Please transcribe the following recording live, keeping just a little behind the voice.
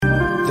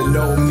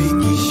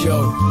Nomiki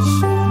Show.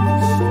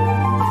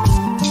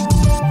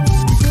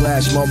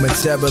 Clash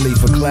momentarily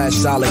for clash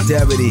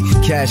solidarity.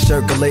 Cash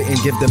circulating,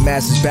 give the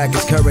masses back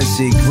its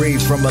currency.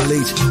 Greed from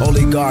elites,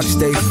 oligarchs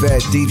stay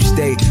fed. Deep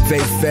state,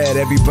 fake fed,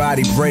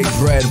 everybody break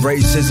bread.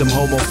 Racism,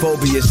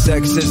 homophobia,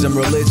 sexism,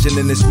 religion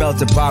in this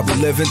melting pot we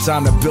live in.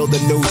 Time to build a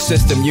new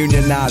system,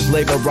 unionize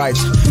labor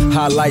rights.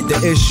 Highlight the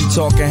issue,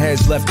 talking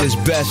heads left is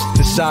best.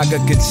 The saga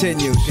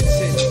continues.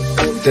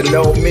 The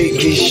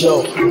Nomiki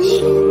Show.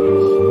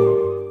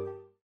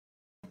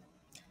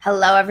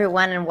 Hello,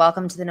 everyone, and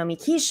welcome to the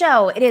Nomiki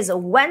Show. It is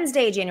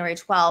Wednesday, January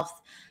 12th,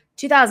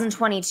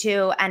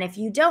 2022. And if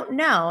you don't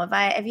know,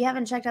 if you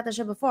haven't checked out the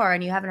show before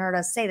and you haven't heard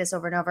us say this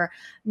over and over,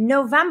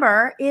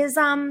 November is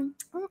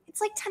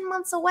it's like 10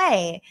 months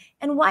away.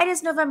 And why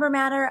does November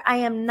matter? I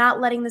am not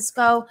letting this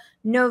go.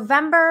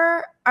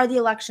 November are the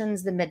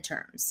elections, the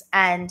midterms.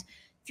 And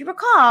if you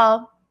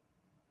recall,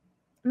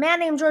 a man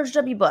named George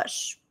W.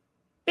 Bush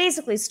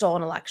basically stole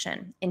an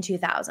election in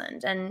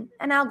 2000. And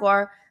Al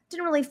Gore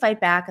didn't really fight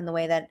back in the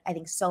way that I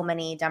think so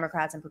many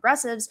Democrats and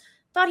progressives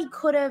thought he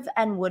could have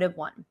and would have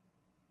won.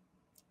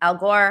 Al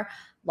Gore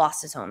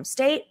lost his home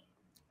state.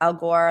 Al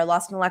Gore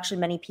lost an election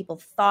many people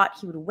thought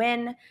he would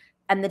win,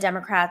 and the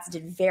Democrats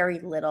did very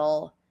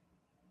little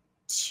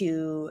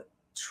to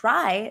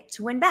try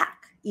to win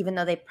back, even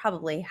though they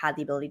probably had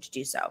the ability to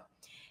do so.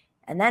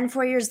 And then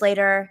 4 years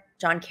later,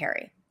 John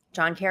Kerry.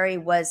 John Kerry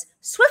was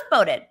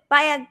swift-boated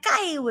by a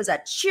guy who was a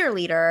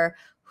cheerleader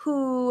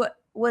who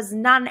was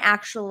not an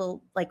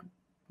actual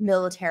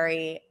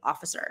military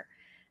officer.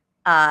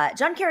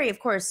 John Kerry, of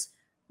course,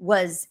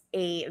 was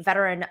a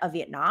veteran of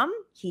Vietnam.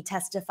 He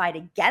testified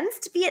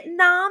against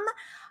Vietnam,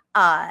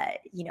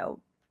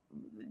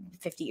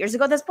 50 years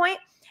ago at this point.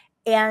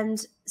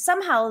 And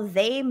somehow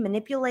they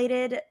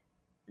manipulated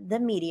the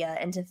media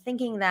into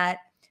thinking that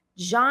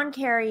John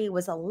Kerry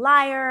was a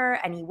liar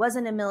and he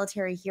wasn't a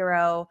military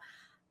hero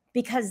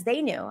because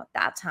they knew at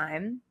that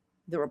time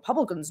the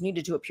Republicans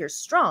needed to appear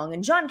strong,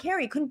 and John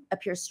Kerry couldn't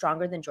appear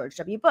stronger than George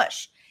W.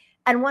 Bush.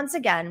 And once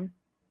again,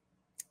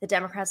 the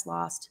Democrats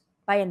lost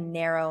by a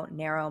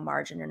narrow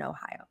margin in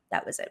Ohio.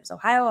 That was it. It was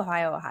Ohio,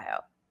 Ohio,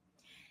 Ohio.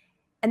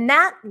 And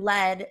that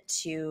led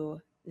to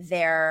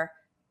their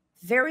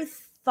very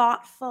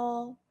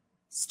thoughtful,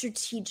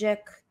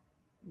 strategic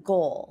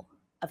goal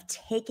of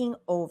taking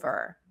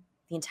over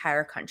the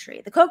entire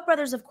country. The Koch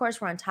brothers, of course,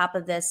 were on top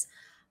of this,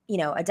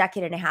 a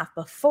decade and a half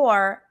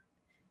before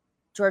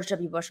George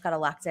W. Bush got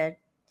elected.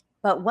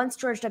 But once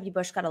George W.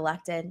 Bush got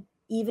elected,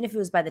 even if it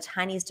was by the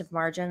tiniest of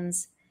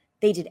margins,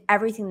 they did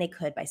everything they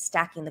could by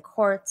stacking the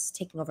courts,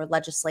 taking over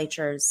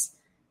legislatures,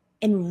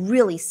 and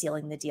really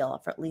sealing the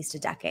deal for at least a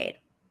decade.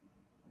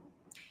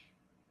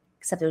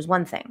 Except there was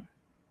one thing.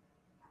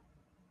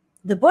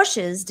 The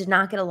Bushes did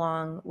not get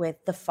along with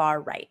the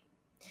far right.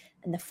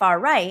 And the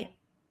far right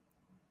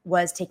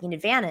was taking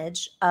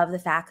advantage of the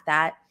fact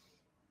that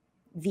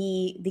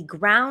the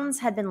grounds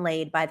had been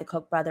laid by the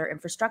Koch brother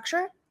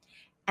infrastructure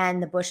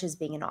and the Bushes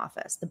being in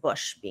office, the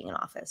Bush being in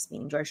office,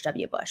 meaning George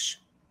W. Bush.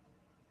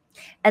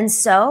 And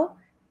so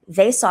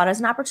they saw it as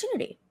an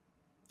opportunity.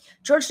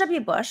 George W.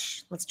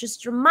 Bush, let's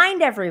just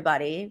remind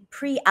everybody,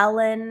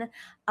 pre-Ellen,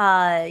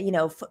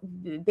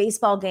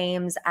 baseball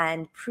games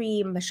and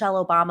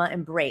pre-Michelle Obama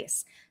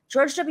embrace,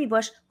 George W.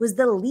 Bush was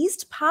the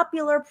least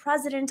popular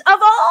president of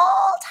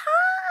all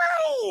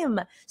time.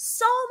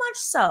 So much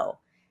so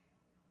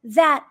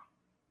that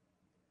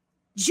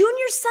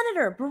Junior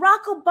Senator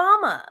Barack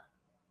Obama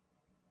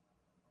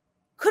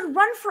could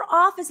run for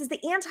office as the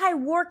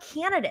anti-war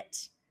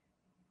candidate,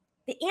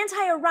 the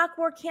anti-Iraq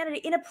war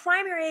candidate in a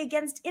primary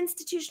against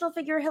institutional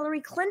figure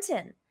Hillary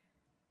Clinton.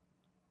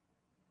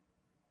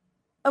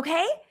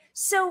 Okay?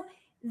 So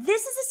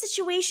this is a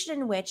situation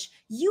in which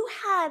you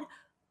had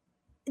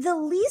the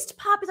least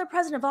popular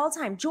president of all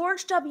time,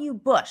 George W.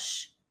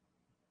 Bush,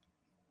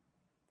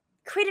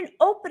 create an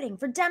opening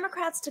for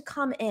Democrats to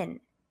come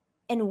in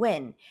and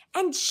win.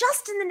 And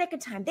just in the nick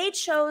of time, they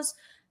chose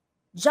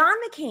John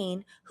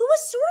McCain, who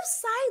was sort of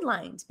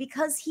sidelined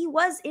because he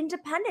was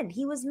independent.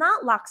 He was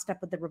not lockstep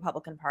with the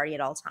Republican Party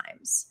at all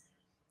times.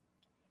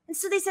 And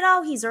so they said,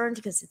 oh, he's earned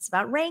because it's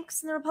about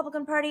ranks in the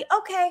Republican Party.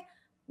 Okay,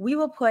 we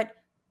will put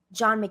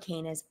John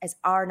McCain as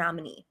our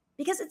nominee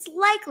because it's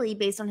likely,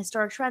 based on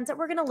historic trends, that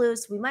we're going to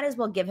lose. So we might as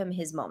well give him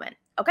his moment.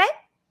 Okay?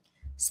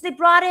 So they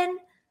brought in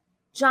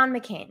John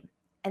McCain,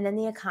 and then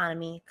the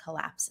economy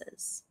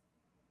collapses.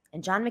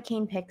 And John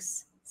McCain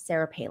picks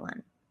Sarah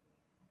Palin.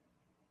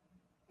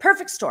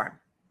 Perfect storm.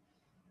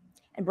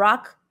 And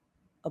Barack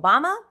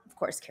Obama, of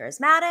course,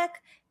 charismatic,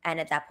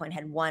 and at that point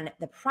had won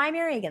the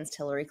primary against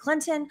Hillary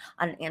Clinton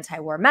on an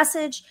anti-war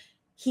message.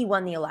 He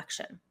won the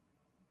election.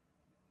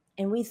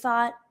 And we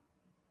thought,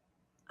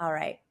 all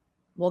right,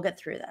 we'll get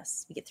through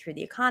this. We get through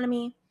the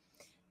economy.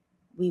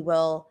 We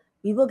will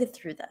get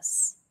through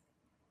this.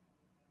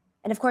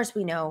 And of course,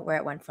 we know where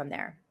it went from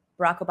there.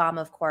 Barack Obama,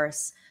 of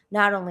course,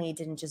 not only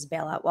didn't just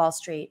bail out Wall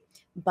Street,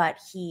 but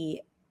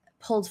he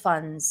pulled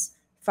funds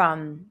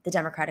from the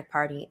Democratic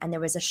Party, and there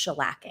was a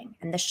shellacking.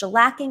 And the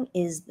shellacking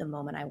is the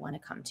moment I want to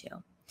come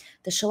to.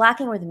 The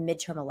shellacking were the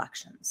midterm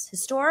elections.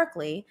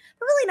 Historically,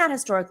 but really not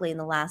historically in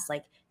the last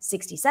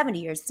 60, 70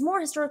 years, it's more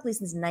historically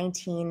since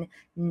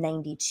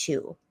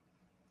 1992,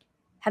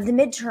 have the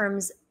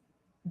midterms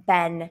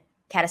been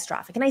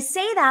catastrophic. And I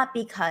say that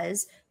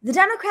because the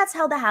Democrats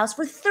held the House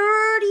for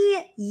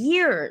 30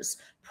 years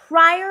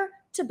prior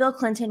to Bill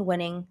Clinton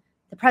winning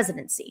the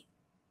presidency.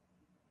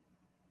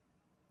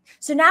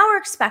 So now we're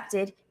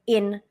expected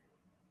in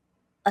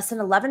less than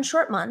 11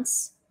 short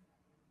months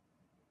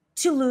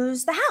to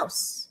lose the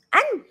House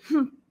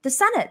and the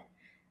Senate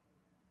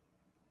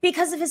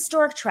because of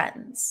historic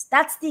trends.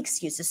 That's the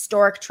excuse,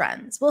 historic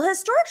trends. Well,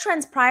 historic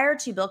trends prior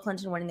to Bill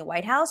Clinton winning the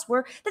White House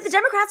were that the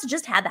Democrats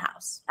just had the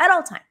House at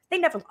all times. They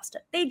never lost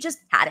it. They just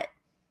had it.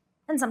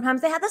 And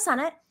sometimes they had the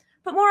Senate,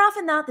 but more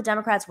often than not, the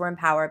Democrats were in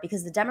power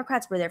because the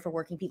Democrats were there for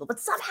working people. But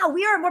somehow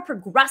we are a more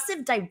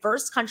progressive,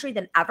 diverse country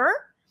than ever,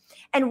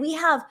 and we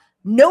have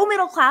no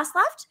middle class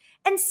left,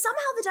 and somehow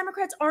the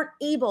Democrats aren't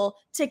able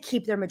to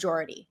keep their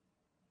majority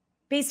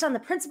based on the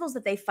principles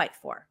that they fight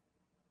for.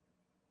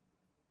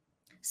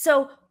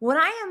 So what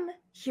I am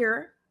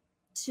here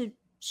to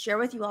share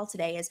with you all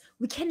today is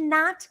we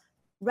cannot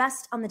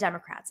rest on the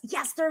Democrats.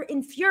 Yes, they're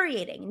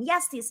infuriating. And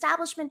yes, the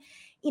establishment,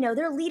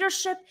 their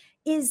leadership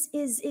is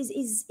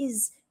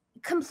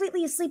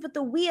completely asleep at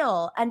the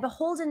wheel and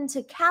beholden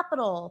to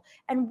Capitol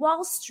and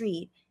Wall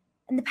Street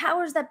and the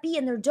powers that be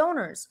and their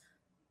donors.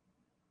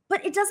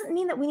 But it doesn't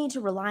mean that we need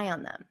to rely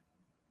on them.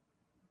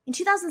 In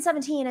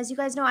 2017, as you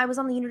guys know, I was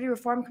on the Unity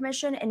Reform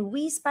Commission, and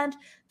we spent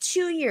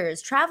 2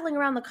 years traveling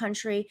around the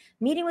country,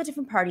 meeting with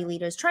different party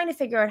leaders, trying to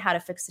figure out how to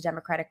fix the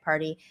Democratic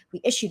Party. We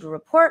issued a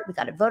report. We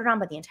got it voted on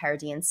by the entire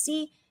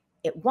DNC.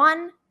 It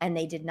won, and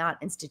they did not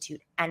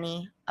institute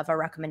any of our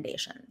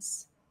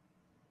recommendations.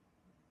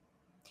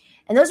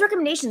 And those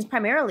recommendations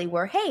primarily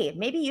were, hey,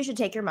 maybe you should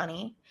take your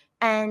money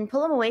and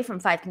pull them away from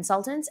 5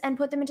 consultants and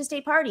put them into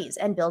state parties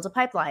and build a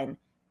pipeline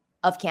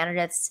of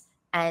candidates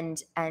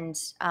and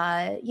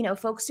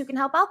folks who can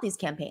help out these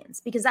campaigns,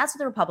 because that's what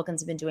the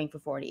Republicans have been doing for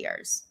 40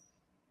 years.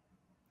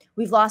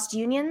 We've lost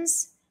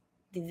unions.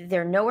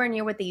 They're nowhere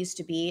near what they used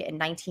to be in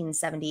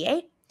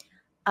 1978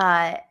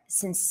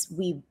 since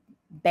we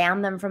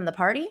banned them from the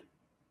party.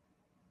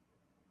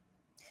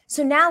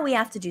 So now we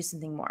have to do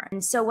something more.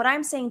 And so what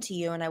I'm saying to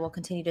you, and I will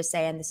continue to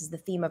say, and this is the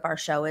theme of our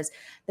show, is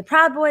the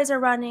Proud Boys are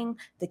running,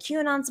 the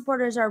QAnon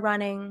supporters are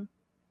running,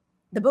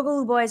 the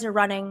Boogaloo Boys are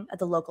running at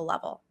the local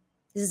level.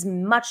 This is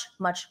much,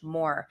 much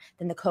more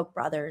than the Koch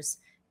brothers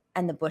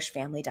and the Bush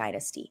family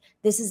dynasty.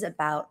 This is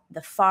about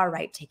the far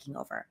right taking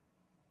over.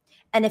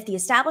 And if the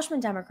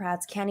establishment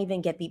Democrats can't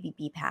even get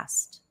BBB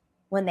passed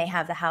when they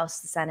have the House,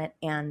 the Senate,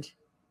 and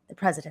the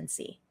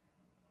presidency,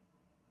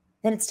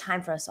 then it's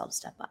time for us all to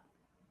step up.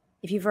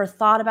 If you've ever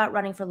thought about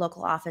running for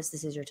local office,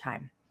 this is your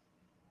time.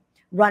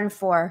 Run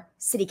for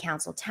city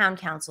council, town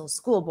council,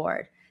 school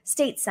board,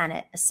 state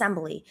senate,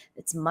 assembly.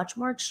 It's much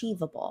more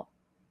achievable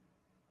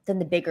than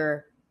the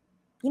bigger.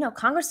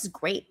 Congress is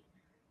great,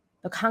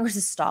 but Congress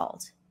is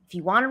stalled. If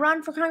you want to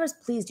run for Congress,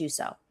 please do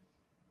so.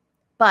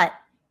 But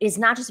it's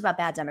not just about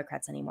bad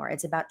Democrats anymore.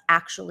 It's about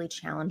actually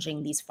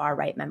challenging these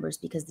far-right members,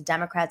 because the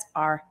Democrats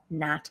are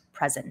not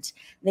present.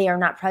 They are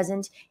not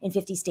present in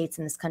 50 states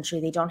in this country.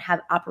 They don't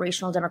have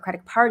operational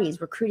Democratic parties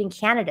recruiting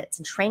candidates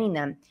and training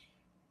them.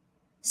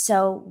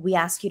 So we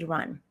ask you to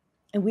run.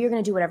 And we are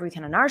going to do whatever we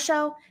can on our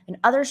show and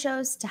other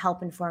shows to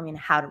help inform you on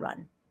how to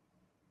run.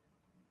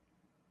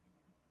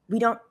 We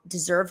don't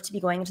deserve to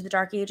be going into the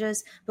dark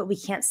ages, but we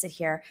can't sit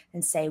here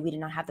and say we do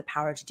not have the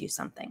power to do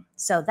something.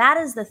 So that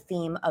is the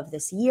theme of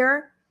this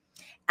year.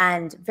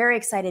 And very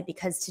excited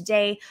because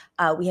today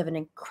we have an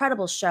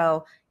incredible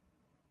show.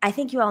 I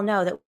think you all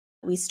know that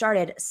we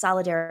started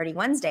Solidarity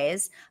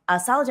Wednesdays.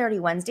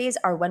 Solidarity Wednesdays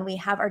are when we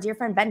have our dear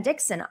friend Ben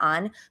Dixon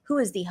on, who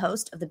is the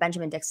host of the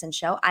Benjamin Dixon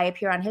Show. I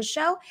appear on his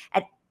show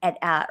at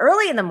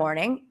early in the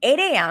morning, 8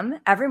 a.m.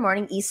 every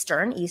morning,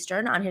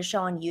 Eastern on his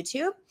show on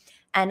YouTube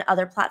and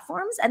other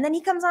platforms. And then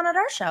he comes on at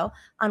our show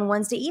on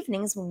Wednesday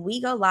evenings when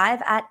we go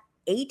live at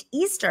 8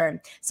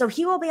 Eastern. So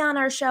he will be on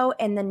our show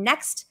in the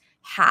next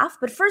half.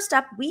 But first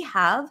up, we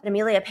have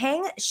Amelia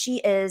Peng. She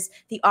is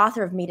the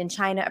author of Made in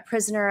China, A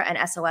Prisoner,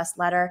 an SOS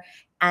Letter,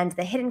 and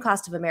The Hidden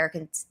Cost of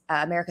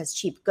America's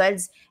Cheap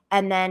Goods.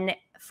 And then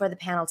for the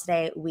panel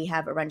today, we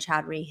have Arun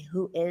Chaudhary,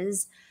 who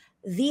is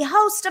the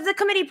host of the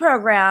committee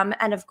program.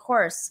 And of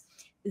course,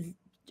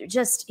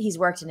 he's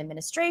worked in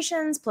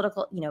administrations,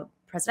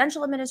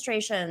 presidential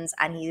administrations,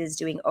 and he is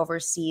doing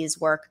overseas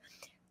work,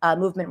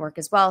 movement work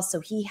as well. So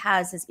he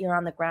has his ear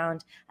on the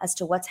ground as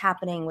to what's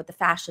happening with the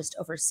fascists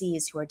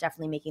overseas, who are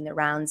definitely making their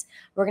rounds.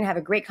 We're going to have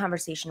a great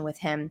conversation with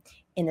him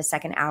in the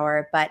second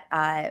hour, but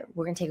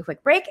we're going to take a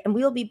quick break, and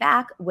we will be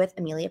back with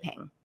Amelia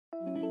Peng.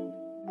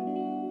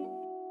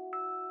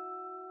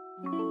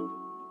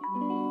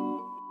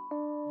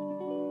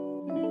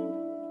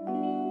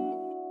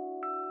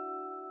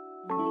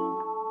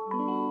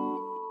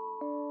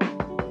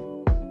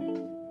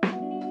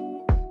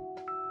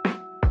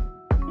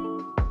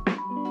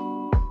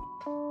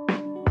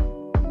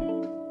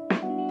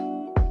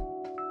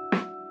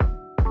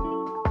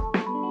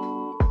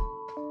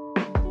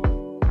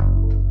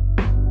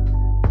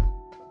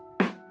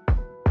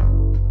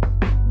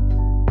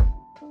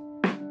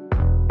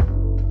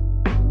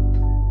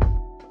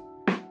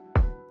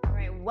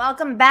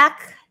 welcome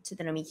back to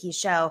the Nomiki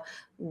Show.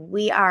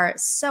 We are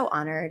so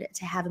honored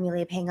to have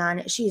Amelia Pang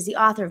on. She is the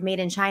author of Made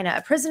in China,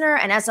 A Prisoner,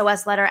 an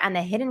SOS Letter, and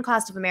The Hidden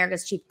Cost of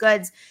America's Cheap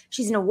Goods.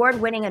 She's an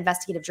award-winning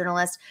investigative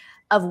journalist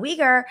of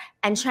Uyghur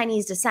and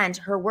Chinese descent.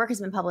 Her work has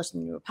been published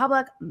in the New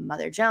Republic,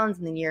 Mother Jones,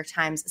 and the New York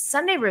Times,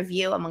 Sunday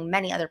Review, among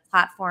many other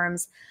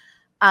platforms.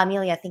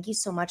 Amelia, thank you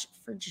so much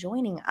for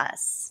joining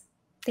us.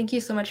 Thank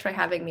you so much for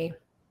having me.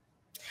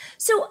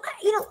 So,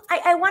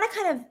 I want to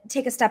kind of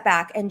take a step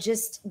back and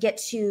just get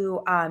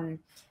to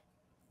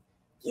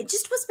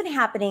just what's been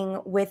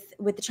happening with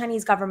the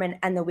Chinese government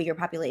and the Uyghur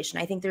population.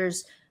 I think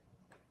there's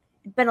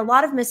been a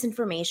lot of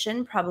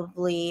misinformation,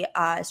 probably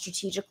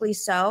strategically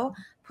so,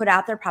 put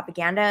out there,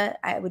 propaganda,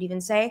 I would even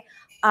say,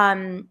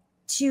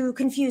 to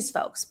confuse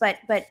folks. But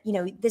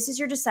this is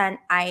your dissent.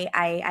 I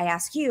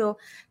ask you,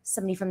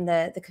 somebody from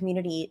the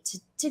community,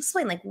 to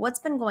explain like what's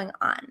been going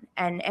on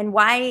and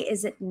why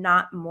is it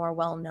not more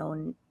well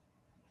known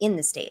in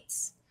the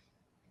States?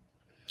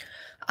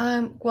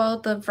 Well,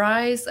 the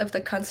rise of the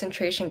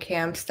concentration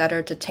camps that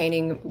are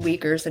detaining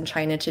Uyghurs in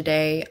China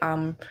today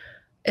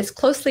is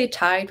closely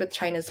tied with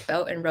China's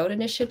Belt and Road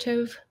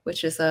Initiative,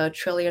 which is a $1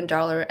 trillion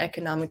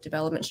economic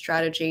development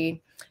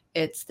strategy.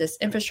 It's this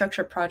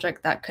infrastructure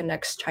project that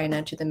connects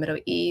China to the Middle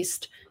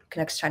East,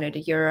 connects China to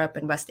Europe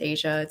and West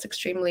Asia. It's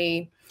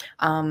extremely,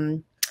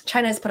 China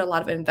has put a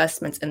lot of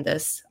investments in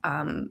this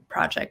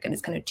project, and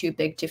it's kind of too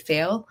big to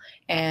fail.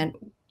 And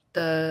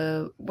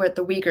where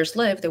the Uyghurs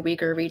live, the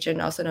Uyghur region,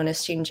 also known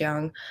as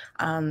Xinjiang,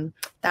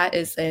 that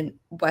is in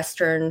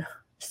Western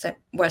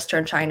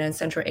China and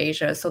Central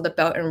Asia. So the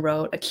Belt and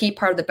Road, a key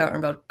part of the Belt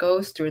and Road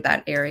goes through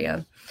that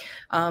area.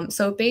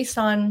 So based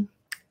on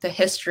the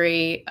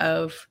history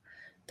of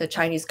the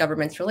Chinese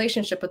government's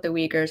relationship with the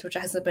Uyghurs, which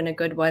hasn't been a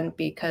good one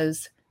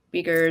because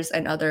Uyghurs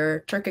and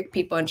other Turkic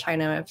people in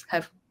China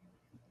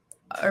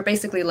are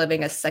basically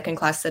living as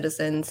second-class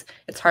citizens.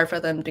 It's hard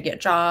for them to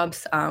get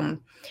jobs.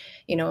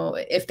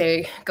 If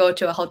they go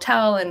to a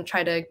hotel and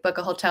try to book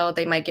a hotel,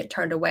 they might get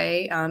turned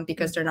away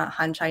because they're not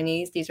Han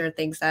Chinese. These are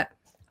things that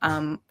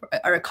are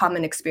a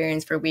common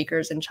experience for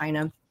Uyghurs in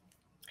China.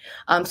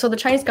 So the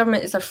Chinese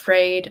government is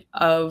afraid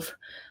of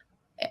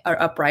an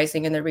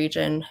uprising in the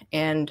region,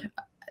 and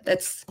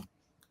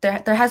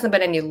there hasn't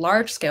been any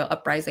large-scale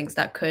uprisings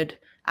that could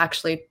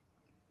actually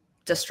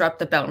disrupt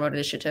the Belt and Road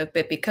Initiative.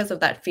 But because of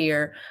that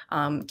fear,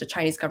 the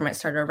Chinese government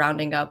started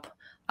rounding up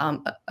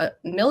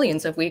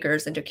millions of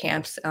Uyghurs into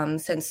camps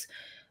since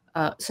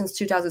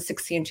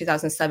 2016,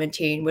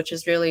 2017, which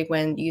is really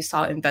when you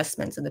saw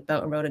investments in the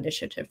Belt and Road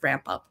Initiative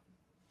ramp up.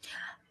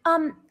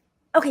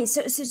 Okay,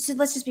 so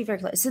let's just be very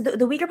clear. So the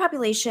Uyghur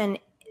population,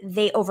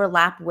 they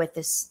overlap with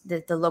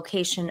the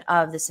location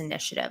of this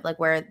initiative, like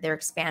where they're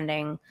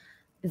expanding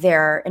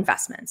their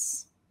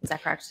investments. Is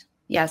that correct?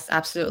 Yes,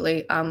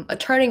 absolutely. A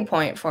turning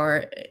point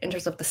in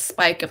terms of the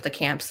spike of the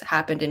camps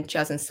happened in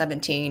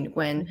 2017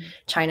 when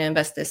China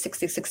invested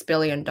 $66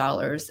 billion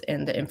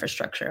in the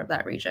infrastructure of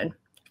that region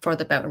for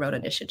the Belt and Road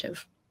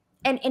Initiative.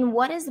 And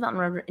what does the Belt and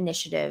Road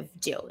Initiative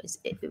do?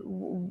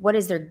 What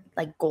is their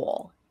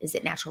goal? Is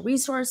it natural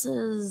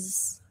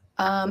resources?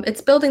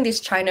 It's building these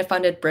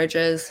China-funded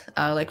bridges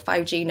like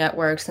 5G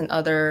networks and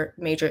other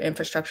major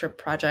infrastructure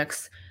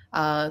projects.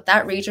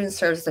 That region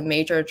serves as a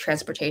major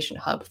transportation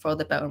hub for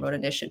the Belt and Road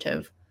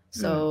Initiative.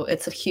 So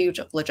it's a huge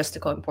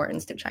logistical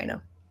importance to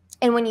China.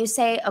 And when you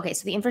say, okay,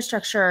 so the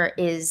infrastructure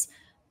is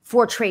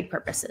for trade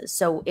purposes.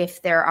 So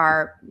if there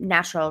are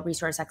natural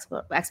resource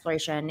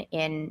exploration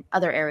in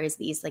other areas,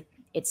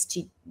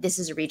 this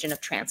is a region of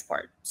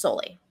transport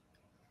solely.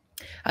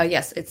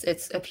 Yes,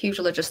 it's a huge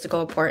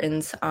logistical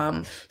importance.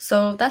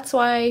 So that's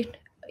why,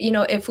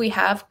 if we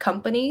have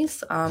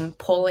companies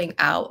pulling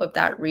out of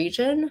that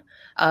region,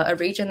 a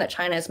region that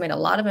China has made a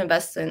lot of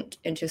investment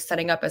into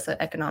setting up as an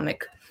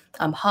economic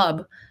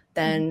hub,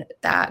 then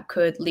that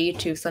could lead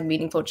to some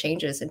meaningful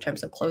changes in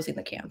terms of closing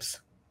the camps.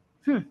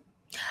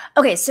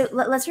 Okay, so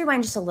let's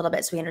rewind just a little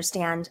bit so we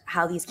understand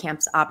how these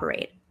camps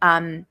operate.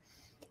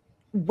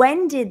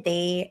 When did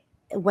the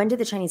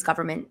Chinese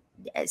government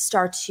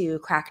start to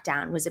crack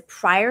down? Was it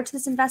prior to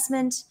this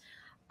investment?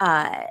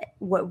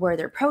 Were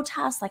there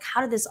protests? Like,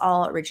 how did this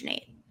all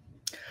originate?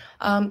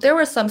 There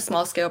were some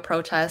small-scale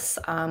protests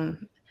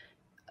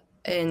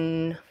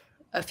in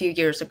a few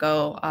years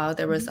ago.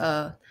 There was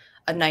a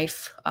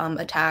knife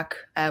attack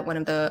at one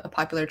of the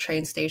popular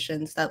train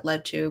stations that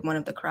led to one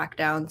of the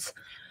crackdowns.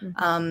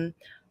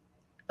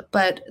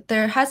 But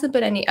there hasn't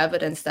been any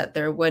evidence that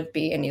there would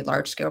be any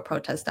large-scale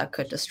protests that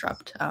could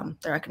disrupt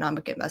their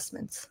economic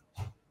investments.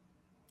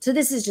 So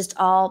this is just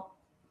all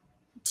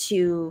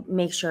to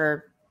make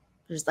sure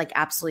there's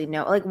absolutely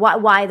no,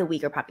 why the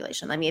Uyghur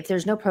population? I mean, if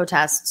there's no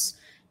protests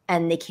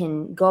and they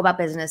can go about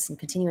business and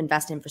continue to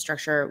invest in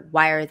infrastructure,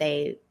 why are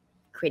they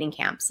creating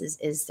camps?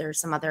 Is there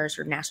some other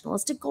sort of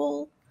nationalistic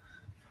goal?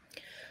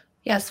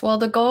 Yes, well,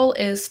 the goal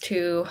is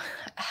to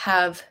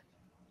have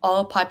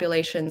all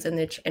populations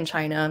in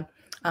China,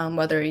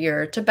 whether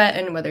you're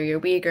Tibetan, whether you're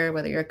Uyghur,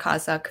 whether you're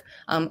Kazakh,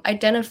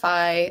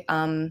 identify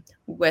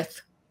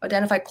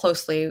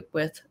closely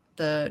with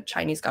the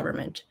Chinese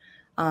government.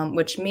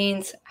 which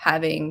means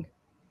having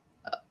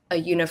a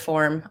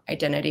uniform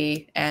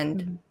identity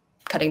and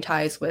cutting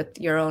ties with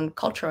your own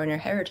culture and your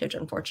heritage,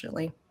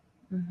 unfortunately.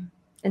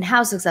 And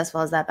how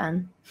successful has that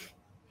been?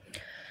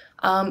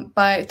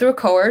 Through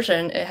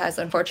coercion, it has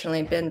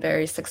unfortunately been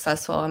very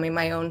successful. I mean,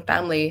 my own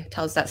family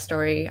tells that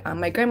story.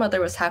 My grandmother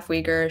was half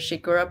Uyghur. She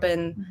grew up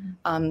in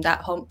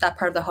that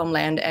part of the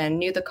homeland and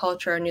knew the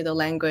culture, knew the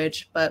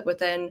language. But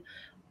within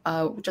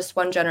just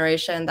one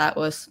generation, that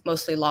was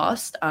mostly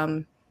lost.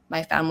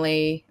 My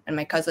family and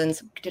my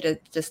cousins to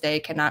this day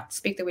cannot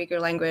speak the Uyghur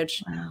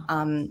language.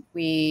 Wow.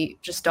 We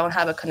just don't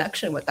have a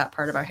connection with that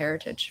part of our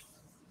heritage.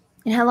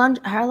 And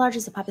how large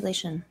is the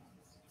population,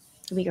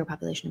 the Uyghur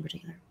population in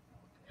particular?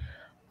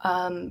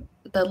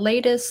 The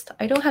latest,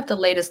 I don't have the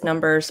latest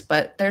numbers,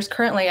 but there's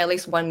currently at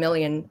least 1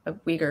 million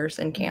of Uyghurs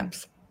in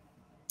camps.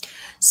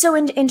 So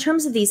in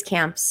terms of these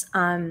camps,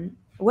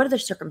 what are the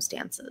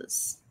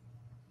circumstances?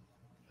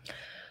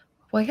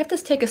 Well, you have to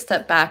take a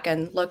step back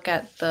and look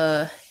at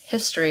the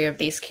history of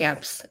these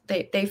camps.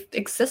 They've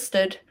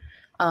existed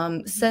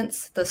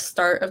since the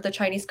start of the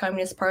Chinese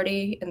Communist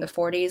Party in the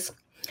 40s.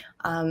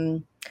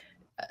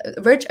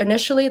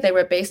 Initially, they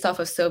were based off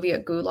of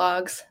Soviet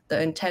gulags.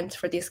 The intent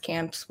for these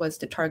camps was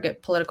to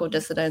target political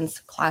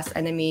dissidents, class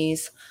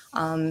enemies,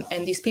 and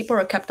these people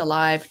were kept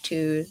alive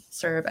to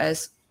serve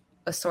as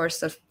a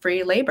source of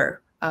free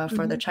labor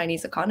for the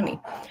Chinese economy.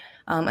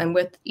 And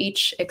with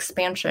each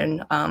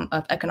expansion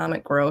of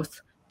economic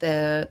growth,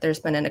 there's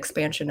been an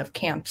expansion of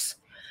camps.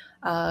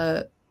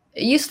 It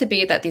used to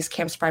be that these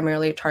camps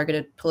primarily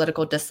targeted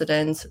political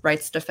dissidents,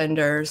 rights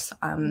defenders.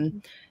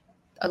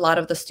 A lot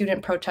of the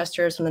student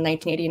protesters from the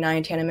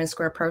 1989 Tiananmen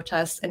Square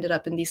protests ended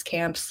up in these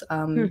camps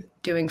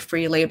doing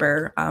free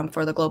labor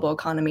for the global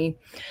economy.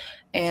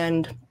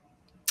 And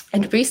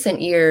in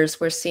recent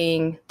years, we're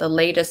seeing the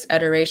latest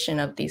iteration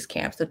of these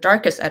camps, the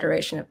darkest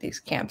iteration of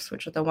these camps,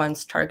 which are the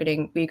ones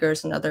targeting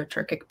Uyghurs and other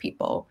Turkic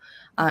people.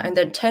 And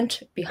the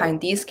intent behind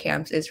these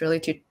camps is really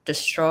to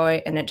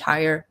destroy an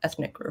entire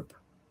ethnic group.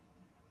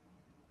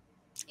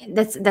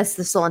 That's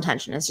the sole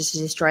intention, is just to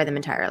destroy them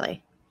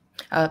entirely.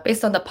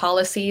 Based on the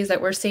policies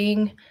that we're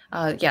seeing,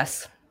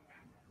 yes.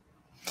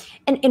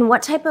 And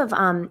what type of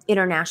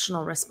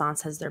international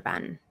response has there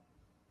been?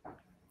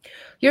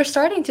 You're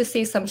starting to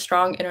see some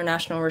strong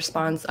international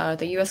response.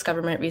 The U.S.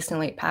 government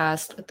recently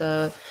passed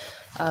the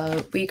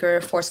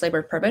Uyghur Forced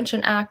Labor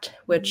Prevention Act,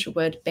 which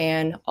would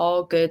ban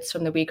all goods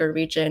from the Uyghur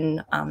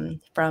region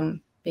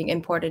from being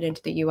imported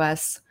into the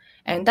U.S.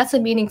 And that's a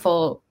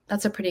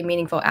pretty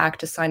meaningful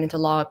act to sign into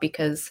law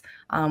because,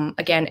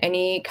 again,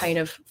 any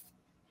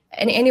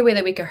way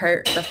that we could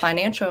hurt the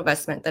financial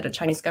investment that the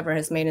Chinese government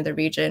has made in the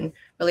region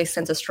really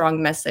sends a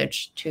strong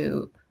message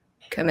to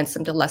convince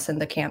them to lessen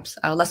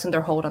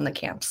their hold on the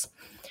camps.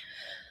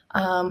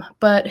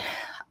 But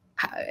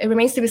it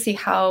remains to be seen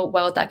how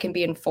well that can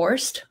be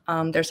enforced.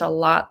 There's a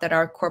lot that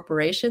our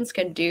corporations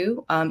can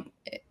do.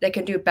 They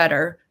can do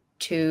better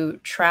to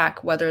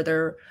track whether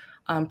their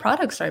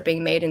products are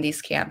being made in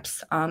these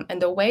camps.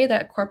 And the way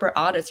that corporate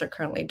audits are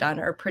currently done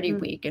are pretty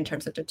weak in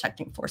terms of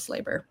detecting forced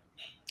labor.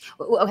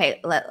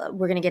 Okay,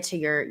 we're going to get to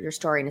your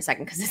story in a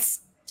second because it's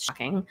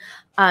shocking.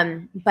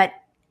 But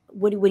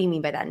what do you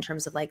mean by that in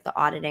terms of like the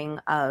auditing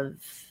of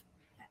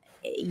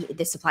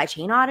the supply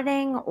chain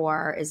auditing,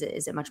 or is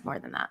it much more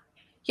than that?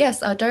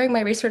 Yes, during my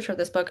research for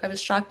this book, I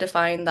was shocked to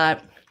find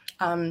that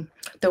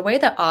the way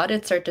that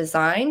audits are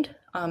designed,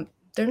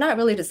 they're not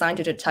really designed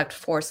to detect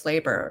forced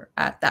labor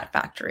at that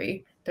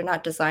factory. They're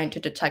not designed to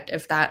detect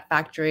if that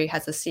factory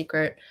has a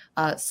secret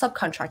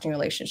subcontracting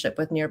relationship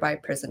with nearby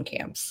prison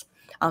camps.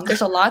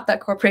 There's a lot that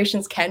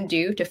corporations can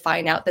do to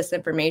find out this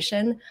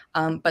information,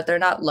 but they're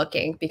not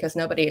looking because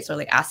nobody is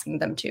really asking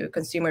them to.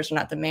 Consumers are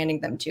not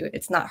demanding them to.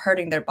 It's not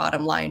hurting their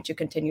bottom line to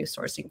continue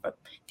sourcing from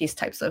these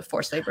types of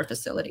forced labor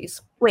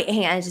facilities. Wait,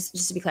 hang on,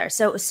 just to be clear.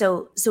 So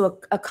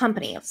a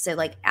company, say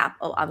like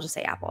Apple, I'll just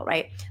say Apple,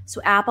 right?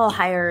 So Apple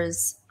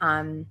hires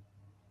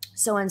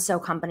so-and-so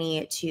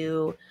company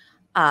to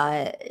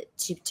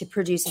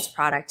produce its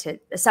product, to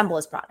assemble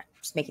its product.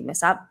 Just making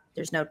this up.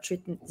 There's no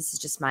truth. This is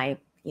just my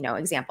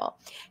example.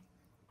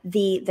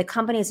 The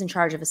company is in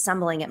charge of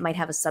assembling it might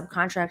have a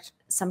subcontractor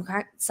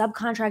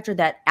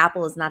that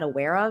Apple is not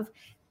aware of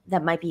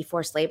that might be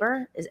forced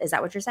labor. Is that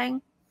what you're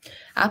saying?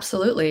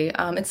 Absolutely.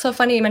 It's so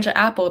funny you mentioned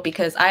Apple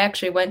because I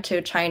actually went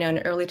to China in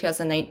early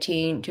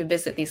 2019 to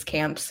visit these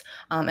camps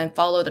and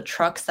follow the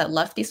trucks that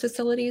left these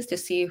facilities to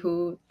see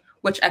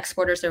which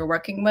exporters they were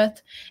working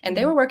with. And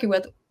they were working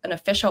with an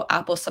official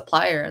Apple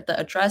supplier. The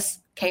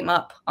address came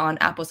up on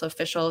Apple's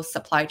official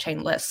supply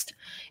chain list.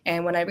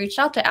 And when I reached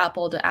out to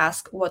Apple to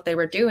ask what they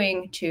were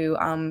doing to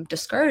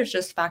discourage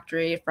this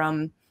factory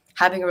from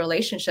having a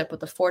relationship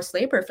with the forced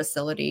labor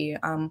facility,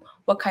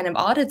 what kind of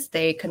audits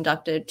they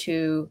conducted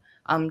to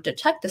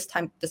detect this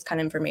kind of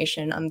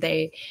information,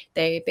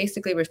 they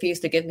basically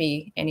refused to give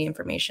me any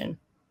information.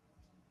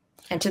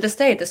 And to this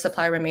day, the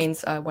supplier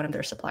remains one of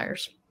their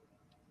suppliers.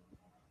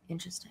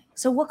 Interesting.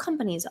 So what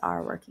companies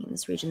are working in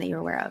this region that you're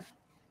aware of?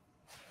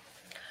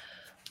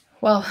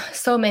 Well,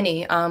 so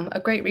many.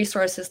 A great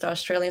resource is the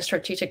Australian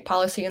Strategic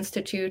Policy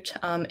Institute.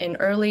 In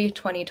early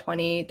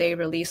 2020, they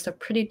released a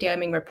pretty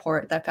damning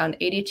report that found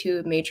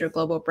 82 major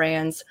global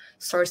brands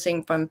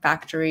sourcing from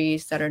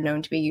factories that are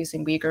known to be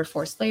using Uyghur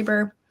forced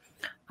labor.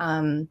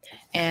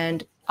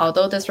 And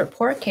although this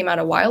report came out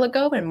a while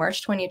ago in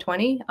March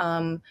 2020,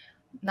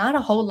 not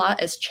a whole lot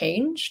has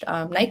changed.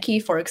 Nike,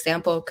 for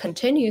example,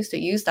 continues to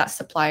use that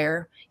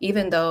supplier,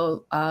 even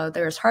though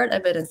there's hard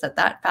evidence that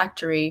that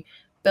factory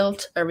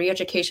built a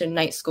re-education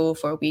night school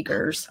for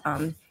Uyghurs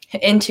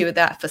into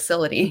that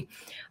facility.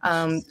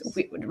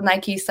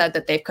 Nike said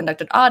that they've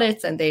conducted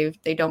audits and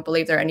they don't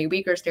believe there are any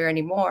Uyghurs there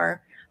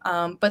anymore.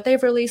 But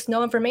they've released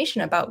no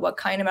information about what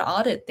kind of an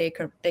audit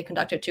they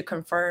conducted to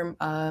confirm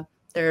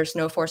there's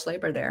no forced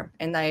labor there.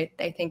 And I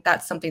think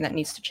that's something that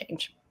needs to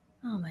change.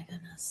 Oh my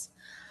goodness.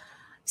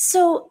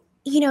 So,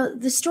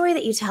 the story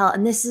that you tell,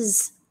 and this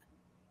is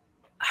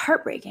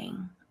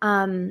heartbreaking.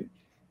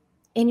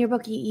 In your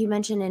book, you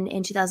mentioned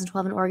in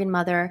 2012, an Oregon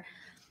mother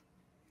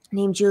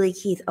named Julie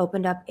Keith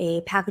opened up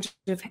a package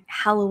of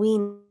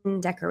Halloween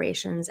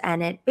decorations,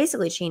 and it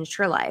basically changed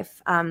her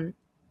life. Can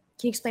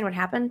you explain what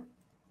happened?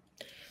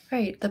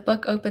 Right. The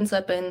book opens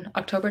up in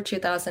October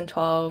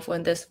 2012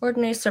 when this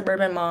ordinary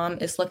suburban mom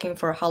is looking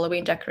for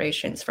Halloween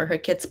decorations for her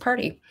kid's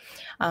party.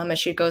 As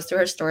she goes through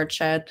her storage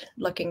shed,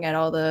 looking at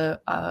all the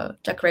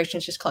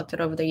decorations she's collected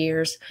over the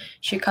years,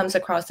 she comes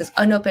across this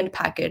unopened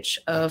package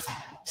of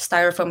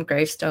styrofoam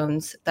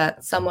gravestones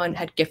that someone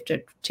had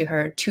gifted to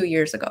her 2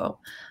 years ago.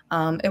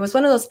 It was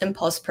one of those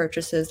impulse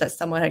purchases that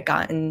someone had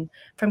gotten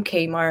from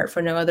Kmart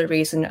for no other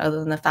reason other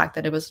than the fact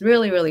that it was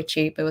really, really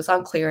cheap. It was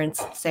on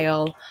clearance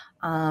sale.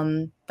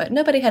 But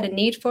nobody had a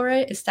need for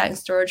it. It sat in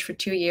storage for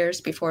 2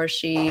 years before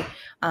she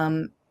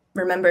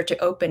remembered to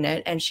open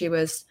it. And she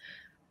was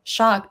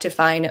shocked to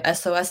find an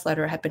SOS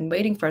letter had been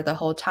waiting for the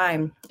whole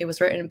time. It was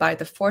written by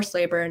the forced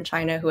labor in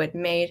China who had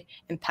made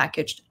and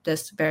packaged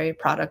this very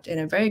product in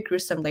a very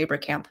gruesome labor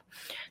camp.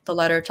 The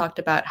letter talked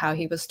about how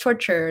he was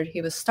tortured,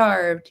 he was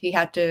starved, he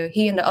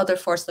and the other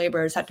forced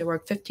laborers had to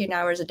work 15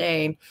 hours a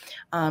day,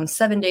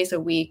 7 days a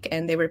week,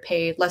 and they were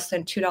paid less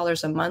than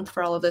 $2 a month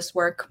for all of this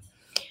work.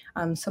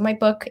 So my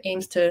book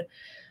aims to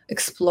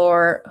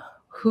explore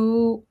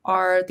who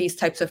are these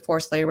types of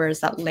forced laborers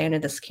that land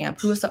in this camp?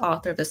 Who is the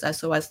author of this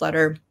SOS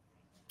letter?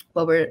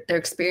 What were their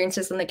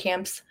experiences in the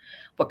camps?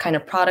 What kind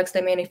of products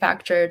they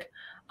manufactured?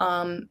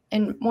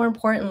 And more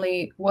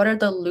importantly, what are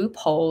the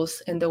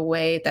loopholes in the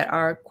way that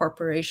our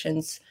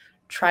corporations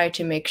try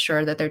to make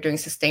sure that they're doing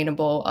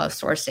sustainable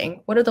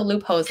sourcing? What are the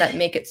loopholes that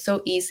make it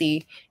so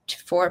easy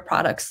for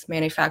products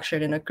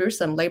manufactured in a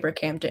gruesome labor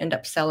camp to end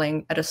up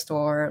selling at a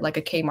store like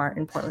a Kmart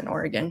in Portland,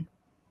 Oregon?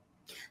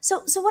 So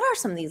what are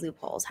some of these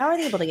loopholes? How are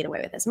they able to get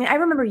away with this? I mean, I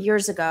remember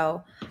years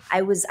ago,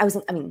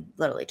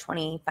 literally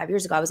 25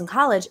 years ago, I was in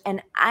college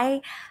and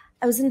I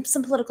was in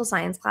some political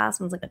science class.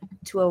 It was like a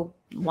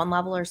 201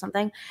 level or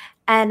something.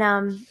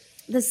 And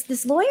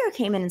this lawyer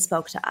came in and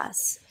spoke to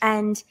us.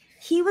 And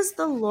he was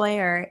the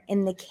lawyer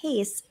in the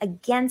case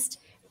against,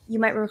 you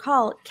might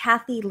recall,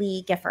 Kathy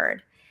Lee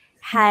Gifford.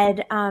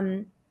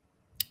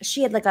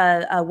 She had like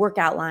a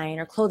workout line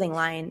or clothing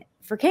line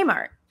for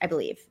Kmart, I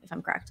believe, if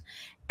I'm correct.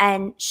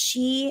 And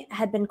she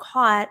had been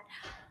caught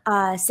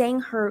saying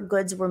her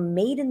goods were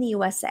made in the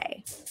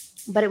USA,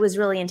 but it was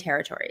really in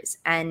territories.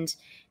 And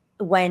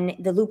when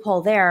the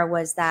loophole there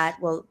was that,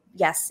 well,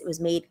 yes, it was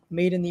made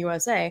in the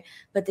USA,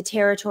 but the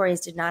territories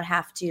did not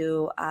have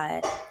to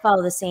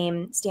follow the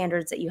same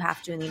standards that you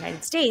have to in the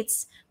United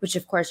States, which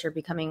of course are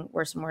becoming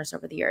worse and worse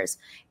over the years.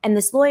 And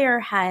this lawyer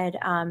had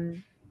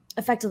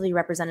effectively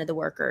represented the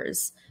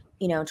workers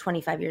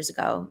 25 years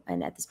ago.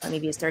 And at this point,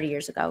 maybe it was 30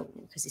 years ago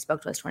because he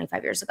spoke to us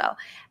 25 years ago.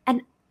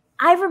 And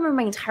I remember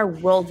my entire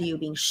worldview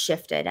being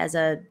shifted as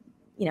a,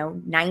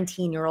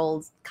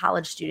 19-year-old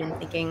college student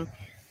thinking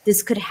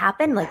this could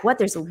happen. Like what?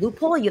 There's a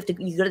loophole. You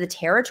go to the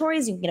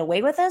territories, you can get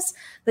away with this.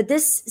 But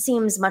this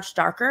seems much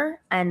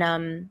darker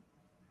and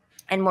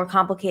more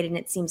complicated. And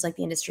it seems like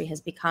the industry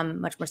has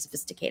become much more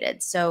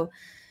sophisticated. So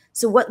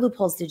what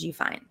loopholes did you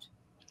find?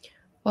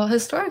 Well,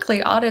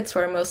 historically,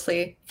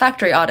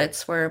 factory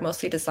audits were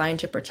mostly designed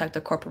to protect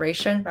the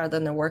corporation rather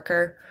than the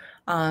worker.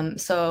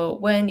 So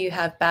when you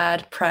have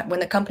when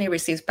the company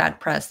receives bad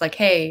press, like,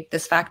 hey,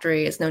 this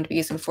factory is known to be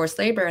using forced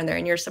labor and they're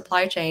in your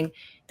supply chain,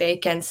 they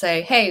can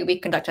say, hey, we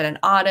conducted an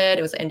audit.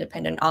 It was an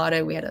independent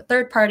audit. We had a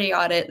third-party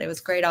audit. It was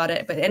a great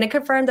audit, and it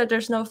confirmed that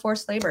there's no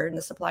forced labor in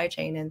the supply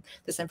chain and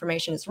this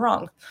information is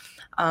wrong.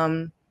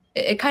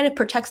 It kind of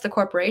protects the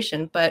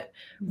corporation, but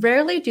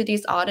rarely do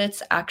these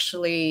audits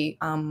actually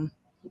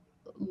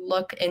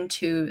look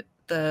into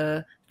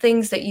the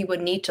things that you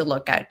would need to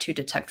look at to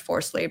detect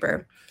forced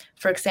labor.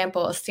 For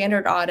example, a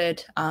standard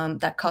audit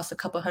that costs a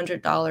couple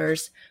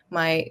 $100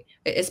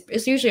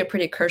 is usually a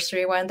pretty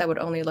cursory one that would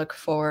only look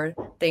for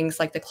things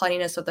like the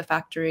cleanliness of the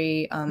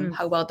factory,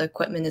 how well the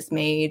equipment is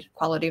made,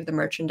 quality of the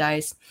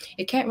merchandise.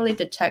 It can't really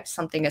detect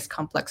something as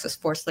complex as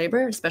forced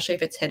labor, especially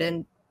if it's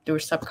hidden through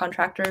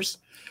subcontractors.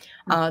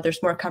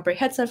 There's more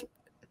comprehensive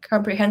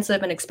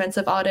comprehensive and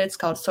expensive audits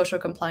called social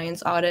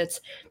compliance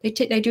audits. They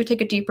do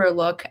take a deeper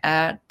look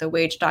at the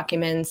wage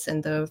documents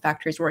and the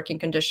factory's working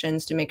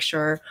conditions to make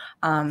sure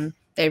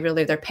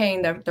they're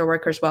paying their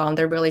workers well, and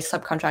they're really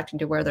subcontracting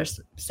to where they're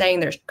saying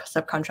they're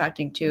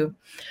subcontracting to.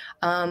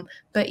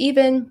 But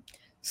even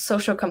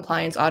social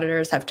compliance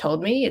auditors have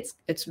told me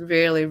it's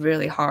really,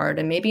 really hard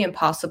and maybe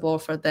impossible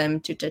for them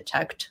to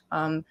detect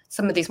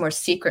some of these more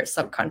secret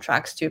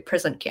subcontracts to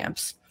prison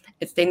camps.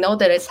 They know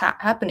that it's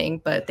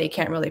happening, but they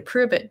can't really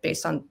prove it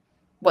based on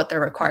what they're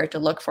required to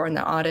look for in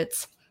the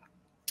audits.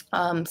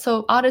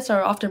 So audits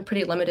are often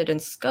pretty limited in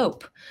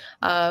scope.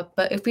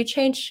 But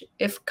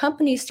if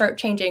companies start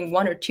changing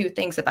one or two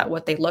things about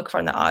what they look for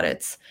in the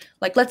audits,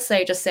 like let's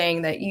say just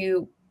saying that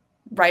you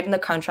write in the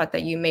contract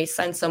that you may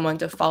send someone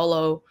to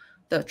follow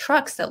the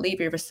trucks that leave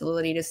your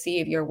facility to see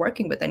if you're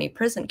working with any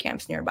prison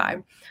camps nearby,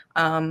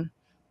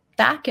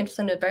 that can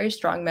send a very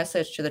strong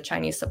message to the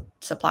Chinese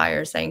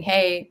suppliers saying,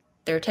 hey,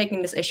 they're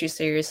taking this issue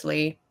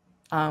seriously.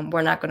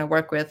 We're not going to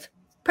work with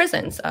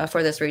prisons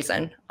for this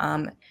reason.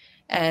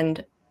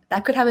 And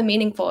that could have a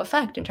meaningful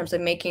effect in terms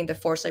of making the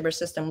forced labor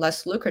system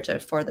less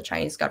lucrative for the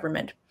Chinese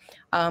government.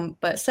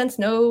 But since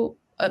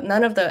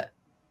none of the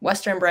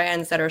Western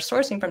brands that are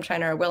sourcing from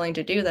China are willing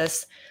to do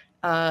this,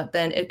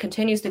 then it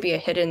continues to be a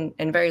hidden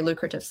and very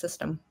lucrative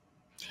system.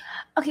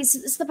 Okay, so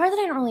the part that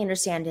I don't really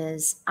understand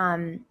is,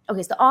 so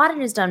the audit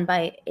is done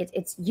by,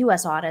 it's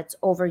U.S. audits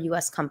over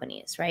U.S.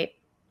 companies, right?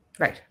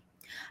 Right.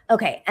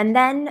 Okay, and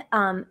then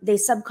they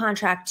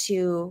subcontract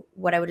to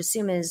what I would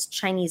assume is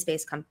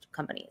Chinese-based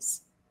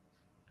companies.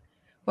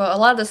 Well, a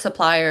lot of the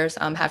suppliers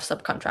have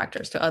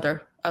subcontractors to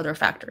other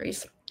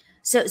factories.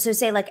 So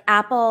say like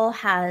Apple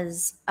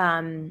has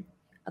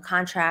a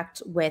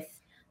contract with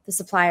the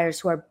suppliers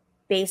who are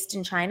based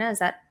in China.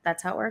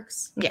 That's how it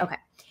works? Yeah. Okay.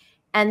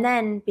 And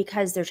then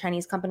because they're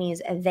Chinese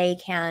companies,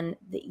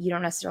 you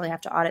don't necessarily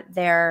have to audit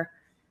their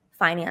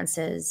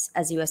finances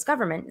as U.S.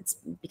 government.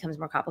 It becomes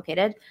more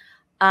complicated.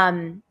 But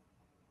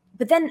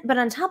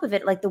on top of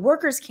it, like the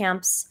workers'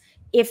 camps,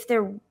 if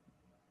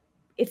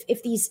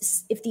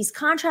these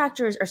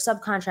contractors are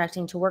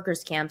subcontracting to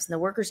workers' camps and the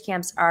workers'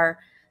 camps are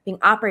being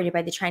operated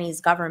by the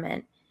Chinese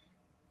government,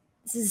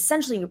 this is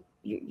essentially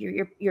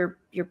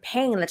you're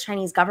paying the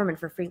Chinese government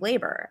for free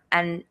labor.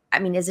 And I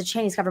mean, is the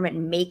Chinese government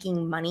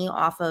making money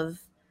off of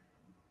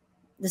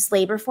this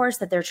labor force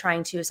that they're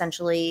trying to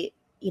essentially,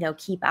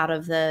 keep out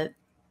of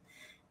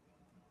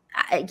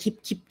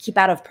keep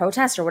out of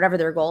protest or whatever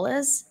their goal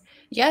is?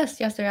 Yes,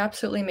 they're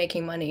absolutely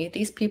making money.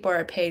 These people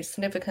are paid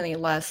significantly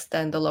less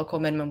than the local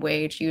minimum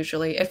wage,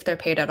 usually, if they're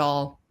paid at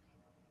all.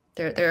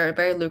 They're a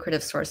very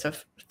lucrative source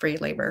of free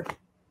labor.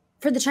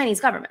 For the Chinese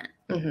government?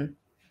 Mm-hmm.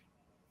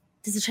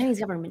 Does the Chinese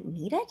government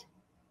need it?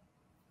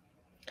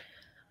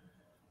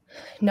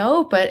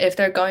 No, but if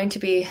they're going to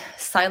be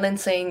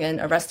silencing and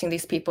arresting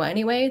these people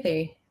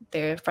anyway,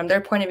 they're from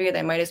their point of view,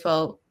 they might as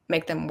well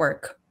make them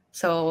work.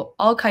 So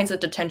all kinds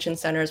of detention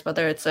centers,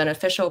 whether it's an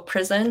official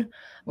prison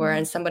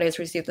wherein somebody has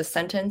received a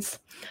sentence,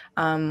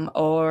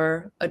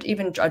 or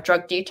even a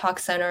drug detox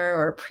center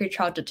or a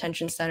pretrial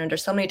detention center.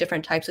 There's so many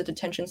different types of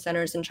detention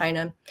centers in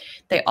China.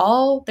 They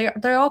all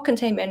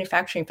contain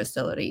manufacturing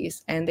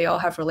facilities, and they all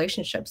have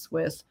relationships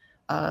with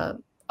a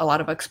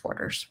lot of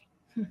exporters.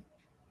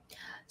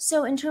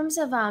 So in terms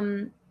of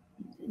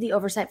the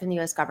oversight from the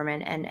U.S.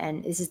 government,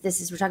 and this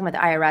is we're talking about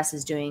the IRS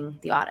is doing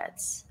the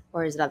audits,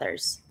 or is it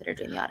others that are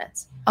doing the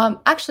audits?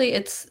 Actually,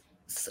 it's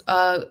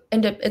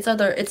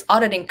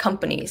auditing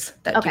companies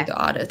that do the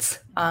audits.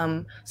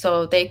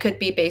 So they could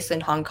be based in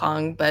Hong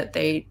Kong, but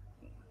they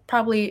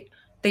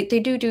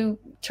do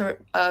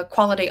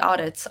quality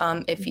audits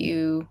if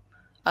you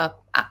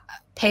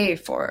pay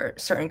for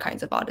certain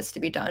kinds of audits to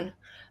be done.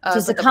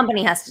 So the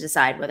company has to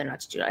decide whether or not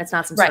to do it. It's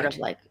not some sort of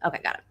like, okay,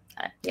 got it.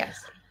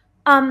 Yes.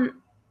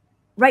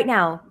 Right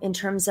now, in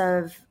terms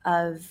of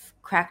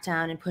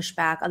crackdown and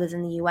pushback, other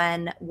than the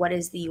UN, what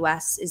is the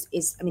U.S.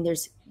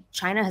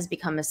 China has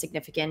become a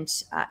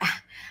significant, I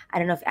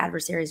don't know if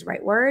adversary is the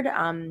right word,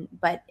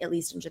 but at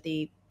least under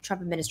the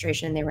Trump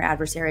administration, they were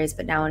adversaries.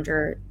 But now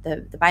under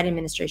the Biden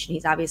administration,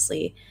 he's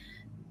obviously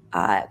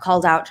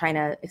called out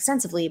China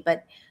extensively.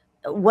 But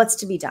what's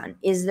to be done?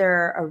 Is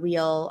there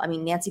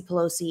Nancy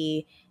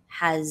Pelosi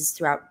has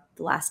throughout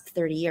the last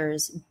 30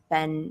 years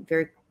been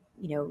very,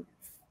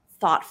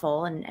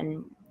 thoughtful,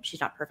 and she's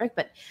not perfect,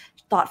 but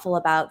thoughtful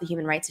about the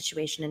human rights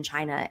situation in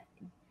China.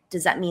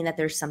 Does that mean that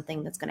there's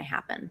something that's going to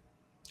happen?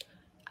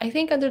 I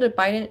think under the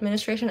Biden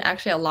administration,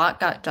 actually a lot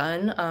got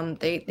done.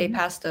 They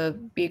passed the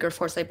Uyghur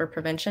Forced Labor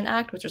Prevention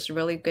Act, which was a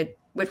really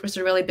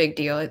big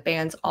deal. It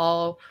bans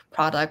all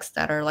products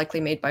that are likely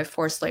made by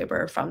forced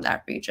labor from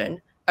that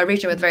region, a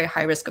region with very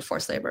high risk of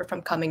forced labor,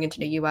 from coming into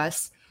the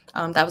U.S.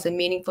 That was a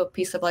meaningful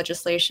piece of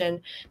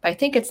legislation, but I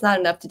think it's not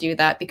enough to do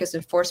that because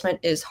enforcement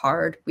is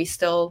hard.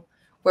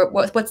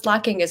 What's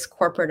lacking is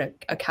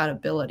corporate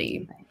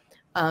accountability.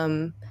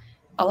 A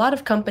lot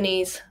of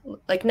companies,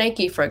 like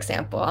Nike, for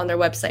example, on their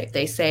website,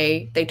 they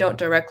say they don't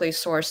directly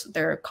source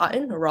their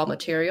cotton or raw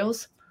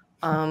materials.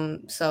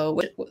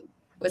 So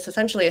which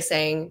essentially is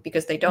saying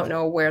because they don't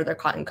know where their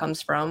cotton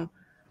comes from,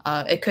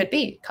 it could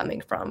be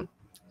coming from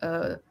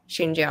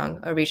Xinjiang,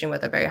 a region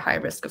with a very high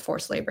risk of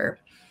forced labor.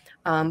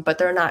 But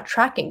they're not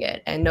tracking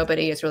it, and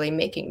nobody is really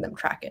making them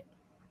track it.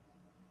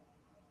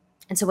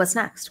 And so what's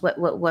next?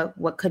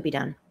 What could be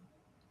done?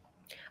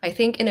 I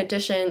think in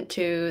addition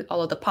to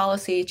all of the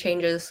policy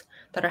changes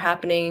that are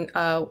happening,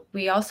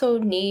 we also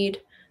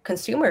need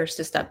consumers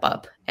to step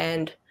up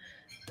and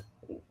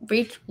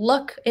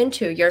look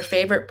into your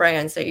favorite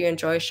brands that you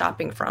enjoy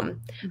shopping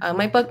from.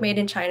 My book, Made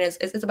in China,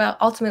 is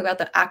ultimately about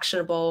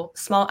the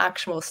small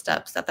actionable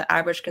steps that the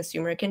average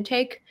consumer can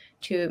take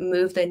to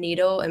move the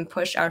needle and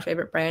push our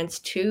favorite brands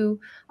to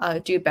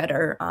do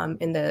better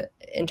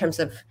in terms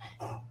of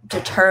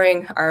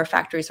deterring our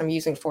factories from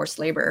using forced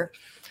labor.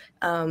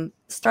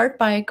 Start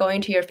by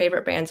going to your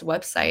favorite brand's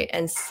website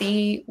and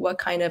see what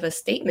kind of a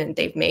statement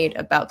they've made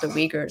about the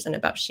Uyghurs and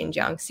about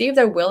Xinjiang. See if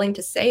they're willing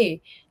to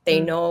say they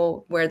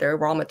know where their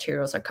raw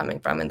materials are coming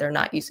from and they're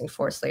not using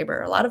forced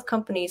labor. A lot of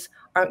companies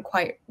aren't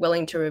quite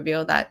willing to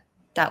reveal that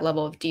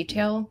level of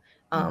detail,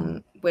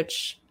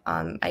 which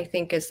I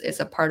think is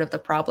a part of the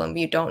problem.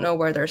 You don't know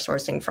where they're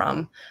sourcing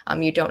from.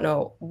 You don't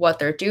know what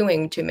they're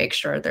doing to make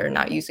sure they're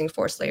not using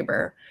forced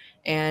labor.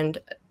 And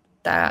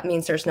that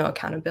means there's no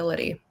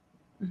accountability.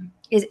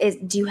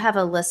 Do you have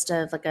a list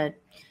of like a,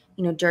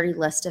 dirty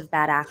list of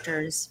bad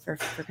actors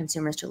for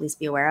consumers to at least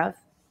be aware of?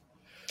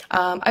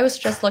 I was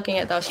just looking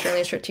at the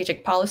Australian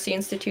Strategic Policy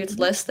Institute's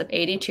list of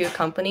 82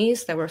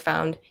 companies that were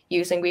found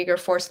using Uyghur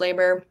forced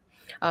labor.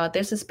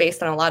 This is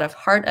based on a lot of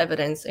hard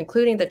evidence,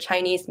 including the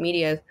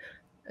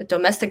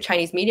domestic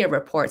Chinese media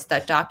reports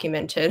that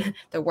documented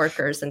the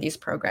workers in these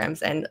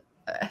programs and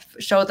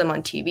showed them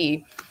on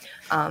TV.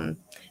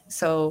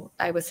 So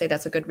I would say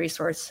that's a good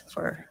resource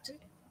for.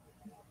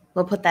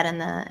 We'll put that in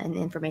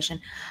the information.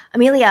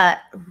 Amelia,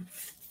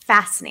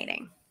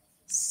 fascinating,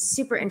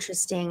 super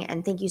interesting,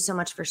 and thank you so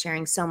much for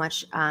sharing so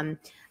much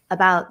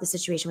about the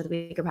situation with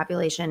the Uyghur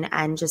population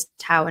and just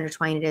how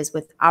intertwined it is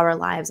with our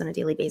lives on a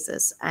daily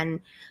basis, and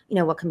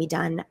what can be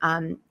done.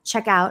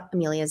 Check out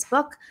Amelia's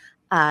book.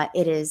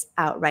 It is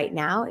out right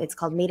now. It's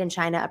called Made in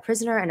China, A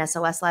Prisoner, an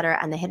SOS Letter,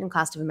 and the Hidden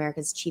Cost of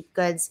America's Cheap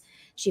Goods.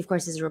 She, of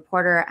course, is a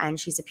reporter, and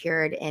she's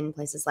appeared in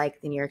places like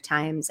the New York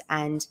Times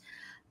and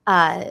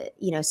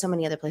so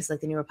many other places like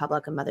the New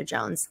Republic and Mother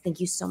Jones.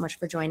 Thank you so much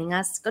for joining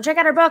us. Go check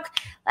out her book.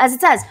 As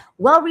it says,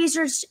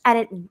 well-researched,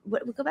 and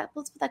we'll go back.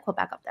 Let's put that quote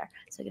back up there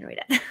so you can read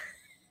it.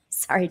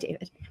 Sorry,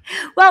 David.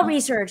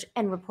 Well-researched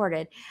and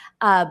reported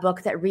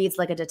book that reads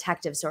like a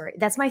detective story.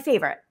 That's my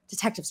favorite,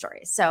 detective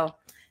stories. So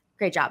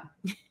great job.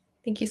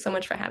 Thank you so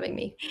much for having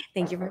me.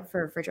 Thank you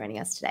for joining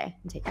us today.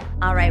 And take care.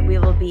 All right, we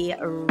will be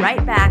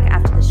right back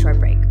after this short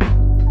break.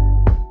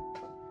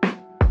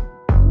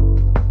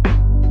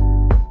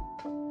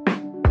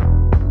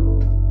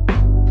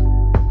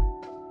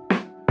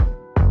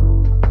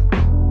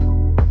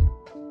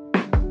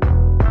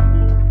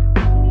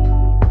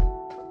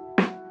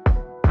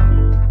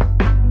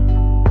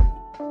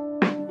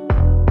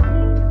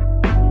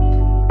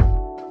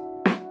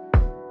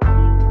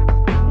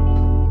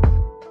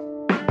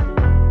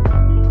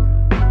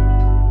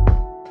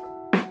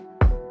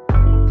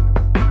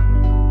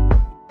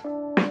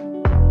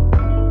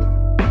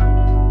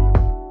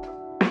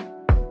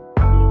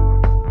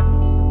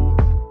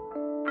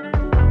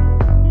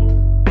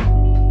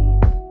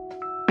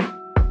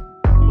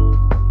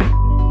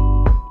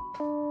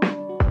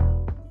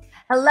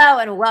 Hello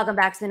and welcome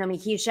back to the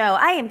Nomiki Show.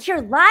 I am here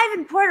live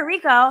in Puerto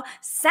Rico,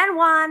 San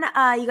Juan.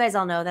 You guys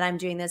all know that I'm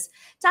doing this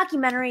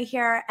documentary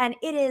here, and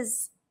it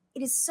is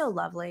so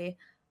lovely.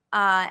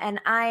 And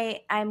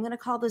I'm going to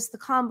call this the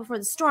calm before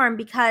the storm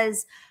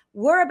because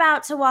we're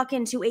about to walk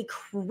into a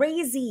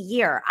crazy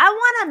year. I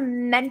want to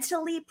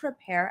mentally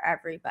prepare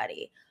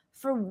everybody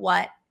for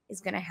what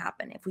is going to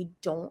happen if we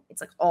don't. It's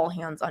like all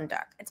hands on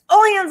deck. It's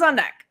all hands on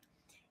deck.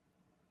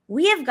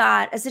 We have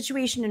got a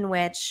situation in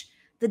which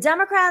the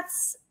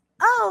Democrats,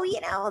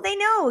 they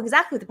know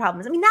exactly what the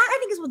problem is. I mean, that I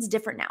think is what's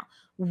different now.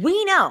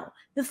 We know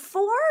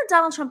before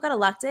Donald Trump got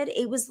elected,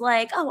 it was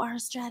like, our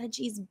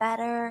strategy's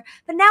better.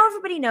 But now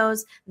everybody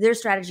knows their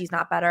strategy's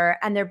not better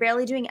and they're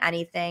barely doing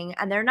anything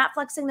and they're not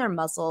flexing their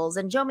muscles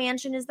and Joe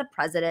Manchin is the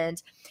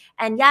president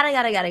and yada,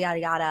 yada, yada, yada,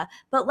 yada.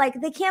 But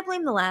they can't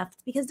blame the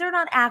left because they're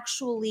not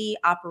actually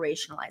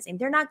operationalizing.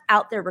 They're not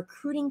out there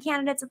recruiting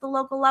candidates at the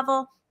local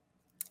level.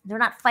 They're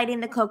not fighting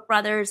the Koch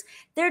brothers.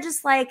 They're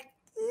just like,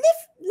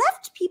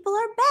 left people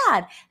are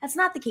bad. That's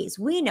not the case.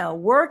 We know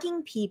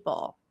working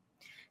people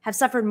have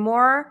suffered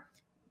more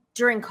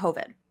during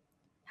COVID,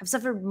 have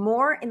suffered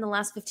more in the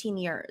last 15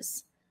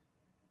 years.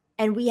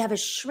 And we have a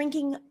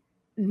shrinking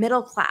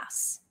middle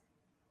class.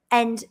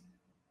 And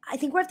I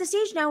think we're at the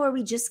stage now where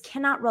we just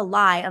cannot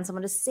rely on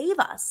someone to save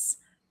us.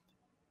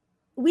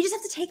 We just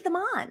have to take them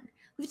on.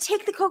 We have to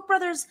take the Koch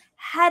brothers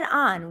head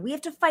on. We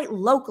have to fight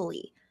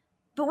locally.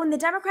 But when the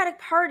Democratic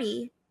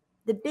Party,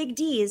 the big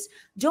Ds,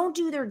 don't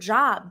do their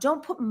job,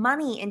 don't put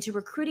money into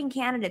recruiting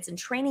candidates and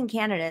training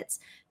candidates,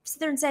 sit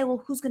there and say,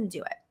 well, who's going to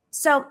do it?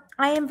 So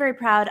I am very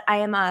proud. I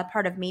am a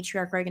part of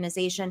Matriarch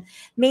organization.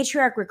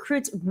 Matriarch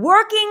recruits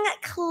working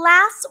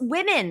class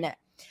women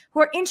who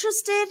are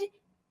interested,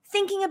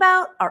 thinking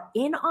about, are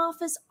in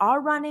office,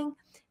 are running.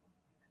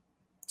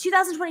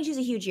 2022 is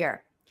a huge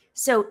year.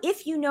 So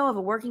if you know of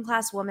a working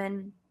class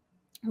woman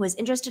who is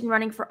interested in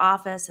running for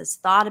office, has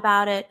thought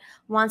about it,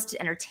 wants to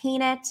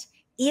entertain it,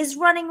 is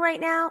running right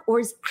now, or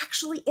is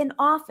actually in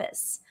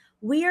office,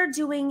 we are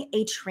doing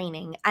a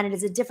training, and it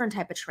is a different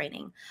type of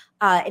training.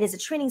 It is a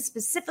training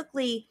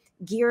specifically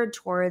geared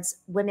towards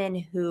women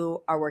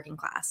who are working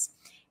class.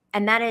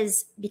 And that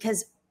is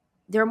because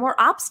there are more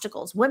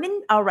obstacles.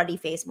 Women already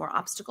face more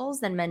obstacles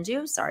than men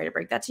do. Sorry to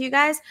break that to you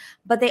guys.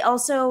 But they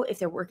also, if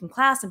they're working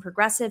class and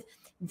progressive,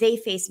 they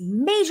face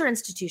major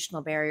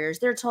institutional barriers.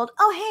 They're told,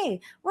 oh,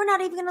 hey, we're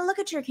not even going to look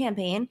at your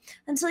campaign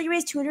until you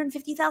raise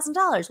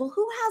 $250,000. Well,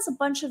 who has a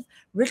bunch of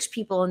rich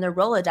people in their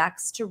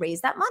Rolodex to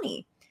raise that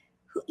money?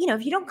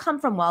 If you don't come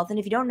from wealth and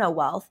if you don't know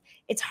wealth,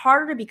 it's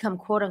harder to become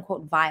quote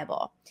unquote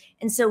viable.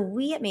 And so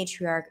we at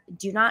Matriarch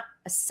do not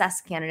assess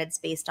candidates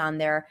based on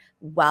their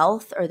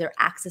wealth or their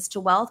access to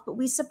wealth, but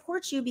we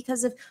support you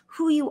because of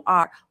who you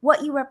are,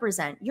 what you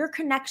represent, your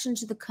connection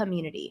to the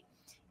community,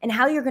 and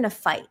how you're going to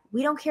fight.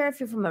 We don't care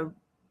if you're from a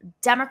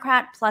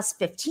Democrat plus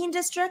 15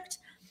 district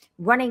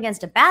running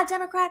against a bad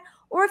Democrat,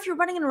 or if you're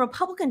running in a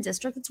Republican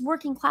district that's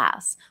working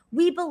class.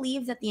 We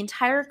believe that the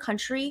entire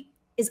country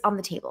is on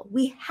the table.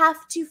 We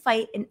have to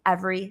fight in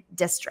every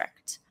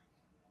district.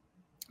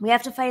 We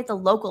have to fight at the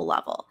local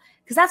level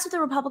because that's what the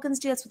Republicans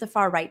do. That's what the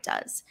far right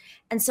does.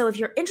 And so if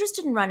you're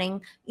interested in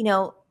running,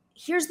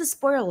 here's the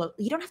spoiler.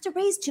 You don't have to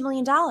raise $2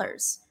 million.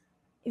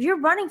 If you're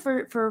running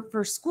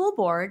for school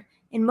board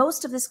in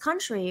most of this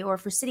country, or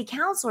for city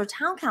council or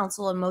town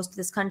council in most of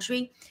this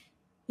country,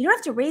 you don't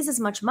have to raise as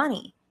much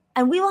money.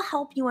 And we will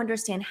help you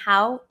understand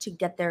how to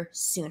get there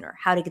sooner,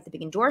 how to get the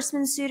big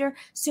endorsements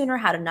sooner,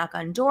 how to knock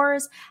on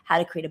doors, how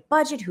to create a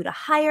budget, who to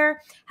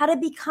hire, how to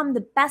become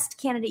the best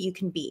candidate you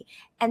can be.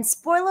 And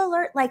spoiler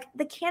alert,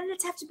 the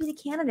candidates have to be the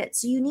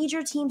candidates. So you need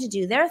your team to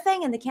do their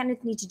thing and the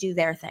candidates need to do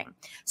their thing.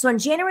 So on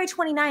January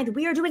 29th,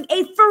 we are doing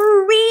a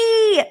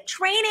free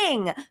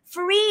training.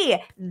 Free.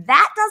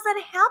 That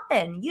doesn't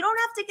happen. You don't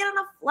have to get on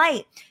a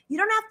flight. You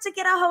don't have to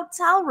get a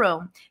hotel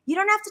room. You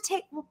don't have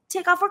to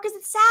take off work because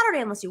it's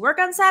Saturday unless you work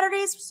on Saturdays.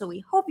 So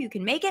we hope you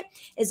can make it.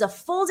 It's a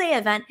full day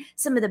event.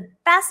 Some of the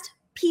best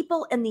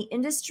people in the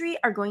industry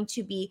are going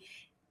to be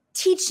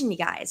teaching you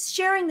guys,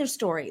 sharing their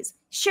stories,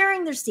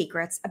 sharing their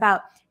secrets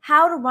about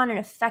how to run an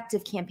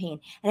effective campaign.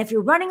 And if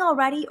you're running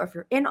already or if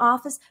you're in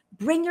office,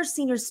 bring your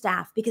senior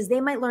staff because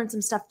they might learn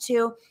some stuff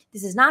too.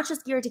 This is not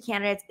just geared to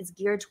candidates, it's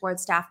geared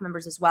towards staff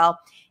members as well.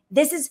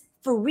 This is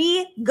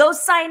free. Go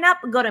sign up.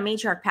 Go to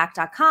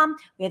matriarchpack.com.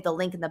 We have the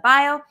link in the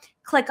bio.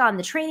 Click on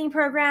the training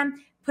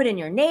program. Put in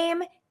your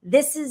name.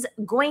 This is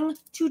going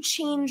to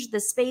change the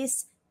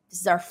space.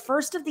 This is our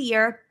first of the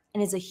year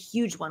and is a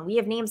huge one. We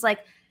have names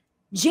like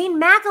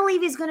Jane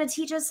McAlevey is going to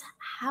teach us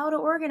how to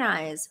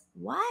organize.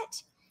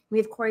 What? We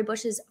have Cori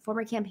Bush's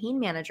former campaign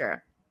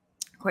manager.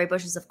 Cori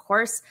Bush is, of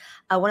course,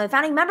 one of the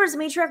founding members of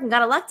Matriarch and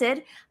got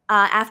elected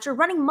after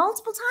running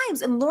multiple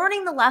times and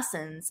learning the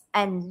lessons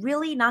and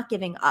really not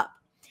giving up.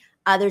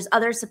 There's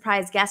other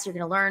surprise guests. You're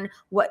going to learn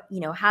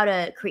how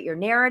to create your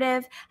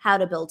narrative, how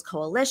to build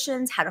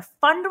coalitions, how to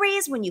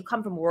fundraise when you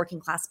come from a working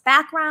class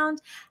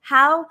background,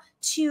 how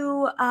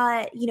to,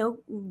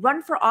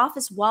 run for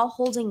office while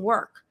holding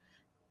work,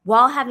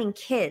 while having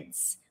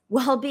kids,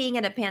 while being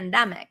in a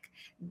pandemic.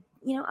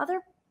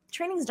 Other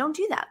trainings don't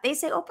do that. They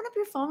say, open up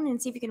your phone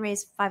and see if you can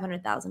raise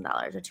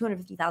 $500,000 or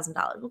 $250,000.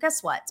 Well,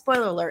 guess what?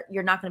 Spoiler alert,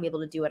 you're not going to be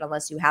able to do it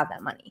unless you have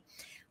that money.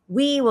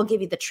 We will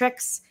give you the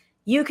tricks.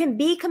 You can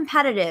be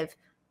competitive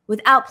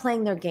without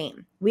playing their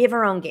game. We have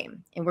our own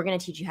game, and we're going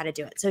to teach you how to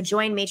do it. So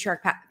join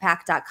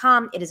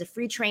matriarchpack.com. It is a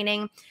free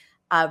training.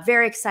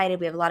 Very excited.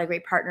 We have a lot of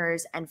great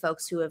partners and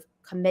folks who have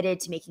committed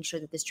to making sure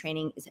that this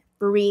training is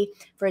free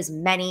for as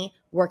many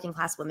working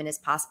class women as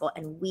possible.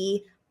 And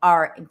we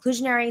are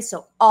inclusionary,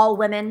 so all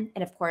women,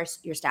 and of course,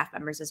 your staff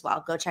members as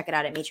well. Go check it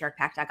out at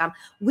matriarchpack.com.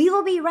 We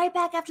will be right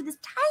back after this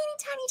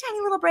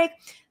tiny little break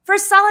for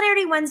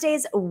Solidarity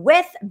Wednesdays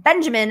with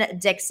Benjamin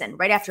Dixon,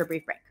 right after a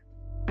brief break.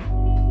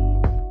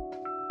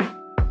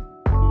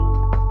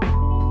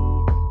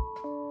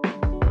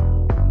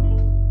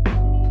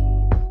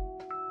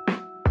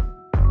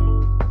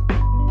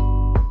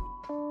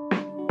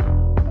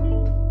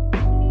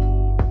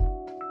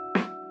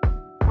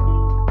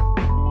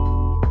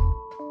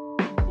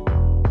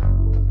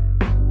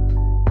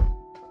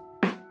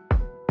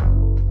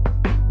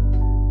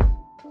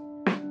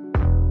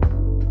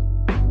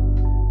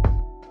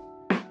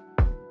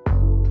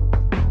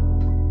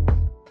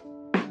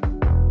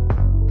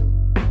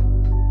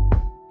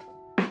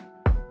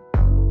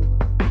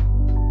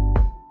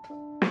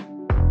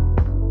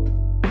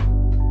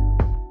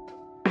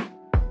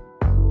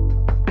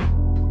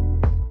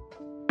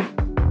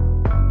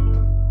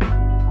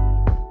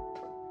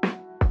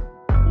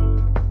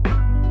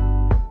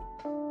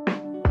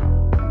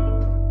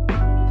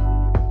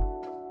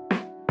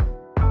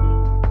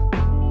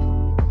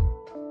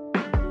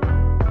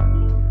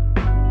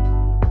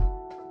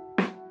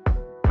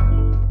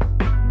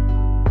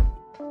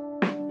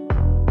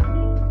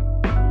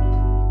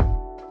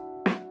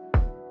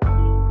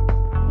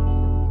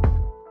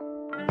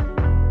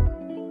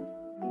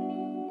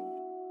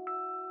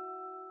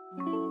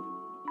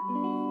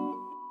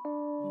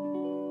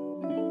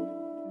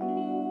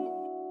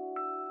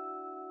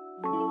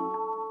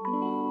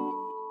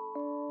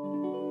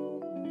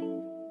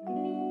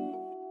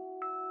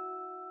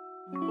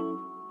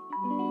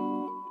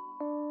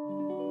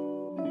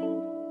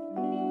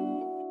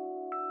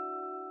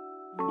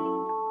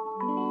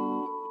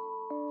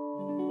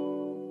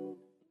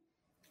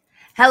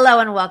 Hello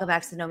and welcome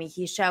back to the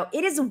Nomiki Show.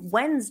 It is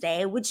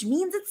Wednesday, which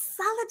means it's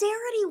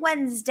Solidarity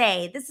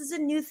Wednesday. This is a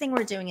new thing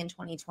we're doing in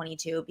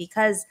 2022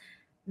 because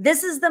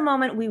this is the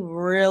moment we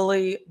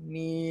really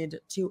need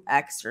to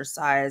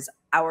exercise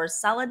our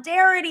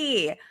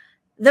solidarity.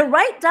 The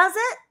right does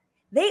it.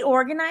 They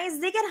organize,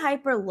 they get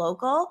hyper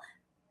local.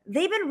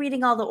 They've been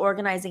reading all the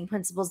organizing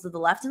principles of the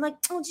left and like,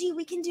 oh, gee,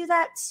 we can do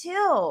that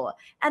too.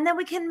 And then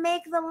we can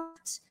make the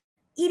left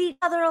eat each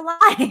other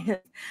alive.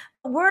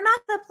 We're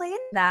not going to play into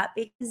that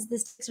because the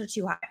stakes are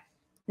too high.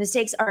 The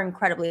stakes are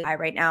incredibly high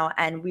right now,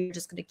 and we're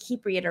just going to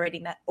keep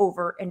reiterating that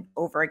over and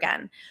over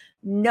again.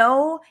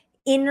 No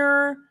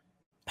inner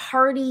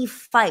party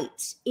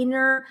fight,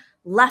 inner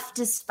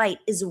leftist fight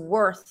is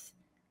worth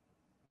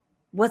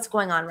what's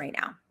going on right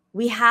now.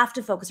 We have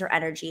to focus our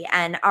energy.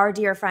 And our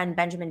dear friend,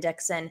 Benjamin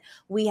Dixon,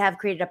 we have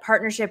created a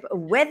partnership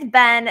with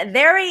Ben.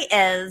 There he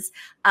is.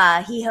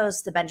 He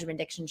hosts the Benjamin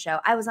Dixon Show.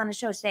 I was on a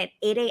show today at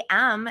 8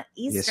 a.m.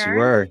 Eastern. Yes, you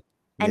were.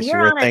 And yes,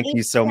 you're you were. on Thank at 8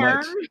 you so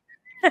much.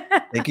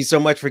 Thank you so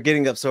much for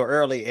getting up so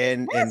early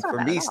and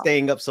for me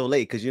staying up so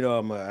late because you know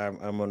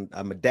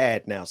I'm a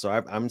dad now, so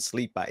I'm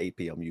asleep by 8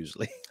 p.m.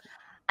 usually.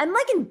 I'm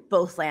like in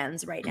both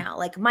lands right now.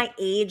 Like my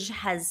age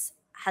has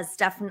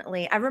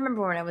definitely, I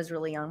remember when I was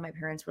really young, my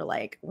parents were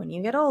like, when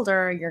you get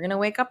older, you're going to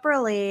wake up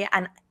early.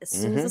 And as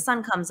soon as the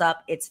sun comes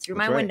up, it's through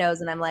my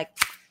windows. And I'm like,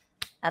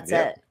 that's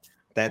it.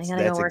 That's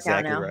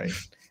exactly right.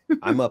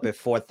 I'm up at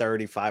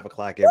 4:30, 5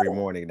 o'clock every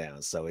morning now.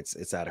 So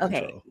it's out of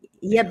control.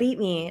 You beat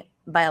me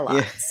by a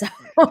lot.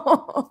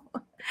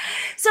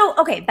 So,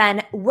 okay,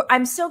 Ben,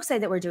 I'm so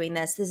excited that we're doing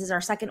this. This is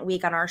our second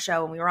week on our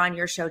show, and we were on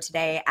your show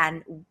today,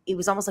 and it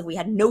was almost like we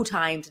had no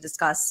time to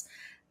discuss,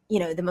 you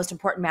know, the most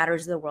important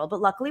matters of the world.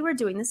 But luckily, we're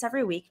doing this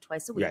every week,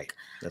 twice a week. Right.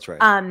 That's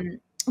right.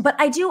 But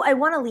I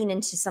want to lean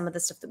into some of the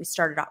stuff that we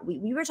started off.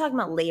 We were talking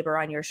about labor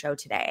on your show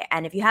today.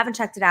 And if you haven't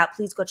checked it out,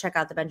 please go check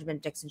out the Benjamin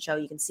Dixon Show.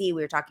 You can see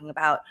we were talking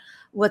about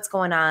what's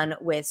going on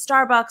with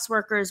Starbucks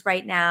workers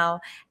right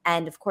now.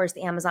 And of course,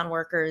 the Amazon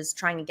workers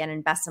trying again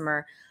in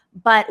Bessemer.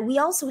 But we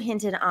also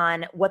hinted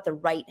on what the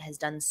right has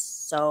done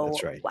so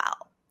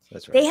well.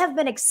 That's right. They have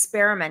been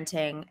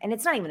experimenting, and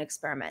it's not even an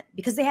experiment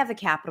because they have the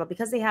capital,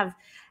 because they have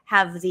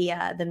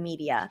the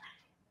media.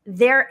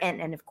 They're in,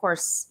 and of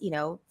course, you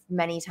know,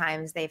 many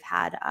times they've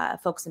had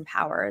folks in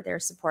power. They're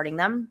supporting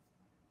them.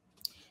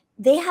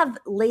 They have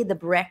laid the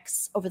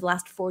bricks over the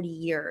last 40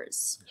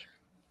 years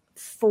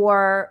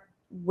for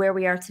where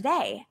we are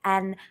today.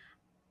 And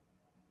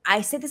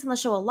I say this on the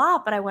show a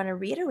lot, but I want to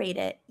reiterate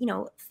it. You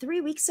know,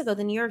 3 weeks ago,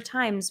 the New York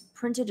Times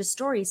printed a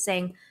story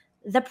saying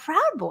the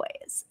Proud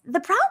Boys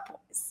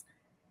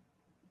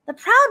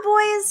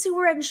who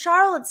were in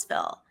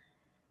Charlottesville,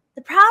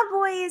 the Proud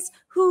Boys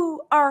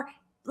who are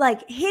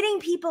like hitting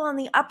people on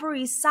the Upper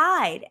East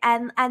Side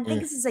and think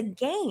this is a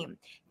game.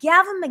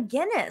 Gavin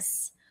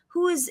McInnes,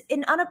 who is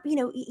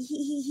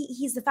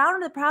he's the founder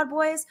of the Proud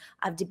Boys.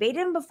 I've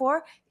debated him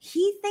before.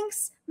 He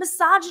thinks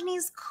misogyny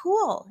is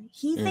cool.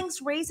 He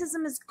thinks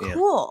racism is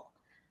cool.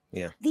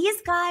 Yeah.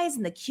 These guys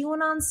and the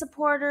QAnon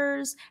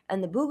supporters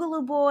and the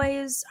Boogaloo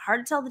Boys,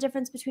 hard to tell the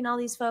difference between all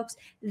these folks.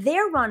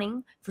 They're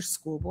running for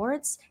school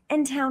boards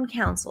and town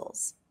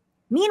councils.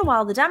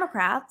 Meanwhile, the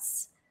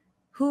Democrats,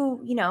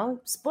 who, you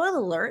know, spoiler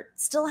alert,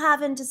 still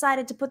haven't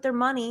decided to put their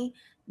money,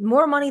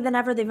 more money than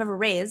ever they've ever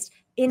raised,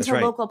 into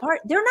local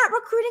party. They're not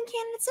recruiting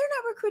candidates. They're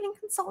not recruiting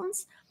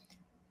consultants.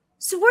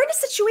 So we're in a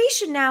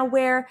situation now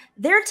where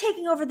they're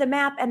taking over the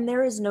map and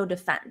there is no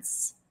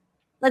defense.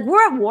 Like,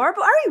 we're at war,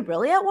 but are you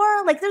really at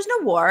war? Like, there's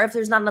no war if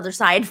there's not another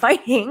side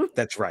fighting.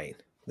 That's right.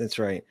 That's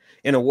right.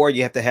 In a war,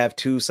 you have to have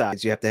two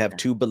sides. You have to have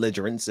two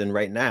belligerents. And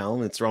right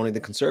now, it's only the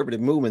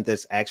conservative movement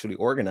that's actually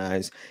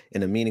organized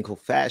in a meaningful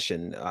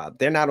fashion.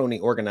 They're not only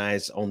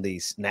organized on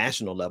the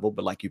national level,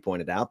 but like you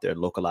pointed out, they're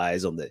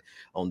localized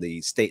on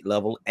the state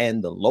level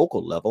and the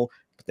local level.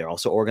 But they're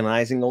also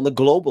organizing on the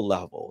global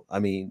level. I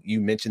mean,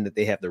 you mentioned that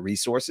they have the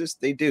resources.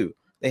 They do.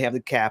 They have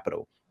the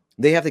capital.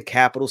 They have the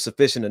capital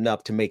sufficient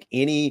enough to make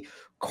any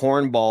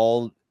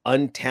cornball,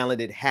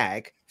 untalented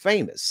hack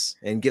famous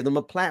and give them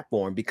a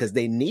platform, because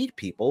they need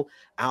people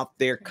out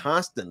there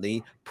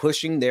constantly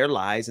pushing their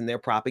lies and their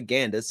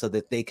propaganda so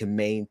that they can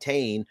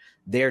maintain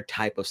their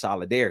type of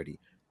solidarity.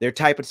 Their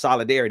type of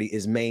solidarity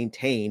is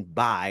maintained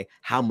by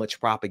how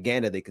much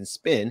propaganda they can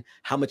spend,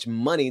 how much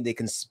money they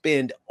can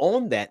spend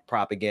on that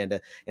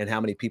propaganda, and how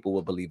many people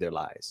will believe their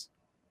lies.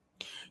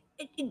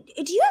 Do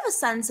you have a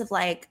sense of,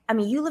 like, I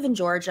mean, you live in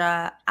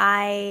Georgia.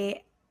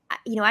 I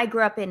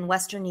grew up in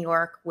Western New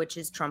York, which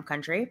is Trump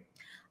country.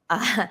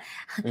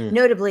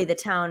 Notably, the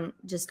town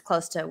just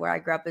close to where I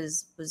grew up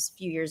was a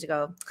few years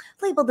ago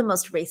labeled the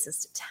most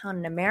racist town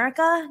in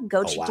America.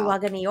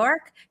 Cheektowaga, New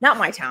York. Not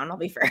my town, I'll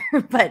be fair,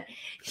 but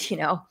you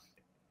know,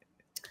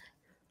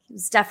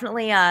 it's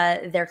definitely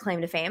their claim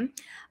to fame.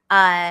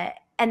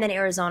 And then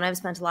Arizona, I've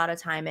spent a lot of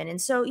time in. And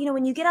so, you know,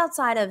 when you get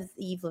outside of,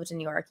 you've lived in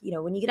New York, you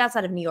know, when you get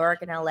outside of New York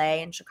and LA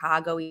and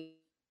Chicago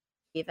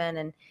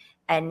even,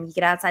 and you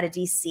get outside of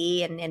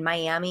DC and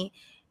Miami,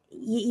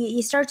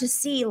 you start to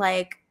see,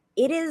 like,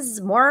 it is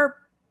more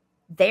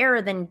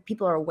there than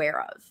people are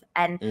aware of.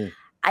 And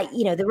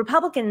the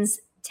Republicans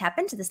tap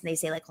into this and they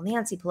say like, well,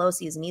 Nancy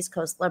Pelosi is an East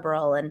Coast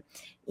liberal. And,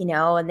 and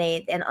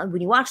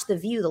when you watch The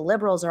View, the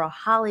liberals are all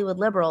Hollywood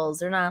liberals.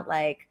 They're not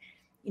like,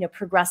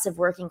 progressive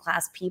working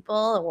class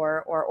people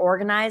or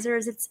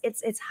organizers.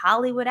 It's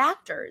Hollywood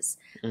actors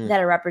that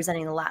are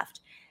representing the left.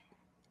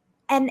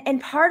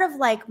 And part of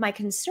like my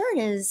concern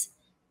is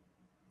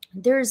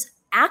there's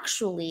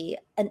actually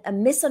a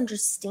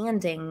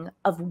misunderstanding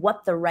of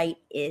what the right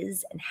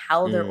is and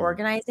how they're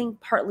organizing,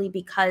 partly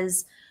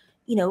because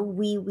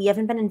we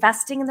haven't been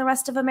investing in the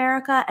rest of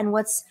America, and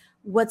what's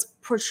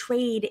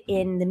portrayed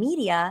in the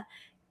media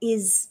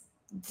is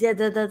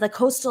the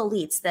coastal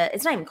elites.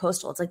 It's not even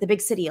coastal; it's like the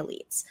big city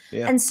elites.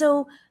 Yeah. And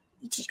so,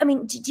 I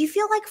mean, do you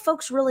feel like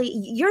folks really?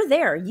 You're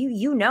there,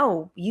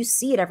 you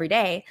see it every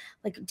day.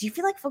 Like, do you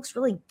feel like folks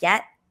really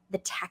get the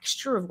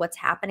texture of what's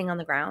happening on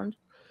the ground?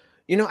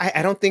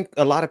 I don't think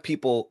a lot of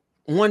people.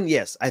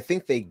 Yes, I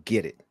think they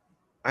get it.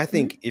 I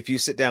think if you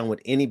sit down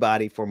with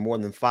anybody for more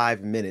than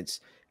 5 minutes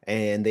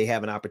and they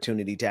have an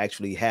opportunity to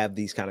actually have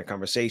these kind of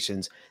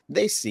conversations,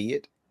 they see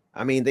it.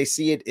 I mean, they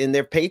see it in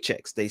their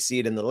paychecks. They see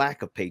it in the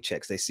lack of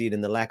paychecks. They see it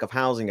in the lack of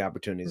housing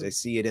opportunities. They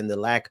see it in the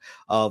lack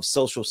of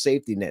social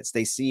safety nets.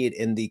 They see it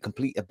in the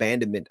complete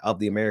abandonment of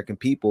the American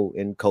people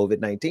in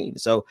COVID-19.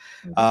 So,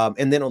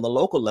 and then on the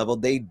local level,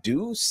 they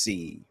do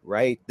see,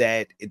 right,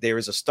 that there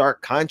is a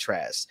stark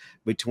contrast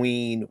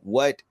between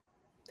what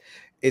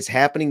is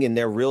happening in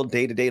their real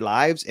day-to-day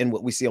lives and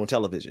what we see on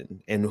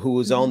television and who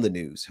is on the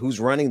news, who's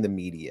running the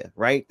media,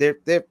 right?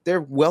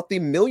 They're wealthy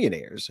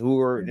millionaires who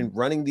are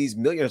running these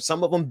millionaires,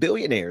 some of them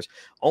billionaires,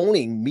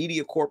 owning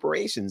media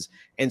corporations.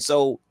 And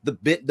so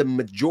the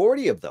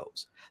majority of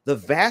those, the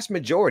vast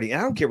majority,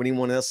 and I don't care what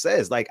anyone else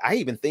says, like I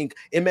even think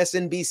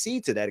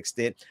MSNBC to that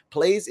extent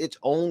plays its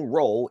own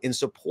role in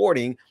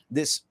supporting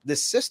this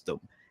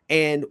system.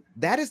 And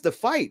that is the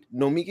fight,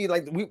 Nomiki.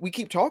 Like we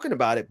keep talking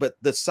about it, but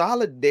the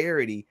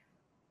solidarity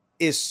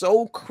is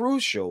so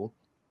crucial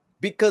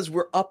because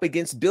we're up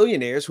against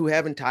billionaires who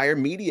have entire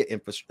media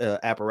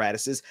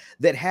apparatuses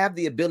that have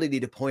the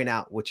ability to point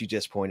out what you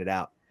just pointed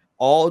out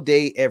all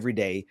day, every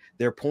day.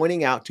 They're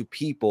pointing out to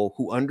people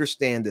who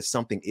understand that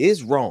something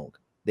is wrong.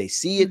 They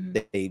see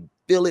it, they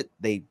feel it,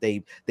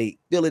 they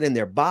feel it in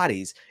their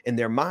bodies, in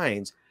their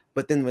minds.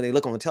 But then when they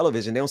look on the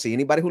television, they don't see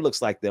anybody who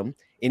looks like them,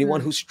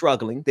 anyone who's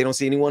struggling. They don't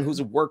see anyone who's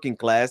a working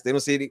class. They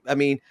don't see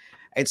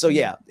and so,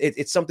 yeah,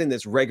 it's something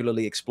that's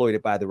regularly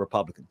exploited by the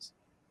Republicans.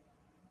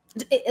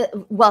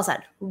 Well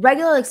said.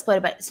 Regularly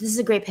exploited by. So this is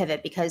a great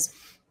pivot because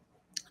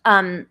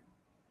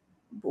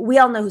we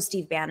all know who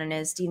Steve Bannon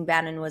is. Steve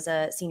Bannon was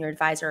a senior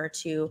advisor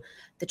to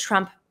the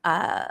Trump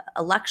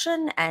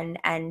election,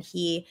 and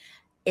he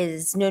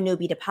is no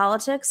newbie to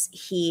politics.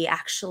 He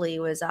actually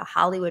was a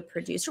Hollywood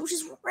producer, which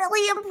is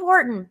really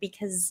important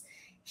because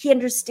he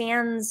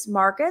understands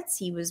markets.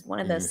 He was one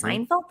of the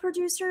Seinfeld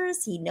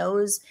producers. He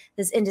knows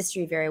this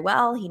industry very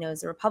well. He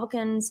knows the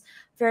Republicans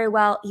very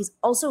well. He's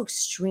also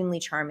extremely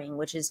charming,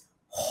 which is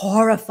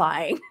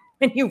horrifying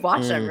when you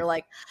watch him. You're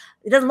like,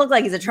 it doesn't look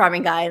like he's a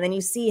charming guy. And then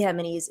you see him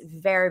and he's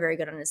very, very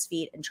good on his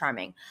feet and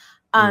charming.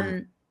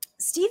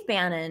 Steve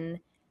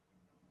Bannon,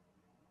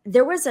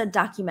 there was a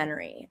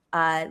documentary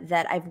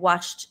that I've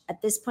watched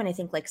at this point, I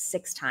think like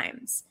 6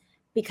 times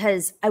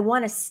because I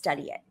want to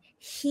study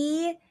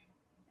it.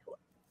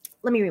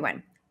 Let me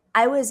rewind.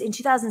 I was in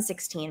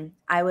 2016.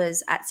 I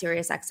was at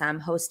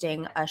SiriusXM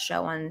hosting a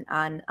show on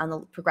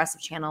the Progressive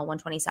Channel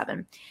 127.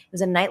 It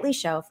was a nightly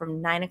show from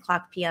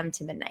 9:00 p.m.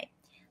 to midnight.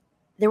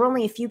 There were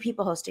only a few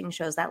people hosting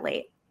shows that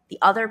late. The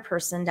other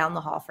person down the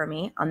hall from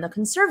me on the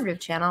Conservative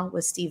Channel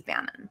was Steve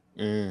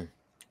Bannon.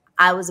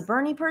 I was a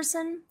Bernie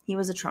person. He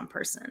was a Trump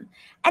person.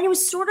 And it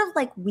was sort of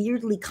like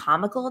weirdly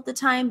comical at the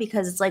time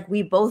because it's like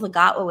we both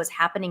got what was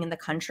happening in the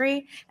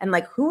country and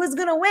like who was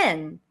going to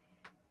win.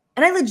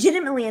 And I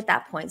legitimately at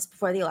that point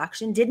before the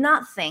election did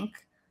not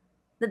think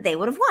that they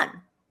would have won.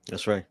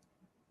 That's right.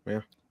 Yeah.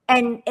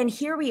 And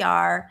here we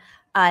are.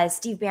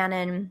 Steve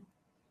Bannon,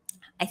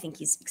 I think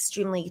he's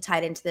extremely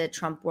tied into the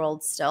Trump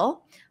world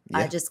still.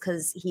 Just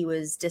because he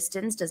was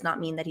distanced does not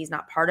mean that he's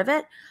not part of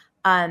it.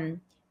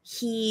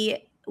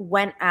 He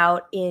went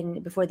out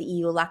before the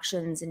EU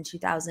elections in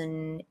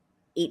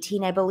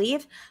 2018, I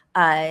believe.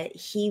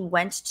 He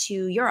went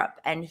to Europe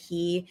and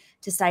he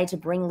decided to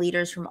bring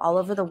leaders from all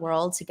over the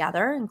world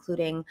together,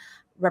 including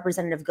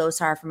Representative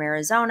Gosar from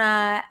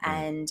Arizona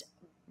and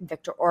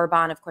Viktor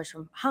Orban, of course,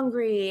 from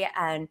Hungary,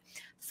 and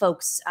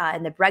folks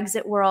in the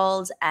Brexit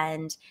world,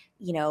 and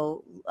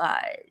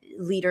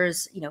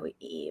leaders,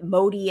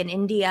 Modi in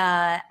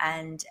India,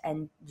 and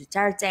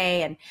Duterte,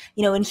 and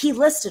and he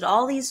listed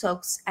all these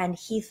folks, and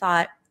he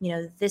thought,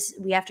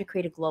 we have to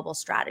create a global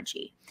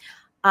strategy.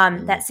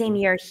 That same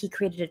year, he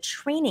created a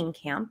training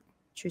camp,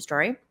 true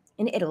story,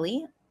 in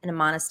Italy, in a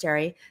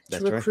monastery, to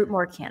recruit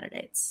more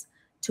candidates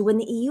to win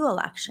the EU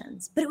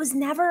elections. But it was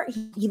never,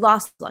 he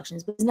lost the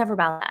elections, but it was never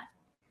about that.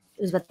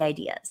 It was about the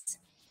ideas.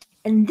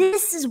 And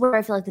this is where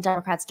I feel like the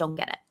Democrats don't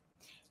get it.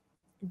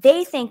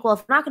 They think, well,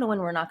 if we're not going to win,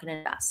 we're not going to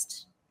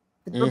invest.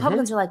 But the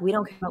Republicans are like, we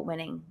don't care about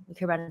winning. We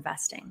care about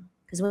investing.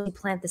 Because when you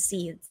plant the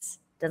seeds,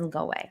 Doesn't go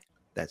away.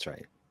 That's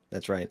right.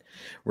 That's right.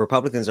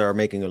 Republicans are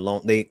making a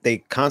long,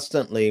 they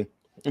constantly,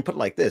 and put it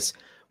like this,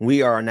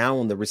 we are now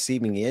on the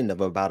receiving end of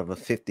about a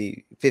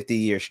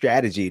 50-year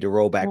strategy to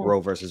roll back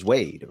Roe versus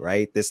Wade,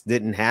 right? This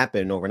didn't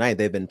happen overnight.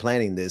 They've been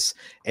planning this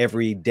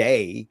every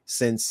day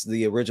since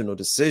the original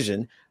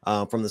decision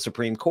from the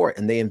Supreme Court,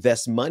 and they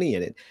invest money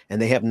in it, and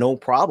they have no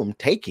problem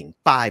taking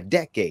 5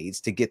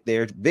 decades to get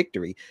their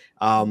victory.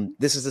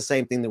 This is the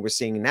same thing that we're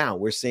seeing now.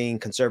 We're seeing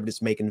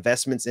conservatives make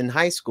investments in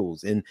high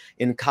schools, in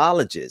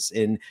colleges,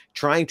 in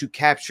trying to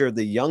capture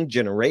the young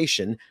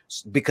generation,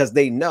 because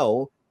they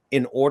know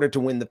in order to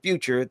win the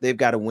future, they've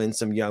got to win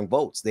some young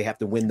votes. They have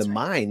to win the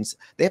minds.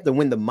 They have to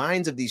win the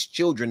minds of these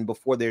children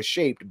before they're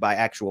shaped by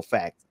actual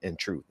fact and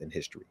truth and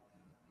history.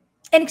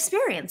 And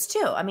experience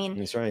too. I mean,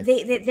 that's right.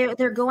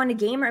 They're going to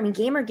Gamer. I mean,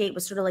 Gamergate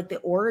was sort of like the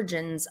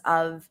origins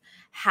of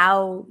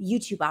how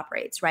YouTube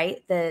operates,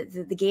 right?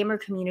 The gamer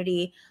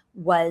community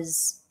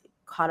was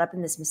caught up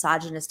in this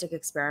misogynistic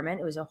experiment.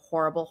 It was a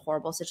horrible,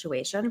 horrible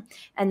situation.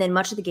 And then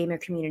much of the gamer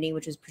community,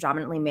 which was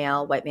predominantly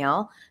male, white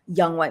male,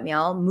 young white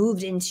male,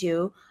 moved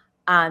into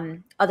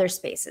other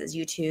spaces,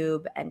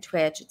 YouTube and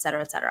Twitch, et cetera,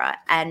 et cetera.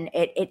 And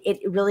it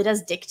really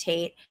does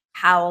dictate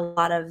how a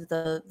lot of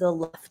the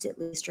left, at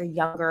least, or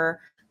younger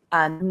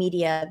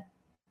media,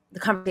 the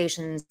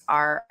conversations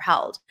are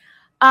held.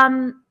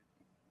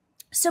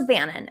 So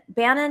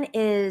Bannon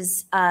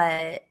is,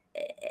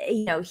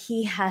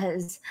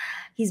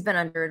 he's been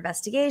under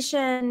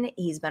investigation.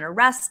 He's been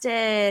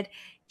arrested.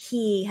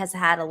 He has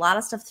had a lot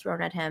of stuff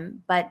thrown at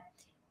him, but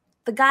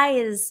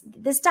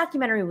this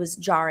documentary was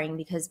jarring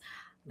because,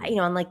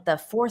 on like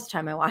the 4th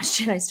time I watched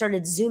it, I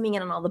started zooming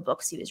in on all the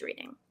books he was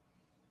reading.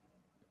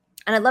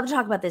 And I'd love to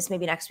talk about this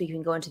maybe next week. We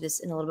can go into this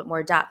in a little bit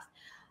more depth.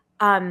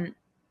 Some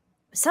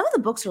of the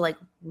books are like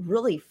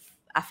really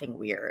effing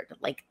weird,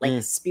 like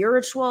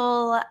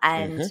spiritual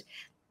and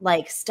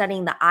like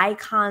studying the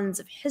icons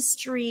of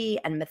history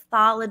and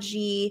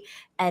mythology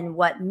and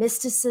how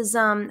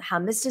mysticism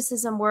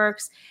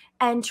works.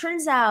 And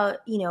turns out,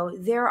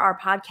 there are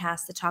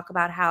podcasts that talk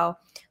about how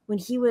when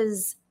he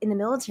was in the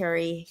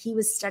military, he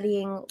was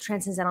studying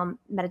transcendental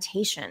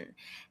meditation,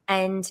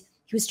 and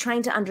he was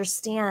trying to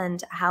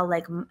understand how,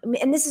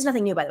 and this is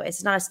nothing new, by the way.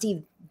 It's not a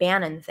Steve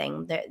Bannon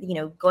thing. That,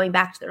 going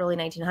back to the early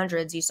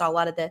 1900s, you saw a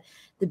lot of the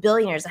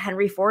billionaires, the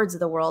Henry Fords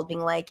of the world,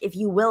 being like, "If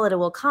you will it, it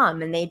will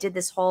come." And they did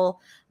this whole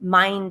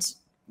mind,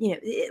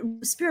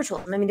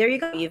 spiritualism. I mean, there you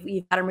go.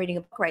 You've got him reading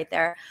a book right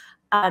there.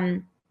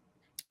 And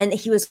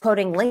he was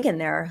quoting Lincoln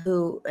there,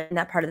 who in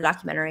that part of the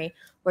documentary,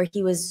 where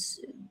he was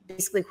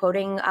basically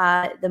quoting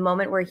the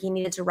moment where he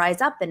needed to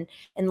rise up. And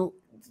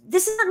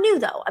this is not new,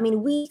 though. I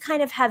mean, we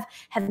kind of have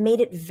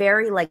made it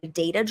very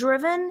data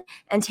driven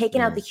and taken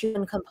out the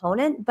human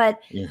component. But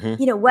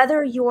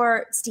whether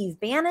you're Steve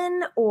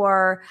Bannon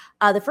or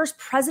the first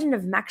president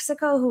of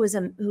Mexico, who was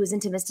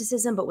into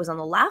mysticism but was on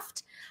the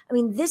left, I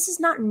mean, this is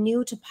not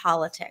new to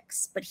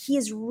politics. But he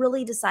has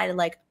really decided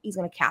he's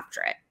going to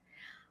capture it.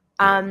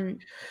 And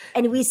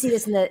we see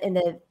this in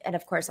the and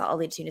of course I'll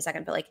lead to you in a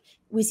second, but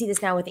we see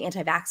this now with the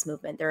anti-vax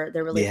movement. They're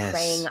really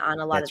preying on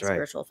a lot of the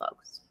spiritual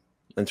folks.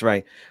 That's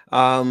right.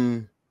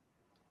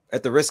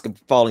 At the risk of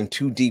falling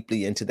too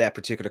deeply into that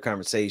particular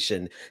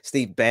conversation,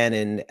 Steve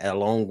Bannon,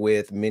 along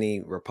with many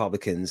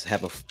Republicans,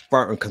 have a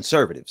firm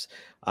conservatives,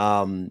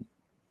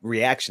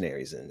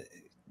 reactionaries, and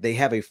they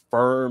have a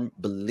firm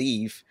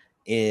belief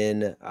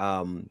in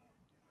a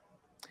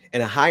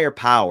higher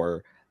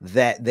power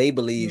that they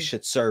believe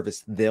should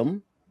service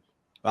them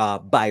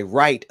by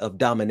right of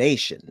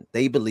domination.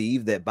 They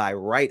believe that by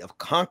right of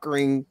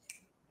conquering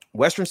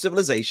Western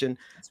civilization,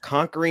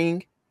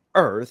 conquering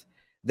Earth,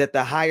 that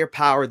the higher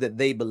power that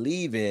they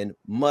believe in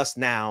must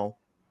now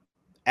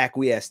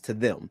acquiesce to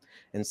them.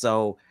 And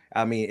so,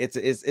 I mean,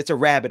 it's a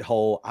rabbit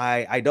hole.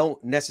 I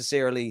don't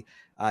necessarily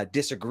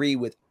disagree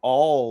with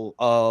all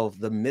of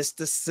the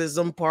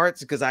mysticism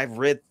parts, because I've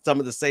read some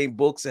of the same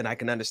books and I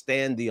can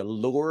understand the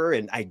allure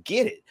and I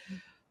get it.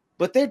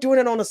 But they're doing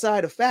it on the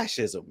side of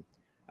fascism.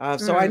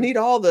 So I need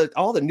all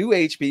the new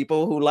age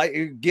people who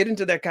get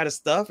into that kind of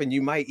stuff, and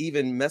you might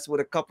even mess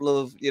with a couple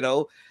of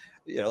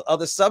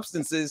other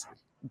substances.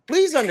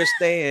 Please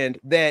understand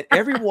that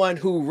everyone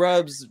who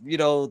rubs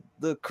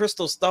the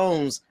crystal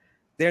stones,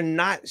 they're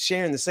not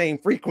sharing the same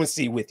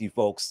frequency with you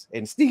folks.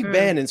 And Steve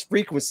Bannon's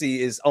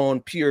frequency is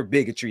on pure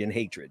bigotry and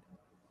hatred.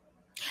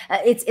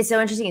 It's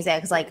so interesting you say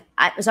it, because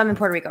so I'm in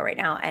Puerto Rico right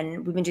now,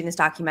 and we've been doing this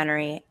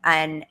documentary,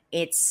 and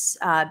it's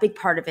a big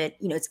part of it.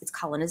 It's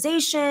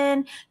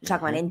colonization. You're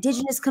talking about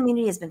indigenous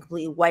community has been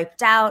completely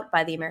wiped out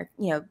by the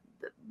American,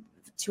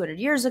 200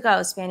 years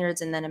ago,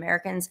 Spaniards and then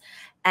Americans,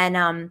 and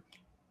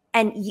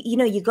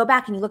you go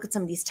back and you look at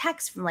some of these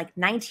texts from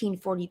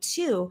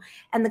 1942,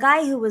 and the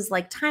guy who was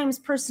Times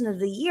Person of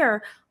the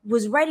Year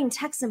was writing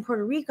texts in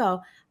Puerto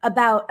Rico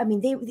about,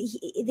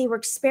 they were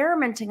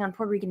experimenting on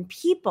Puerto Rican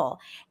people.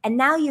 And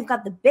now you've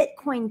got the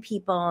Bitcoin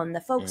people and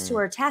the folks who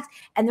are taxed,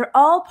 and they're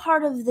all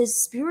part of this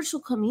spiritual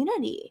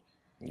community.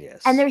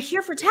 Yes. And they're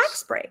here for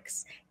tax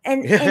breaks.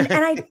 And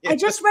I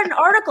just read an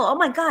article. Oh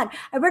my God.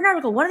 I read an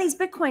article. One of these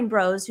Bitcoin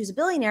bros who's a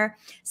billionaire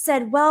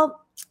said,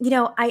 well,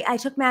 I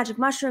took magic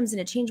mushrooms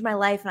and it changed my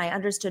life. And I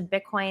understood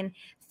Bitcoin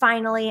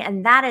finally.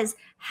 And that is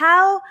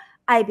how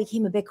I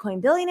became a Bitcoin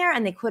billionaire.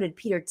 And they quoted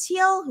Peter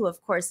Thiel, who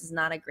of course is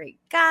not a great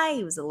guy.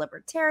 He was a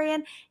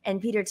libertarian.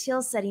 And Peter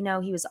Thiel said, he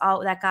was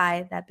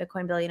that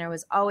Bitcoin billionaire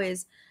was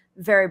always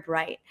very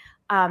bright.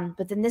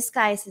 But then this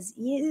guy says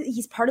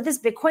he's part of this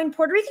Bitcoin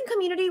Puerto Rican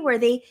community where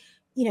they,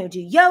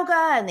 do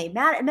yoga and they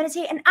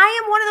meditate. And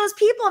I am one of those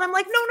people. And I'm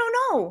like,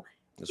 no.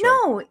 That's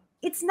right.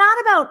 It's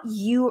not about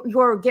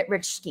your get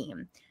rich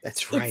scheme.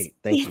 That's right.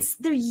 Thank you.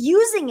 They're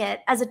using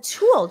it as a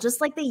tool,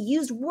 just like they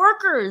used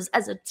workers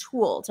as a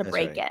tool to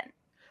break in.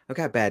 I've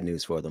got bad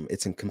news for them.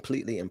 It's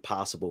completely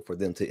impossible for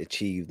them to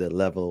achieve the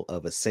level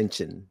of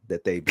ascension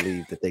that they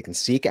believe that they can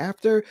seek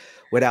after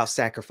without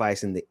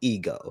sacrificing the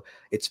ego.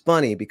 It's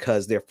funny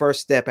because their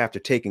first step after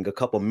taking a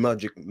couple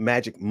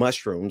magic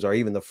mushrooms or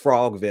even the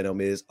frog venom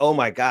is, oh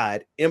my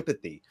God,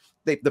 empathy.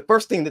 The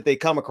first thing that they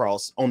come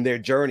across on their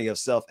journey of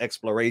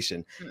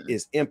self-exploration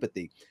is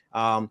empathy.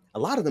 A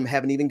lot of them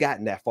haven't even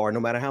gotten that far, no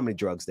matter how many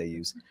drugs they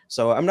use.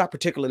 So I'm not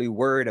particularly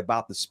worried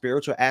about the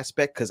spiritual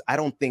aspect because I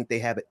don't think they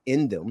have it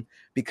in them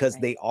because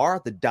they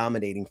are the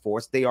dominating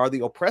force. They are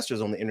the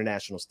oppressors on the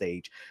international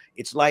stage.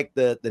 It's like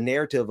the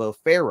narrative of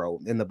Pharaoh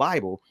in the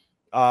Bible.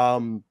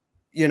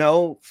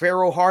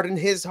 Pharaoh hardened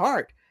his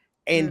heart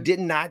and did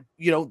not,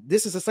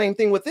 this is the same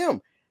thing with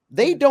them.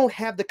 They don't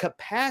have the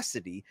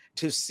capacity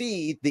to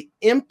see the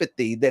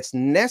empathy that's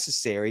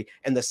necessary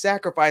and the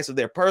sacrifice of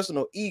their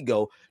personal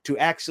ego to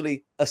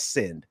actually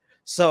ascend.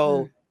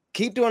 So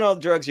keep doing all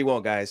the drugs you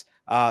want, guys.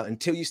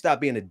 Until you stop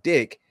being a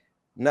dick,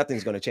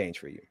 nothing's going to change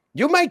for you.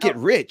 You might get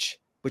rich,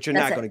 but you're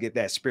not going to get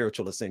that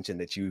spiritual ascension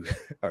that you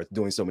are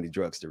doing so many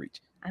drugs to reach.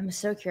 I'm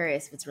so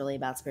curious if it's really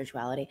about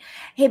spirituality.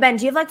 Hey, Ben,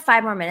 do you have like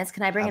 5 more minutes?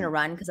 Can I bring in a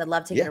run? Because I'd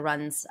love to get a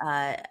run's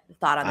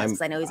thought on this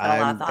because I know he's got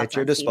a lot of thoughts at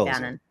your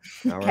disposal.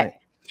 All right.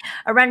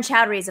 Arun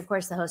Chowdhury is, of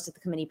course, the host of the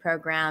committee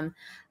program.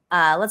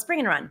 Let's bring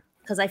in Arun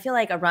because I feel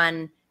like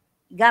Arun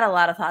got a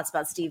lot of thoughts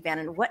about Steve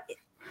Bannon.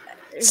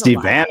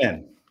 Steve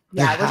Bannon.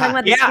 Yeah, we're talking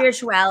about the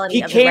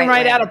spirituality. He came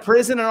right out of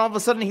prison and all of a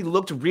sudden he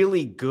looked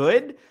really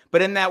good,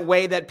 but in that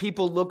way that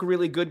people look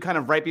really good kind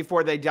of right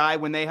before they die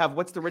when they have,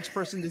 what's the rich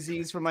person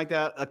disease from like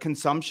that, a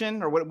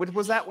consumption or what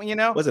was that one,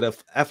 Was it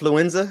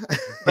affluenza?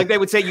 Like they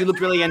would say you look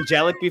really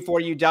angelic before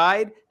you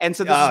died. And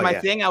so this is my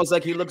thing. I was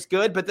like, he looks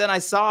good. But then I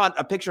saw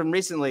a picture of him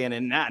recently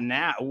and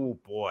now, oh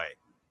boy.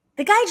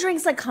 The guy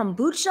drinks like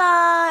kombucha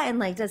and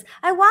like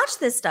I watch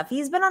this stuff.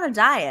 He's been on a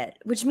diet,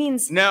 which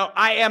means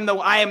I am the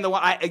one.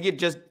 I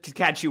just to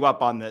catch you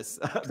up on this,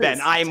 please,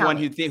 Ben. I am one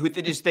who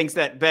just thinks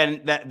that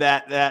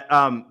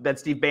that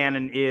Steve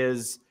Bannon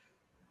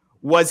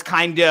was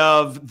kind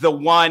of the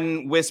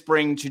one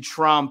whispering to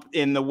Trump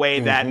in the way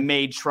that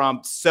made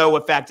Trump so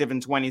effective in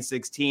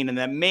 2016, and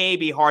that may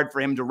be hard for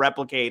him to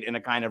replicate in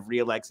a kind of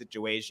reelect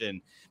situation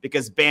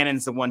because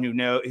Bannon's the one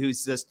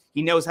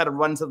he knows how to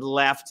run to the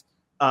left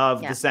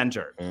of the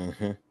center.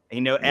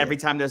 Every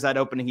time there's that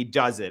opening, he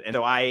does it. And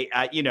so I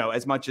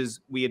as much as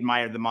we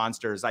admire the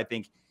monsters, I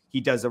think he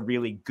does a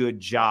really good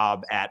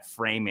job at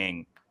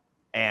framing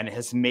and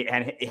has made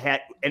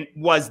and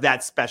was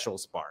that special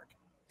spark.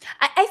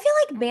 I feel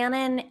like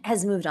Bannon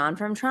has moved on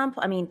from Trump.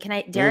 I mean,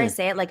 dare I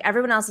say it? Like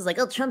everyone else is like,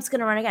 oh, Trump's going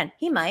to run again.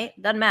 He might,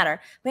 doesn't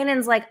matter.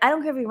 Bannon's like, I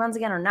don't care if he runs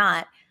again or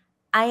not.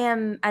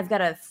 I've got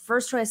a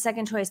first choice,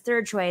 second choice,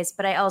 third choice,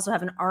 but I also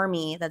have an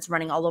army that's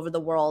running all over the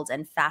world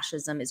and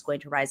fascism is going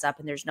to rise up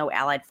and there's no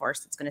allied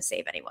force that's going to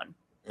save anyone.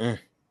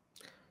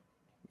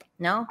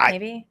 No,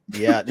 maybe?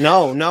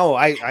 No.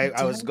 I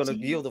was going to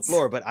yield the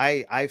floor, but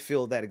I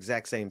feel that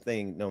exact same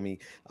thing, Nomi.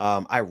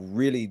 I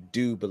really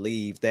do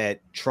believe that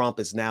Trump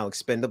is now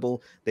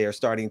expendable. They are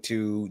starting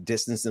to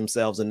distance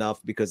themselves enough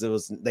because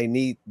they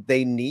need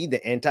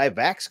the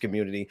anti-vax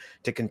community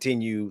to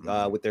continue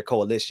with their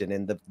coalition.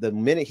 And the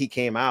minute he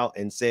came out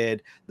and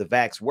said the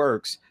vax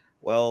works,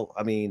 well,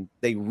 I mean,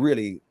 they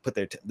really put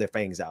their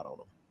fangs out on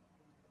them.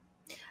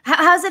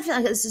 How's it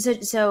feel?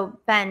 So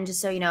Ben,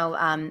 just so you know,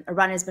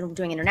 Arun has been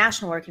doing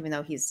international work, even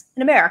though he's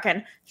an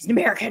American. He's an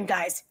American,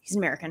 guys. He's an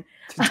American.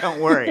 Don't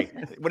worry.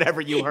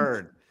 Whatever you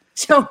heard.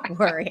 Don't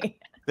worry.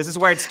 This is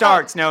where it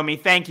starts,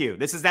 Nomi. Thank you.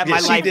 This is that my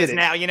life is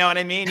now. You know what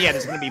I mean? Yeah,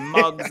 there's going to be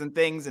mugs and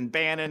things and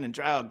Bannon and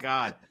oh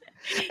God.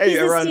 Hey,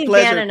 Arun,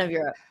 Bannon of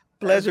Europe.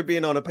 Pleasure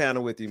being on a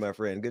panel with you, my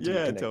friend. Good to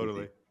connect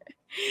totally. With you.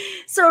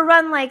 So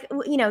Arun, like,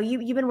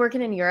 you've been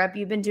working in Europe,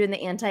 you've been doing the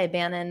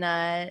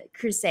anti-Bannon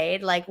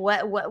crusade. Like,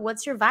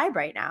 what's your vibe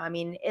right now? I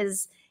mean,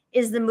 is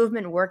the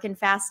movement working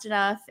fast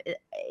enough?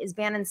 Is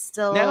Bannon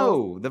still?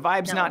 No, the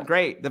vibe's not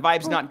great. The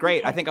vibe's not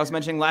great. I think I was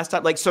mentioning last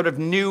time, like, sort of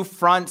new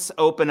fronts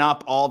open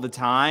up all the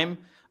time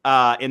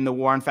in the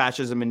war on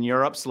fascism in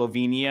Europe.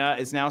 Slovenia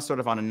is now sort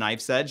of on a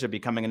knife's edge of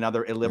becoming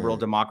another illiberal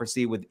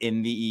democracy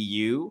within the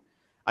EU.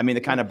 I mean,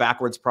 the kind of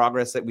backwards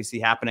progress that we see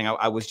happening.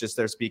 I was just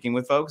there speaking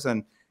with folks,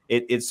 and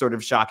it's sort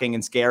of shocking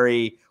and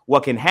scary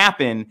what can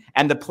happen.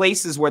 And the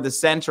places where the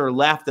center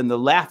left and the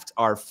left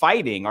are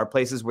fighting are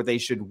places where they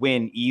should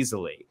win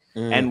easily.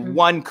 And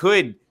one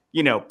could,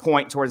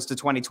 point towards the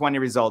 2020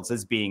 results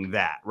as being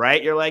that,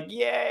 right? You're like,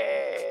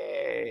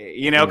 yay,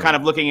 kind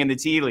of looking in the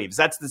tea leaves.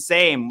 That's the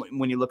same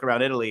when you look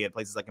around Italy at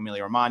places like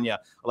Emilia-Romagna,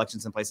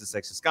 elections in places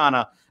like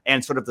Toscana,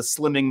 and sort of the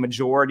slimming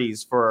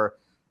majorities for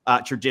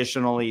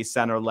traditionally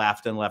center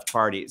left and left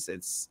parties.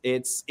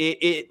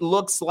 It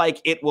looks like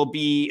it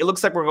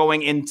looks like we're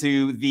going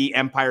into the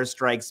Empire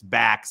Strikes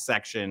Back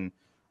section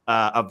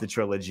of the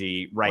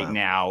trilogy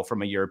now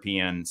from a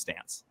European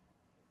stance.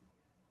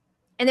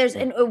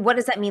 And what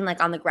does that mean,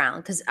 like, on the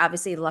ground? Because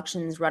obviously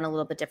elections run a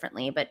little bit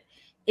differently, but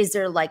is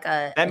there like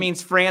that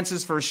means France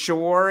is for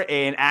sure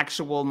an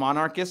actual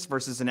monarchist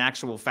versus an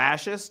actual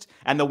fascist.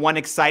 And the one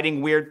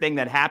exciting weird thing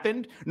that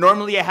happened,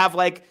 normally you have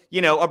like,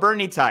 a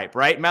Bernie type,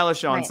 right?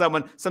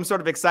 Mélenchon, some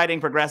sort of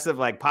exciting progressive,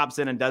 like pops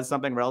in and does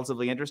something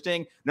relatively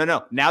interesting.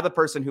 No. Now the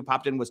person who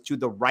popped in was to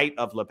the right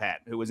of Le Pen,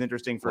 who was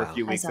interesting for a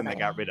few weeks and they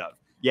got rid of.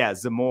 Yeah,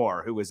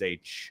 Zemmour, who was a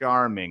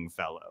charming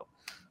fellow.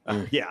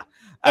 And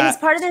is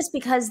part of this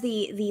because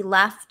the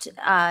left,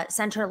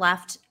 center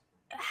left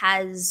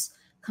has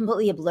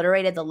completely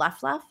obliterated the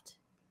left?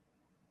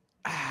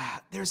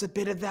 There's a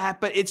bit of that,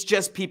 but it's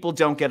just people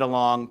don't get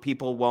along.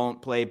 People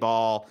won't play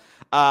ball.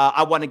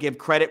 I want to give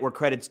credit where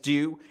credit's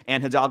due.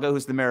 Anne Hidalgo,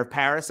 who's the mayor of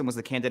Paris and was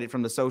the candidate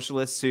from the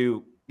socialists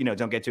who,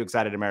 don't get too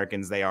excited,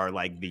 Americans. They are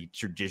like the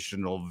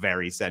traditional,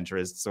 very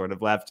centrist sort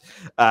of left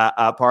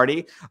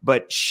party.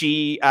 But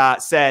she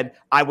said,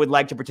 I would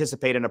like to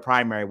participate in a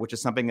primary, which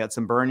is something that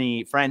some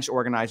Bernie French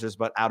organizers,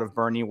 but out of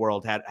Bernie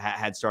world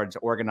had started to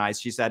organize.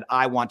 She said,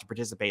 I want to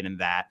participate in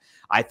that.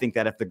 I think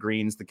that if the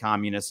Greens, the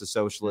communists, the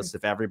socialists,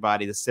 if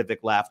everybody, the civic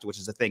left, which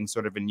is a thing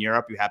sort of in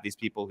Europe, you have these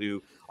people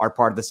who are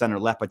part of the center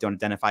left, but don't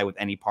identify with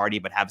any party,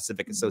 but have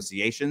civic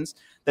associations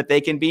that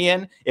they can be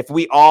in. If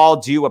we all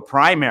do a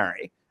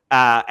primary,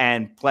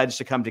 and pledge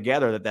to come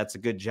together, that's a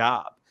good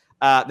job.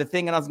 The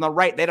thing on the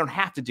right, they don't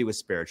have to do a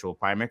spiritual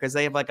primary because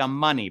they have like a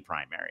money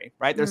primary,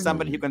 right? There's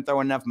somebody who can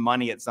throw enough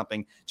money at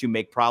something to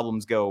make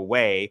problems go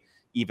away,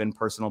 even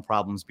personal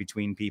problems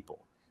between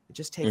people. It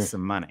just takes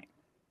some money.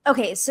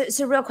 Okay,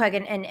 so real quick,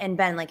 and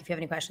Ben, like, if you have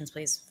any questions,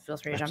 please feel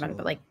free to jump in.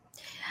 But like,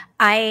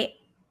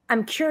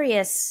 I'm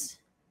curious.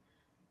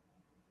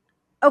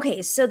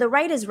 Okay, so the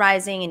right is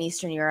rising in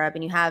Eastern Europe,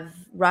 and you have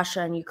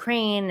Russia and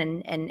Ukraine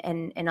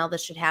and all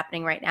this shit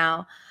happening right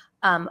now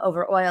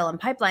over oil and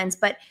pipelines.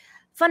 But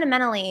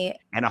fundamentally,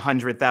 and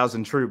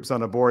 100,000 troops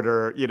on a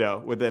border,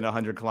 within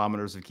 100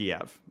 kilometers of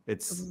Kiev.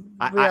 It's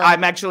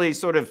I'm actually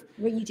sort of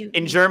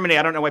in Germany.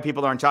 I don't know why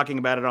people aren't talking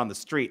about it on the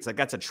streets. Like,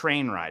 that's a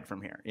train ride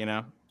from here.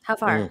 How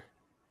far?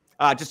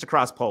 Just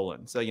across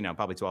Poland. So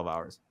probably 12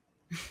 hours.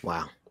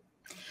 Wow.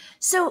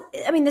 So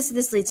I mean,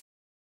 this leads.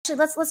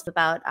 Actually, let's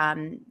about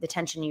the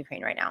tension in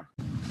Ukraine right now.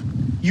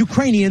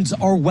 Ukrainians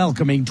are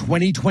welcoming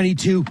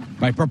 2022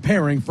 by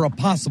preparing for a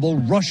possible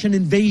Russian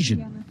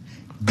invasion,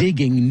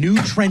 digging new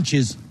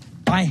trenches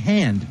by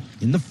hand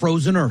in the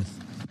frozen earth.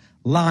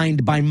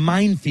 Lined by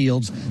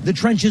minefields, the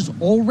trenches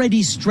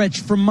already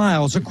stretch for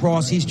miles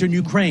across eastern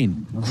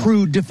Ukraine.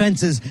 Crude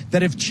defenses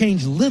that have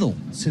changed little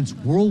since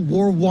World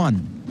War I.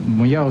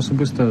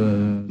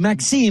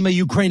 Maxim, a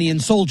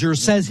Ukrainian soldier,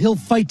 says he'll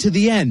fight to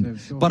the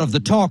end. But of the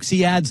talks,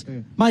 he adds,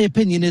 my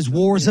opinion is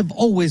wars have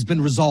always been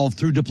resolved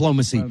through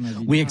diplomacy.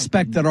 We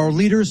expect that our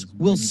leaders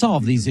will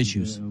solve these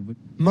issues.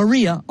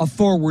 Maria, a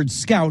forward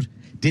scout,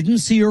 didn't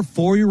see her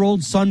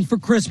 4-year-old son for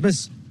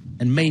Christmas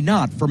and may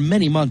not for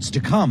many months to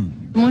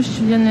come.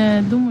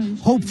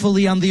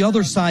 Hopefully, on the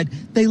other side,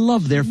 they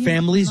love their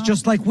families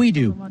just like we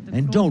do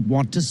and don't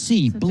want to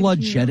see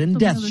bloodshed and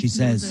death, she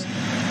says.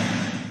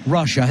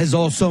 Russia has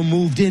also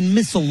moved in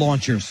missile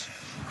launchers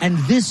and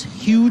this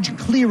huge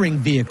clearing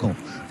vehicle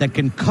that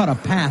can cut a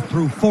path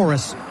through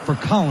forests for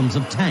columns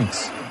of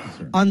tanks.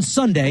 On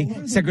Sunday,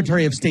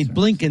 Secretary of State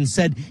Blinken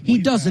said he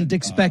doesn't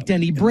expect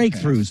any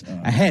breakthroughs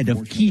ahead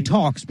of key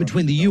talks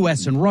between the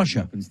U.S. and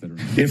Russia.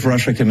 If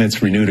Russia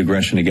commits renewed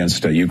aggression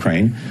against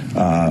Ukraine,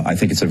 I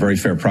think it's a very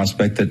fair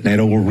prospect that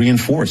NATO will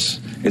reinforce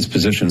its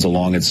positions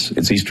along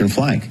its eastern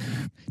flank.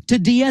 To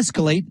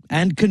de-escalate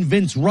and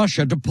convince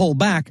Russia to pull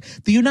back,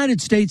 the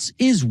United States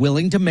is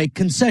willing to make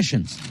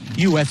concessions.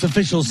 U.S.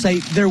 officials say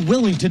they're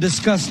willing to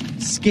discuss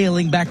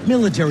scaling back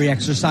military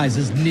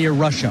exercises near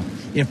Russia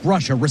if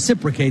Russia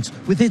reciprocates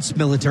with its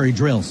military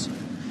drills,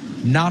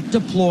 not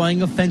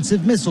deploying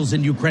offensive missiles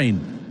in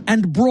Ukraine,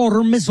 and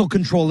broader missile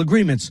control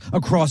agreements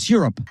across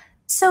Europe.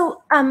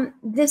 So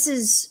this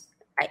is,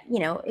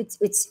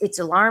 it's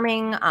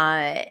alarming.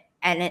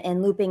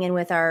 And looping in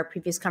with our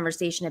previous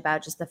conversation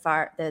about just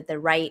the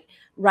right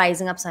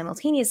rising up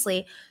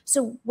simultaneously.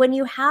 So when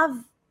you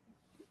have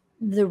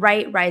the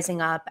right rising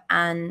up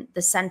and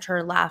the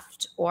center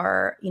left,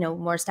 or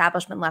more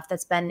establishment left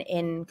that's been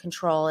in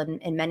control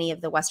in many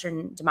of the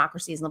Western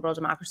democracies and liberal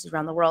democracies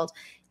around the world,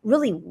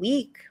 really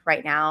weak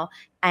right now,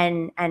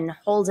 and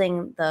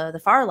holding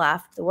the far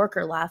left, the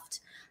worker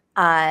left,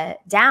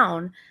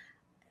 down.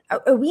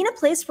 Are we in a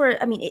place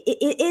where, I mean,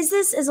 is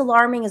this as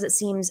alarming as it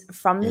seems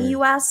from the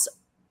U.S.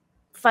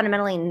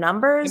 fundamentally in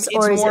numbers? It's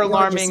or is more it really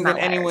alarming than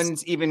outliers?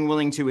 anyone's even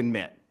willing to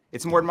admit.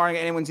 It's more alarming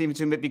than anyone's even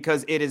to admit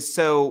because it is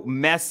so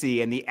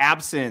messy, and the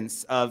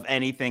absence of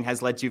anything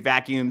has led to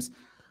vacuums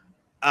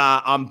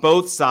on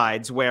both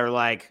sides where,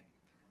 like,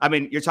 I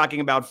mean, you're talking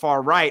about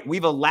far right.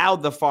 We've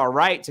allowed the far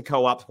right to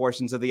co-opt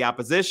portions of the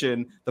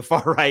opposition. The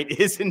far right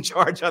is in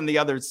charge on the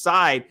other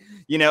side.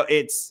 You know,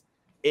 it's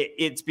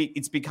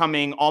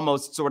becoming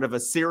almost sort of a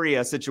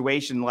Syria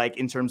situation, like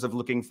in terms of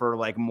looking for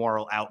like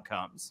moral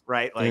outcomes,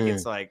 right? Like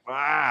it's like,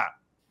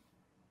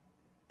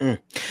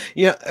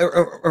 Yeah,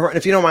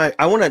 if you don't mind,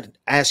 I want to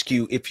ask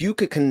you if you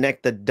could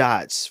connect the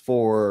dots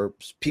for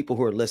people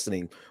who are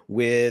listening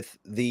with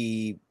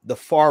the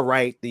far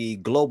right, the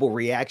global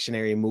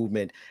reactionary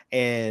movement,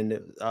 and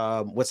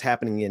what's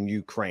happening in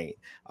Ukraine,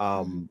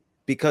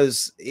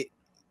 because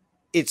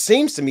it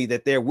seems to me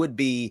that there would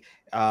be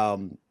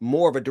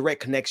more of a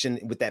direct connection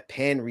with that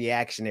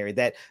pan-reactionary,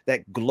 that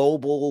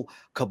global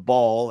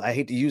cabal. I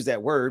hate to use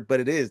that word, but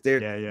it is.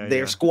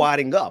 They're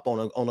squatting up on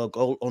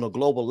a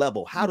global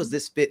level. How does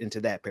this fit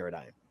into that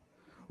paradigm?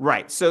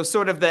 Right. So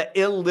sort of the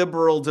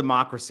illiberal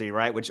democracy,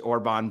 right, which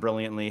Orban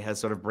brilliantly has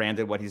sort of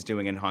branded what he's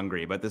doing in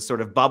Hungary. But this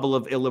sort of bubble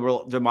of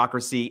illiberal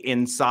democracy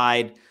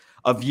inside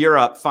of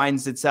Europe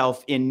finds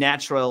itself in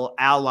natural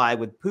ally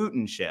with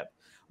Putinship.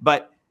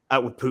 But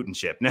with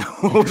Putinship, no,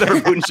 whatever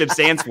Putinship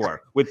stands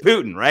for, with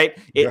Putin, right?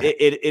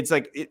 It's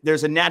like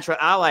there's a natural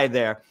ally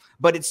there,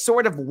 but it's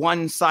sort of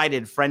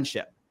one-sided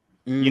friendship.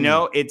 You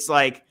know, it's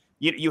like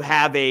you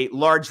have a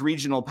large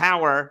regional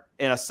power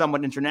and a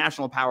somewhat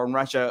international power in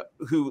Russia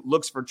who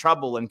looks for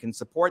trouble and can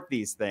support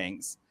these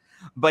things,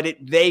 but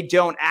they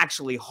don't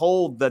actually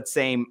hold the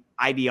same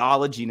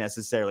ideology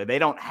necessarily. They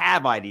don't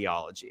have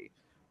ideology.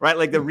 Right.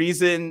 Like the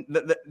reason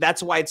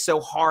that's why it's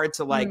so hard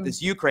to like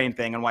this Ukraine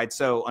thing, and why it's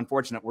so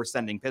unfortunate we're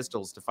sending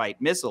pistols to fight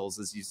missiles,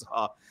 as you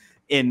saw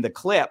in the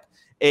clip.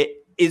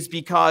 It is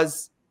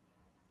because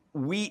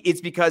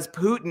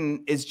Putin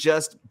is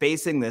just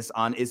basing this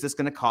on, is this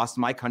going to cost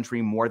my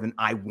country more than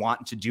I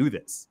want to do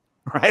this?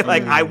 Right.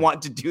 Like I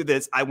want to do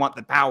this. I want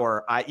the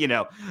power.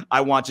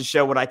 I want to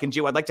show what I can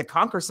do. I'd like to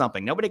conquer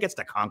something. Nobody gets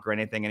to conquer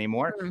anything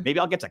anymore. Maybe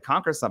I'll get to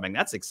conquer something.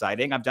 That's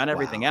exciting. I've done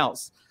everything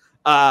else.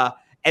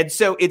 And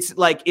so it's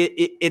like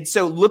it's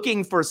so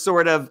looking for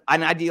sort of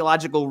an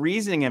ideological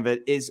reasoning of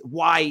it is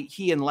why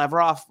he and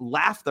Lavrov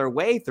laugh their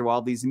way through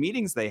all these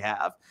meetings they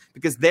have,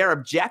 because their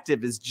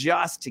objective is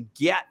just to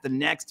get the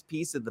next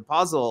piece of the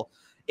puzzle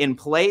in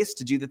place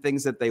to do the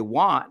things that they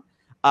want.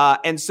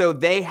 And so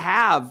they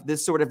have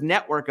this sort of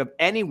network of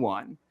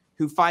anyone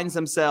who finds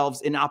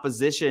themselves in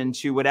opposition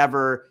to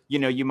whatever,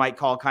 you might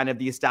call kind of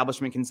the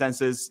establishment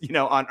consensus,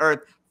 on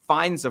Earth,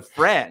 finds a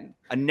friend,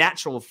 a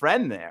natural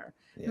friend there.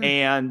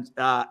 And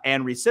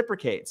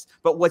reciprocates.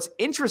 But what's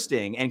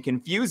interesting and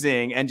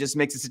confusing and just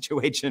makes the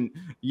situation,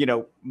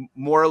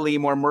 morally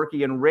more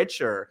murky and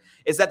richer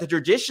is that the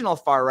traditional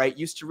far right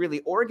used to really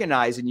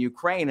organize in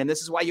Ukraine. And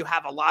this is why you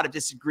have a lot of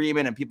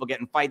disagreement and people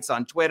getting fights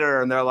on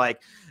Twitter. And they're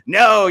like,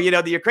 no,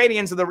 the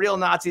Ukrainians are the real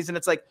Nazis. And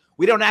it's like,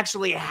 we don't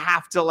actually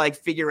have to like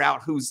figure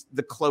out who's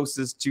the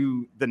closest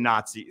to the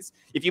Nazis.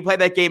 If you play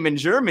that game in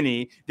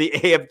Germany, the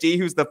AfD,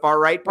 who's the far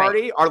right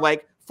party, are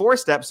like 4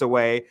 steps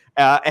away,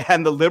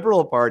 and the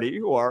Liberal Party,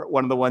 who are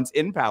one of the ones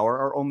in power,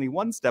 are only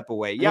 1 step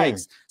away.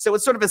 Yikes. So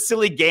it's sort of a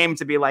silly game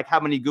to be like, how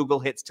many Google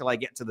hits till I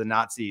get to the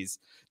Nazis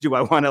do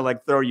I want to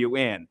like throw you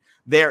in?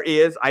 There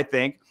is, I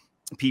think,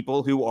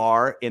 people who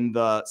are, in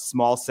the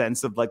small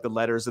sense of like the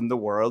letters in the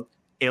world,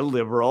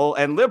 illiberal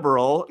and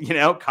liberal,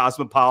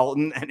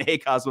 cosmopolitan and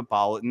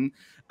acosmopolitan,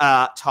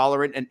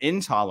 tolerant and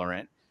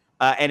intolerant.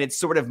 And it's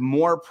sort of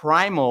more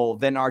primal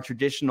than our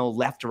traditional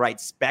left-right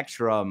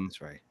spectrum.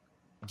 That's right.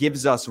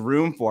 Gives us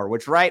room for,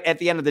 which right at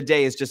the end of the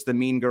day is just the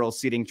mean girl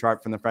seating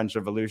chart from the French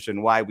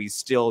Revolution. Why we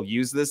still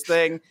use this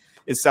thing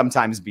is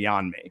sometimes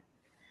beyond me.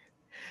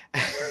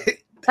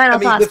 Final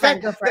thoughts, Ben,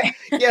 go for it.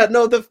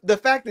 The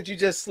fact that you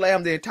just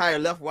slammed the entire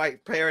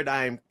left-right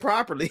paradigm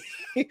properly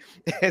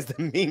as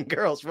the mean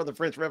girls from the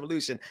French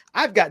Revolution.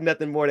 I've got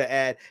nothing more to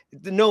add.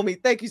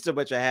 Nomi, thank you so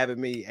much for having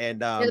me.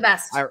 And you're the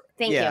best.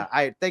 Thank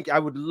you. I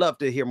would love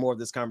to hear more of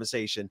this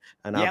conversation.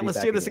 And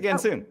let's do this again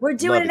soon. We're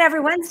doing it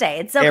every Wednesday.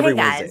 It's okay, every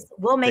guys. Wednesday.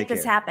 We'll make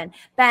this happen.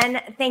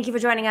 Ben, thank you for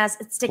joining us.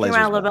 Sticking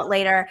around a little bit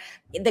later.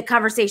 The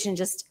conversation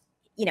just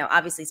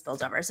obviously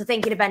spilled over. So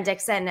thank you to Ben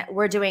Dixon.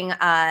 We're doing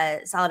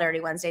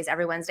Solidarity Wednesdays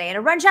every Wednesday. And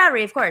Arun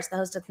Chowdhury, of course, the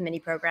host of the mini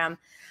program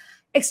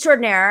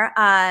extraordinaire,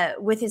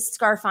 with his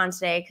scarf on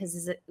today.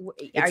 Because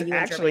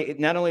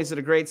not only is it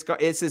a great scarf,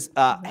 this is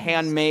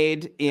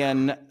handmade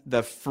by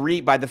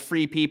the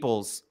free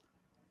peoples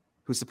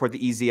who support the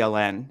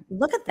EZLN.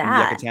 Look at that.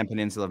 In the Yucatan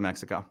Peninsula of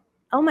Mexico.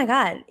 Oh my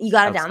God. You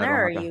got it down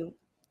there, or you?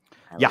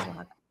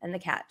 Yeah. And the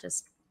cat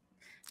just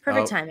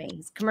perfect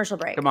timing. Commercial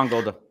break. Come on,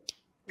 Golda.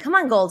 Come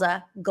on,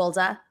 Golda,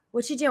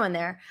 what you doing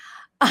there?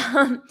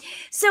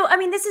 So, I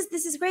mean, this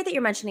is great that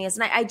you're mentioning this,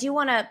 and I do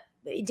want to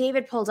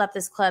David pulled up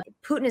this clip.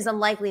 Putin is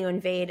unlikely to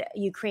invade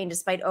Ukraine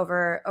despite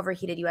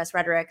overheated U.S.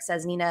 rhetoric,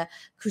 says Nina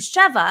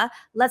Khrushcheva.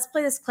 Let's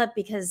play this clip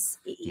because...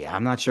 Yeah,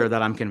 I'm not sure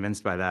that I'm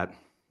convinced by that.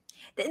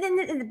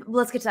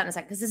 Let's get to that in a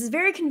second, because this is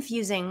very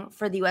confusing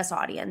for the U.S.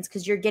 audience,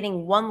 because you're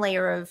getting one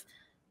layer of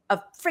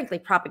frankly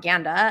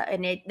propaganda,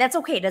 and that's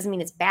okay. It doesn't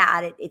mean it's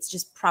bad. It's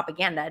just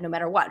propaganda, no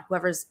matter what.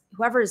 Whoever's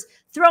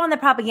throwing the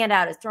propaganda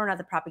out is throwing out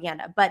the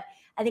propaganda. But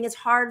I think it's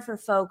hard for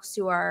folks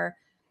who are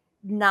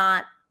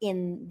not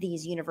in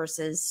these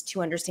universes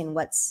to understand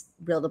what's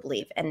real to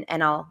believe. And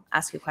I'll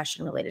ask you a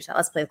question related to that.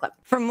 Let's play the clip.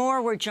 For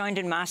more, we're joined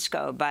in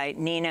Moscow by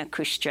Nina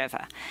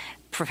Khrushcheva,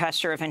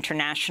 professor of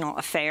international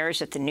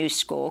affairs at the New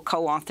School,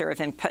 co-author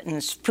of In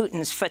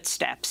Putin's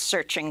Footsteps,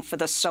 Searching for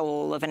the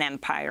Soul of an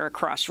Empire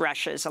Across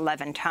Russia's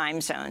 11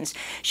 Time Zones.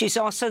 She's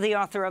also the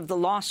author of The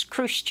Lost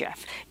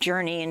Khrushchev,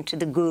 Journey into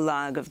the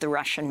Gulag of the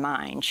Russian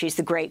Mind. She's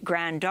the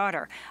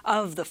great-granddaughter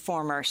of the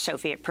former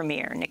Soviet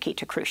premier,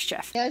 Nikita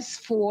Khrushchev. As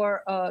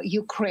for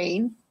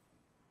Ukraine,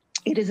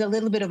 it is a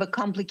little bit of a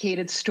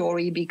complicated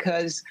story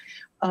because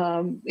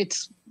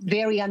it's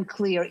very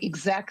unclear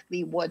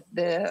exactly what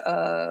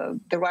the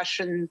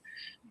Russian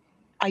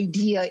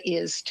idea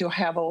is to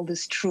have all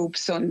these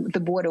troops on the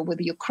border with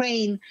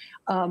Ukraine.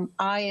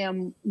 I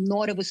am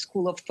not of a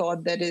school of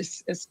thought that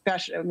is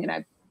especially, I mean,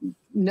 I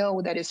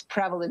know that is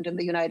prevalent in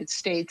the United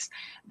States,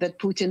 that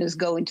Putin is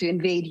going to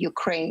invade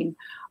Ukraine.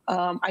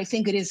 I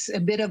think it is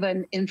a bit of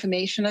an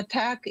information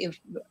attack,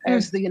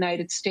 as the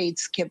United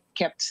States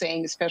kept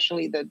saying,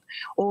 especially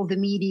all the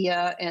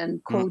media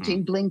and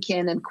quoting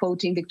Blinken and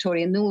quoting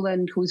Victoria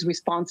Nuland, who's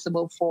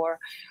responsible for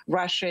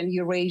Russia and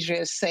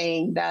Eurasia,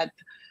 saying that,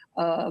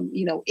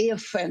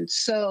 if and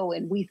so,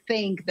 and we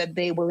think that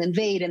they will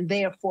invade and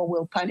therefore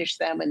we'll punish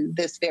them in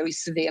this very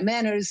severe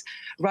manners.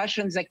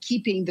 Russians are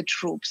keeping the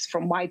troops,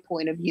 from my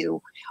point of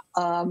view,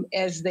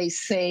 as they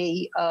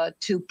say,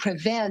 to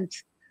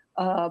prevent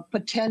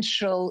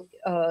potential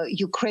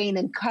Ukraine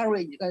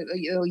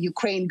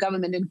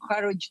government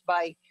encouraged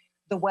by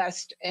the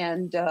West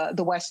and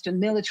the Western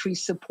military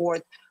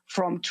support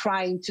from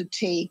trying to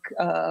take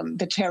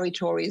the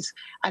territories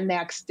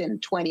annexed in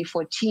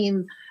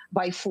 2014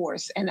 by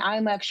force. And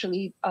I'm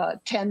actually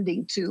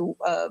tending to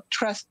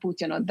trust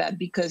Putin on that,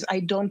 because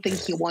I don't think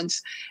he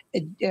wants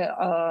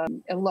a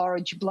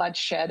large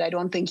bloodshed. I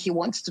don't think he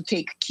wants to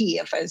take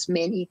Kiev, as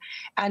many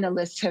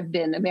analysts have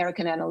been,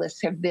 American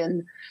analysts have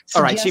been suggesting.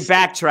 All right, she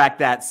backtracked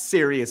that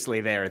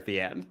seriously there at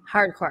the end.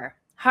 Hardcore.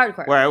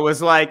 Where it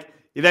was like,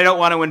 they don't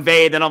want to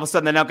invade, then all of a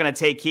sudden they're not going to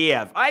take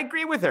Kiev. I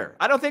agree with her.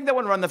 I don't think they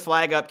want to run the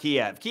flag up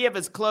Kiev. Kiev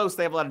is close.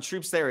 They have a lot of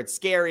troops there. It's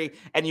scary.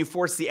 And you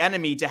force the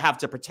enemy to have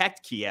to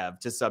protect Kiev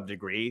to some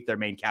degree, their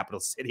main capital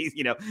city.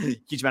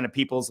 Huge amount of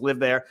peoples live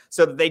there,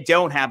 so that they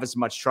don't have as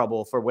much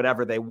trouble for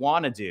whatever they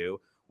want to do.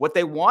 What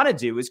they want to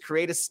do is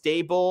create a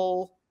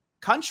stable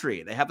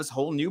country. They have this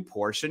whole new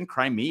portion,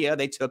 Crimea.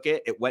 They took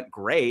it. It went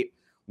great.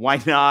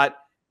 Why not?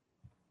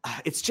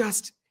 It's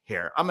just...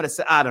 Here, I'm going to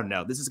say, I don't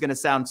know. This is going to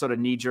sound sort of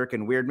knee-jerk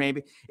and weird,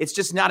 maybe. It's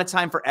just not a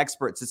time for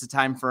experts. It's a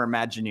time for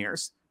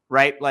Imagineers,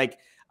 right? Like,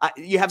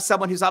 you have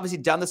someone who's obviously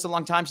done this a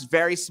long time. She's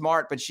very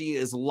smart, but she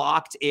is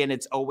locked in.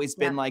 It's always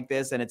been like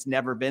this, and it's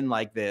never been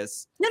like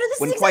this. This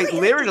when is quite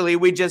exactly literally,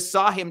 we just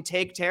saw him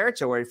take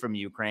territory from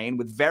Ukraine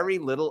with very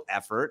little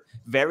effort,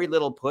 very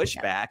little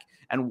pushback.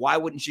 And why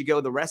wouldn't you go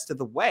the rest of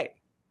the way?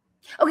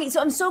 Okay, so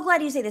I'm so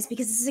glad you say this,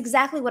 because this is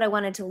exactly what I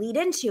wanted to lead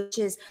into, which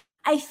is,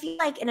 I feel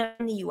like in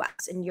the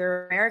U.S., and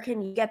you're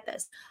American, you get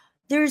this.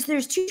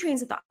 There's two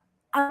trains of thought.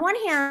 On one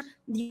hand,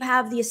 you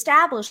have the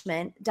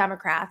establishment,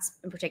 Democrats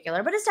in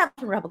particular, but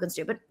establishment Republicans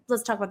too. But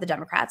let's talk about the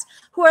Democrats,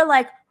 who are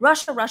like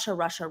Russia, Russia,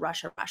 Russia,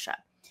 Russia, Russia.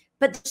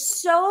 But they're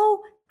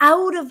so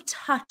out of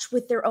touch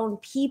with their own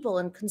people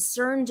and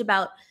concerned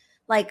about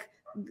like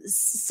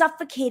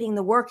suffocating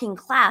the working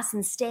class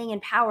and staying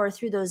in power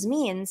through those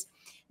means,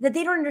 that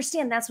they don't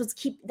understand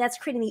that's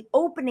creating the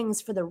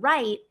openings for the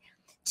right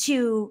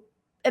to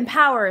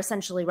empower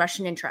essentially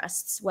Russian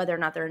interests, whether or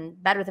not they're in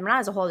bed with them or not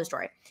is a whole other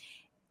story.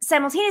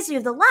 Simultaneously, you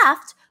have the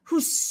left,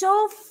 who's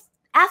so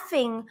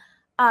effing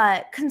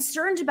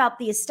concerned about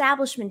the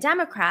establishment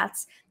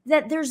Democrats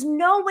that there's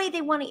no way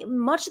they want to,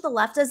 much of the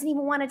left doesn't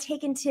even want to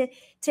take into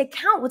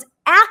account what's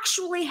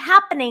actually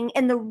happening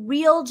in the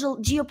real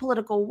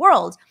geopolitical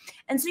world.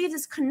 And so you have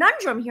this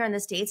conundrum here in the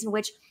States in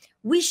which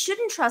we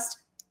shouldn't trust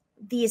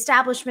the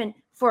establishment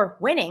for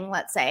winning,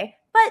 let's say,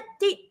 but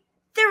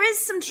there is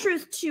some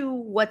truth to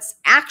what's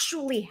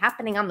actually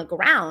happening on the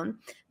ground.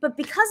 But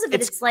because of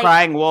it's like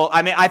crying wolf.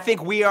 I mean, I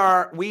think we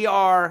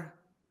are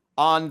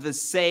on the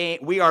same.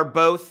 We are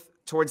both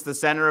towards the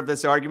center of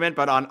this argument,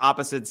 but on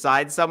opposite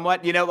sides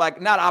somewhat.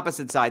 Like not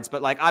opposite sides,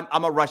 but like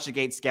I'm a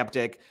Russiagate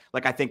skeptic.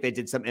 Like I think they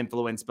did some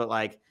influence, but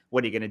like,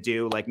 what are you going to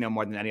do? Like no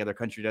more than any other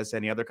country does to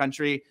any other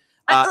country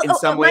in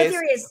some ways. My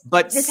theory is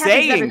but this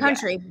happens in every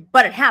country,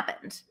 but it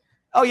happened.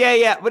 Oh,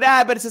 yeah.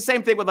 But it's the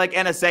same thing with like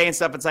NSA and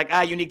stuff. It's like,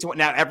 unique to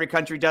now every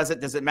country does it.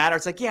 Does it matter?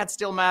 It's like, yeah, it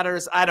still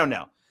matters. I don't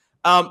know.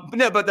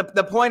 But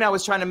the point I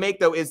was trying to make,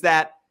 though, is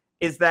that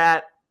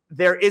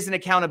there is an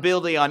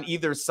accountability on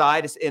either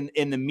side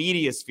in the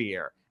media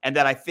sphere. And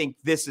that I think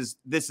this is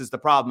the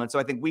problem. And so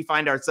I think we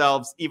find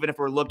ourselves, even if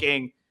we're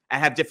looking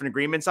and have different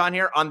agreements on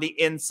here, on the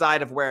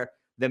inside of where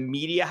the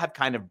media have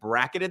kind of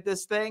bracketed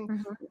this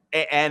thing.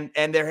 And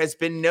there has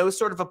been no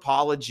sort of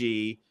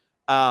apology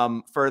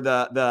for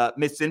the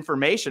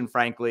misinformation,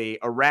 frankly,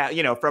 around,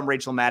 from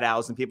Rachel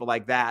Maddows and people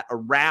like that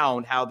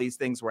around how these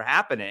things were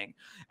happening.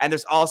 And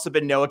there's also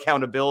been no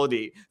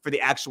accountability for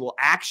the actual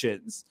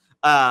actions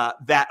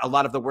that a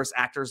lot of the worst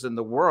actors in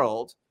the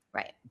world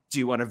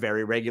do on a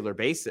very regular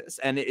basis.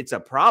 And it's a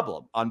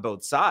problem on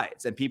both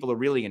sides. And people are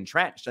really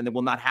entrenched, and they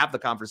will not have the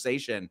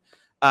conversation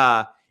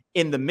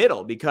in the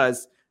middle,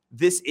 because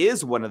this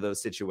is one of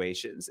those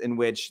situations in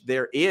which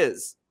there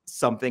is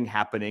something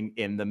happening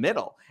in the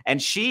middle.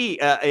 And she,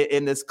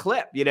 in this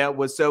clip,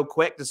 was so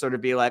quick to sort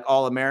of be like,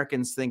 all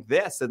Americans think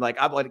this. And like,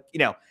 I'm like,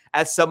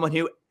 as someone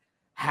who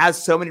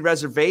has so many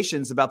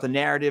reservations about the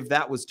narrative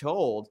that was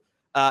told,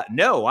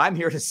 no, I'm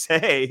here to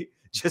say,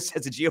 just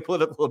as a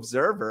geopolitical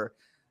observer,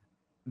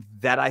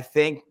 that I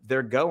think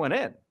they're going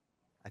in.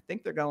 I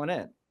think they're going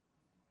in.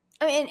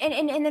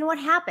 And then what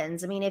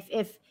happens? I mean,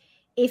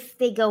 if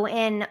they go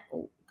in,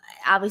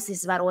 obviously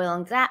it's about oil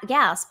and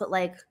gas, but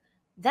like,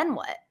 then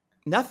what?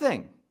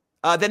 Nothing.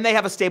 Then they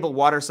have a stable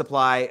water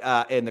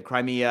supply in the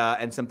Crimea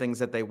and some things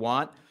that they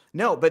want.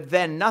 No, but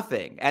then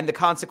nothing. And the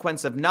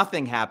consequence of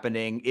nothing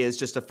happening is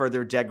just a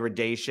further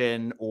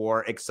degradation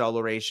or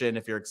acceleration,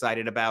 if you're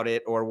excited about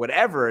it, or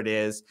whatever it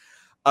is,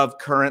 of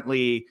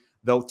currently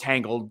the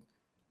tangled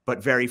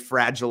but very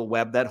fragile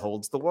web that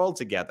holds the world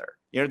together.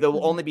 There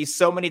will only be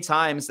so many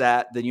times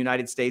that the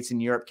United States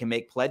and Europe can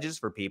make pledges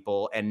for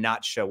people and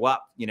not show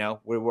up.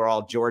 We were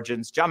all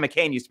Georgians. John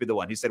McCain used to be the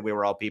one who said we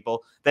were all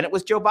people. Then it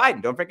was Joe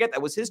Biden. Don't forget,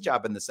 that was his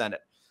job in the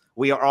Senate.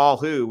 We are all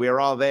who? We are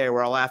all there.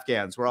 We're all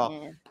Afghans. We're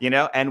all,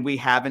 and we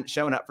haven't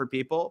shown up for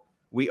people.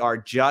 We are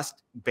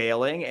just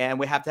bailing, and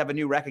we have to have a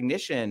new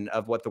recognition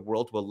of what the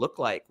world will look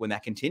like when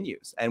that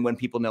continues, and when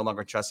people no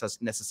longer trust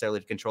us necessarily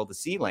to control the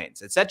sea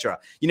lanes, etc.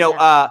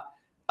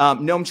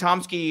 Noam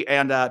Chomsky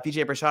and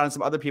PJ Prashad and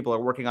some other people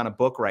are working on a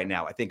book right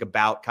now, I think,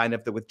 about kind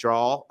of the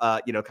withdrawal,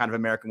 kind of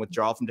American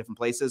withdrawal from different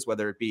places,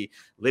 whether it be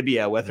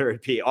Libya, whether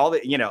it be all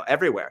the,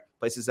 everywhere,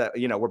 places that,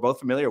 we're both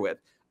familiar with.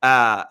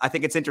 I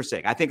think it's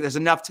interesting. I think there's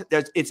enough.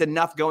 It's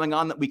enough going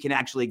on that we can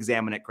actually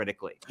examine it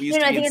critically. We used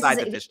to be inside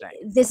the fish tank.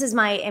 This is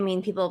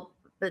people,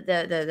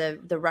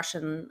 the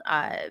Russian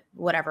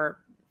whatever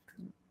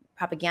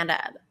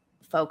propaganda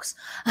folks,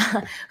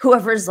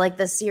 whoever's like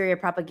the Syria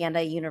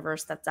propaganda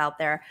universe that's out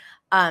there,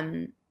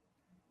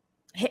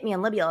 hit me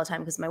on Libya all the time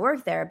because of my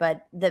work there.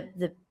 But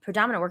the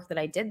predominant work that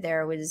I did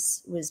there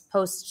was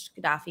post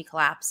Gaddafi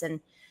collapse, and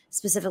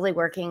specifically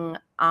working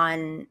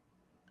on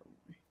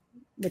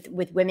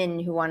with women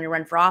who wanted to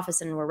run for office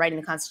and were writing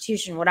the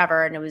Constitution,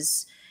 whatever. And it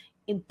was,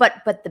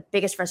 but the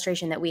biggest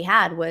frustration that we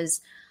had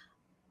was,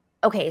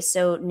 okay,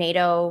 so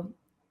NATO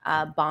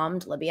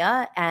bombed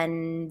Libya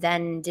and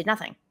then did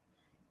nothing.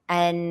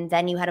 And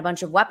then you had a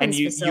bunch of weapons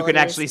facilities. And you can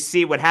actually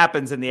see what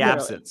happens in the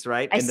absence,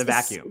 right? In the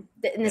vacuum.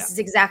 And this is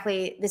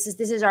exactly, this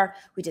is our,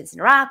 we did this in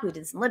Iraq, we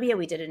did this in Libya,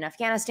 we did it in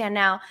Afghanistan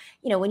now.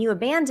 When you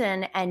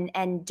abandon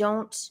and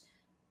don't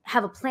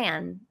have a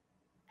plan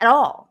at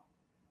all,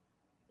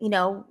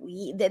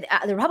 the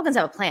Republicans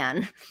have a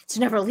plan to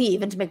never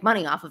leave and to make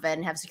money off of it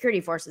and have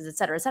security forces, et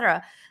cetera, et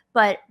cetera.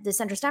 But the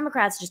centrist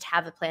Democrats just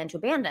have a plan to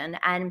abandon,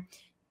 and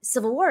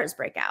civil wars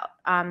break out.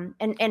 And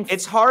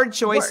it's hard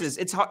choices.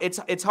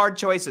 It's hard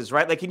choices,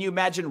 right? Like, can you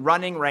imagine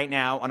running right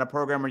now on a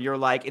program where you're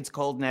like, it's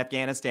cold in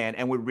Afghanistan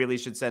and we really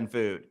should send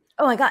food?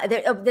 Oh my God.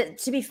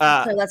 To be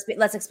clear,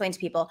 let's explain to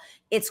people.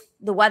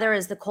 The weather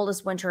is the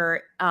coldest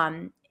winter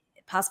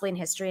possibly in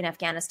history in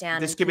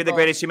Afghanistan. This could be the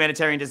greatest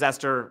humanitarian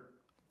disaster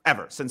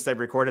ever since they've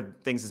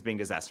recorded things as being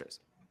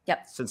disasters.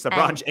 Yep. Since the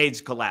Bronze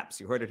Age collapse.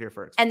 You heard it here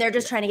first. And they're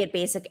just trying to get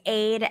basic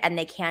aid, and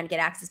they can't get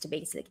access to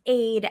basic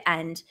aid.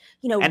 And,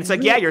 and it's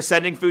like, yeah, you're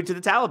sending food to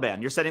the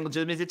Taliban. You're sending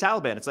legitimacy to the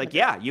Taliban. It's like,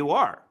 yeah, you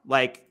are.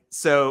 Like,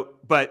 so,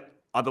 but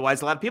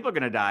otherwise a lot of people are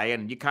going to die,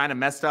 and you kind of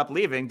messed up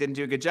leaving, didn't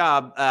do a good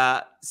job.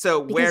 So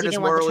where does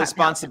moral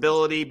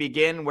responsibility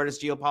begin? Where does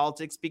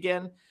geopolitics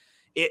begin?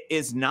 It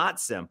is not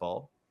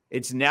simple.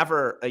 It's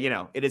never,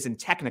 it is in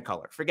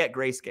Technicolor. Forget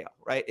grayscale,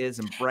 right? It is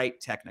in bright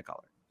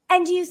Technicolor.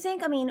 And do you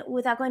think,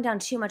 without going down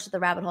too much of the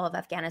rabbit hole of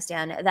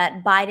Afghanistan,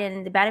 that the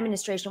Biden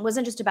administration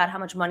wasn't just about how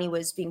much money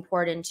was being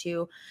poured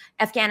into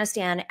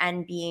Afghanistan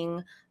and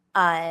being, the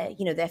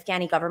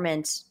Afghani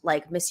government,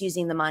 like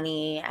misusing the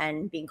money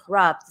and being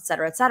corrupt,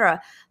 et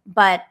cetera,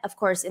 but of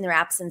course, in their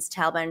absence,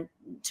 Taliban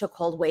took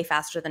hold way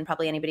faster than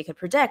probably anybody could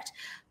predict.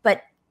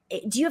 But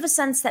do you have a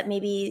sense that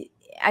maybe,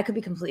 I could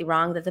be completely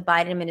wrong, that the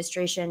Biden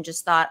administration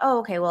just thought, oh,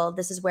 okay, well,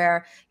 this is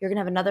where you're going to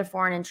have another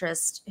foreign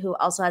interest who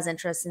also has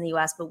interests in the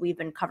U.S., but we've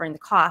been covering the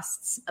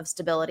costs of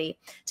stability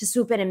to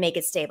swoop in and make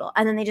it stable.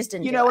 And then they just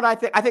didn't do what I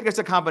think? I think there's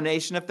a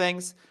combination of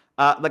things.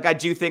 I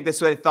do think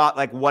this way. I thought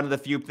like one of the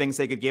few things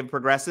they could give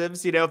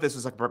progressives, if this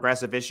was a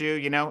progressive issue,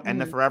 and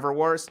the forever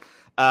wars,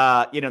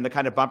 in the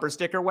kind of bumper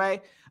sticker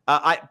way.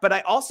 But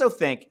I also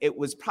think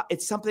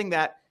it's something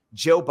that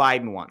Joe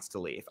Biden wants to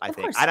leave, I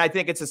think. Course. And I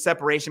think it's a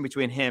separation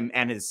between him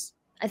and his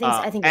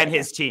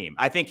his team.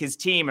 I think his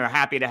team are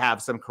happy to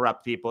have some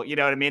corrupt people. You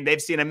know what I mean?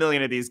 They've seen a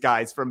million of these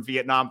guys from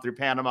Vietnam through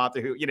Panama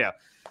through,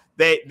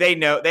 they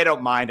know they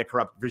don't mind a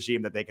corrupt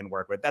regime that they can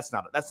work with. That's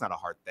not a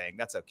hard thing.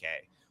 That's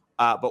okay.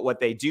 But what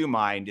they do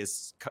mind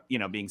is,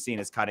 being seen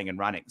as cutting and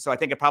running. So I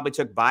think it probably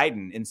took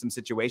Biden in some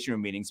situation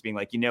room meetings being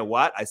like, you know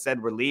what? I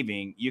said we're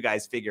leaving. You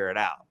guys figure it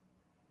out.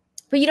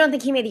 But you don't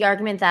think he made the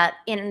argument that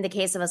in the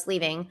case of us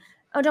leaving,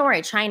 oh, don't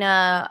worry,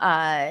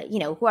 China,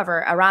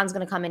 whoever, Iran's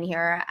going to come in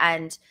here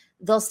and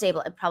they'll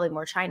stabilize, probably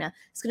more China.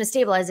 It's going to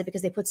stabilize it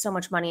because they put so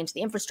much money into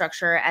the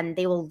infrastructure and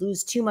they will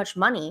lose too much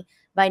money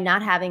by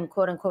not having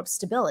quote unquote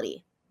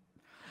stability.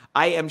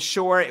 I am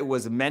sure it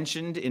was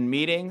mentioned in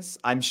meetings.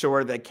 I'm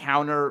sure the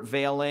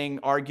countervailing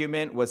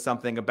argument was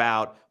something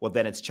about, well,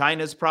 then it's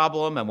China's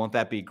problem. And won't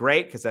that be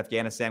great? Because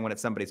Afghanistan, when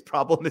it's somebody's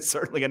problem, is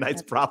certainly a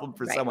nice problem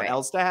for someone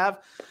else to have.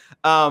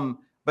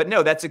 But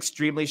no, that's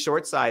extremely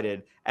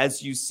short-sighted.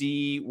 As you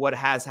see what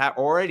has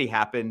already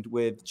happened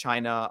with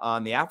China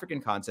on the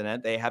African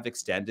continent, they have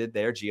extended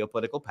their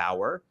geopolitical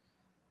power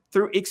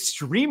through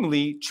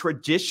extremely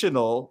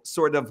traditional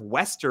sort of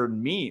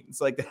Western means.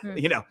 Like,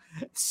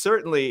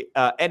 certainly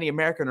any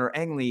American or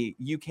any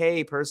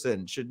UK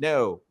person should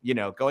know,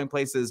 going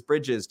places,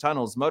 bridges,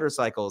 tunnels,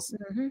 motorcycles,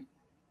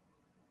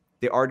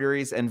 the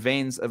arteries and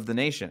veins of the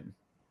nation.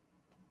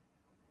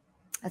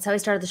 That's how we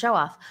started the show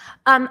off.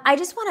 I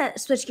just want to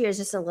switch gears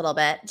just a little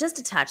bit, just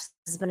a touch.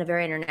 This has been a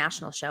very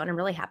international show, and I'm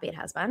really happy it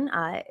has been.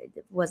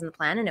 It wasn't the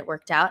plan, and it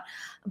worked out.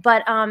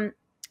 But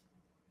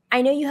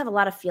I know you have a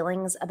lot of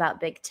feelings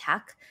about big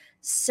tech.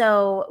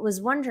 So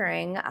was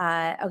wondering,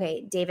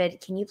 okay,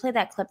 David, can you play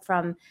that clip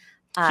from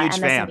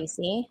MSNBC?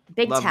 Fan.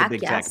 Big Love tech, the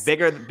big yes. Tech.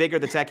 Bigger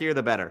the techier,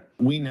 the better.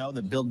 We know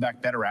the Build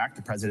Back Better Act,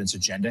 the president's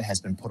agenda,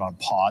 has been put on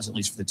pause, at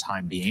least for the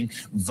time being.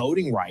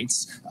 Voting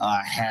rights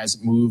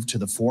has moved to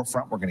the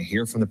forefront. We're going to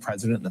hear from the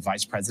president and the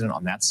vice president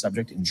on that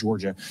subject in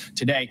Georgia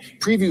today.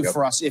 Preview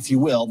for us, if you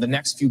will, the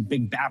next few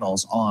big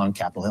battles on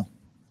Capitol Hill.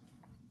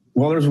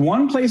 Well, there's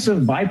one place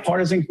of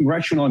bipartisan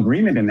congressional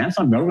agreement, and that's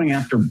on going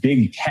after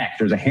big tech.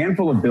 There's a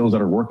handful of bills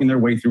that are working their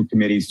way through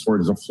committees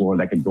towards the floor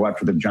that could go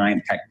after the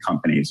giant tech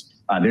companies.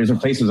 There's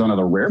places, one of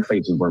the rare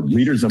places, where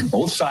leaders of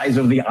both sides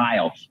of the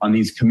aisle on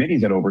these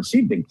committees that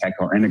oversee big tech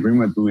are in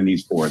agreement with moving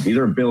these forward. These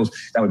are bills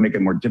that would make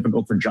it more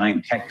difficult for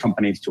giant tech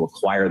companies to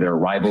acquire their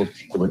rivals.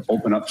 It would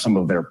open up some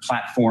of their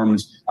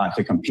platforms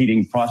to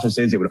competing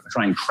processes. It would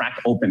try and crack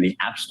open the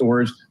app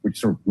stores,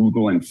 which are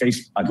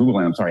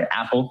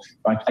Apple,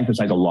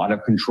 exercise a lot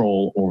of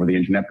control over the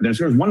internet. But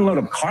there's one note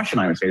of caution,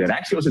 I would say, that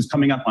Axios is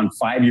coming up on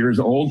 5 years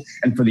old.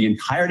 And for the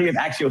entirety of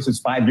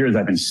Axios' 5 years,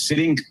 I've been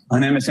sitting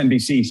on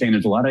MSNBC saying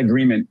there's a lot of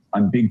agreement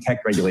on big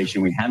tech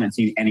regulation. We haven't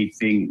seen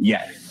anything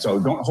yet.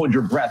 So don't hold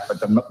your breath. But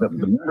the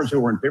members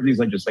who are in favor of these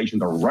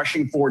legislations are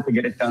rushing forward to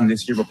get it done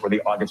this year before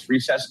the August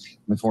recess,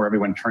 before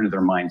everyone turns their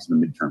minds to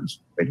the midterms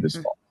later this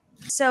fall.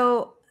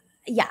 So,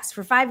 yes,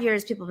 for 5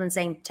 years, people have been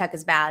saying tech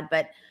is bad.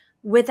 But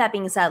with that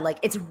being said, like,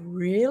 it's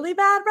really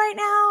bad right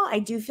now. I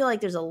do feel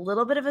like there's a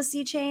little bit of a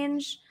sea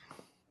change.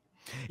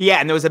 Yeah,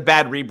 and there was a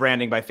bad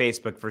rebranding by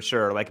Facebook for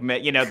sure. Like,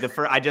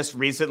 I just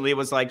recently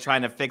was like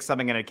trying to fix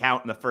something in an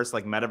account, and the first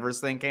like metaverse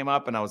thing came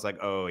up, and I was like,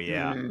 oh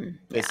yeah,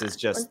 this is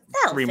just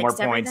 3 more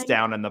points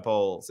down in the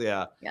polls.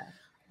 Yeah.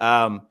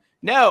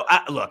 No,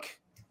 look,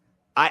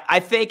 I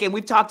think, and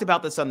we've talked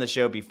about this on the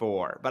show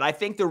before, but I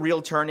think the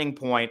real turning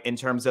point in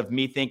terms of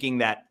me thinking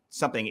that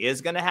something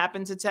is going to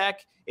happen to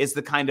tech is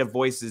the kind of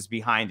voices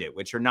behind it,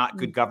 which are not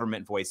good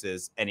government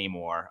voices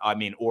anymore. I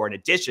mean, or in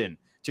addition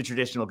to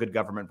traditional good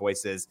government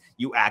voices,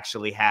 you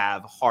actually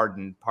have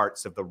hardened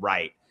parts of the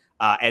right.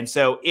 And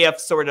so if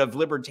sort of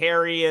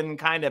libertarian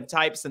kind of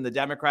types in the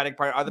Democratic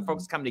Party, other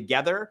folks come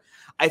together,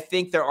 I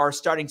think there are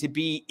starting to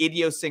be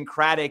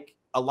idiosyncratic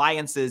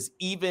alliances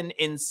even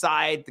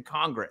inside the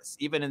Congress,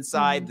 even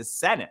inside the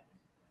Senate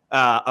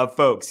of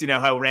folks. You know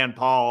how Rand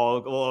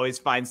Paul will always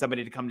find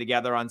somebody to come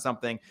together on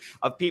something,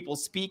 of people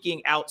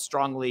speaking out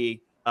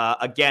strongly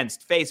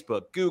against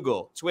Facebook,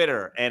 Google,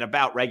 Twitter, and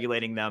about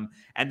regulating them.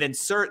 And then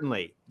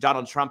certainly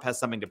Donald Trump has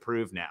something to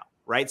prove now,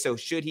 right? So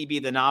should he be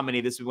the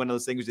nominee, this is one of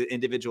those things that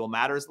individual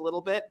matters a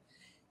little bit.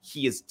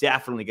 He is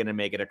definitely going to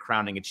make it a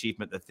crowning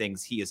achievement, the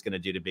things he is going to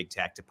do to big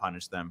tech to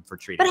punish them for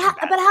treating them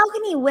bad. But how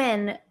can he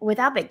win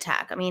without big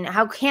tech? I mean,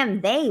 how can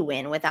they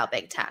win without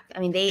big tech? I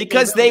mean,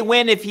 they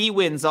win if he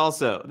wins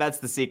also. That's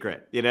the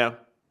secret,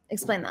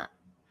 Explain that.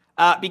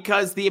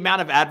 Because the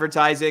amount of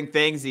advertising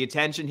things, the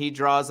attention he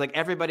draws, like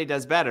everybody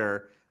does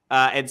better.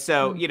 And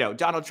so,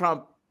 Donald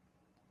Trump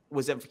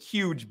was a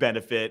huge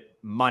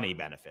money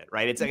benefit,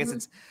 right?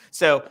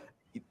 So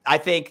I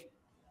think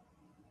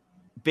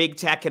big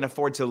tech can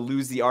afford to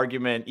lose the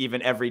argument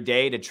even every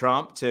day to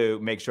Trump to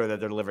make sure that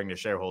they're delivering to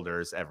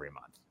shareholders every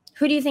month.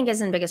 Who do you think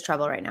is in biggest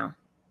trouble right now?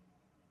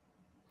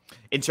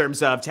 In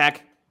terms of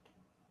tech,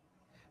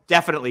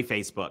 definitely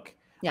Facebook.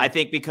 Yeah. I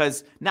think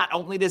because not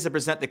only does it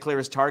present the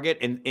clearest target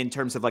in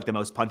terms of like the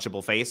most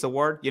punchable face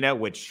award,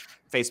 which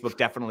Facebook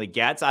definitely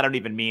gets. I don't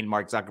even mean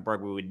Mark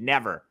Zuckerberg. We would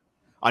never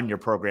on your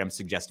program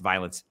suggest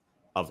violence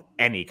of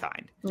any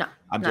kind. No,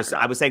 I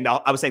was saying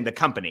the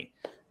company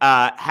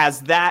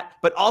has that,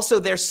 but also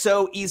they're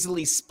so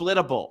easily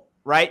splittable,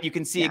 right? You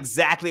can see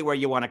exactly where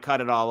you want to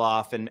cut it all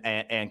off and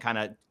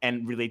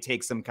really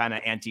take some kind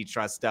of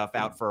antitrust stuff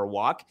out for a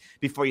walk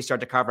before you start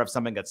to cover up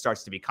something that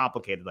starts to be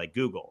complicated, like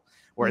Google,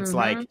 where it's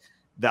like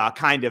the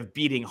kind of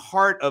beating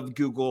heart of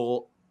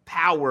Google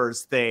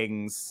powers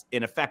things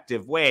in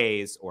effective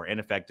ways or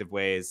ineffective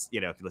ways,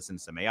 if you listen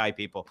to some AI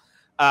people.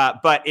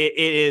 But it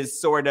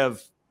is sort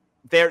of,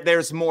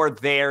 there's more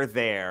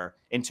there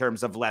in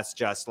terms of less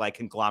just like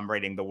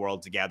conglomerating the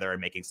world together and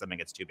making something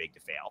that's too big to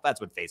fail.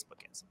 That's what Facebook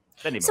is.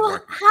 So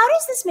how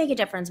does this make a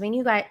difference? I mean,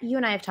 you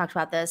and I have talked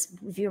about this.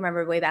 If you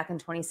remember way back in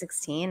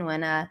 2016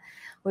 when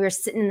we were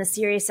sitting in the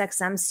Sirius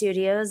XM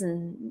studios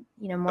and,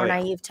 more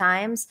naive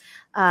times,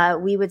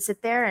 we would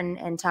sit there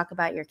and talk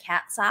about your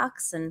cat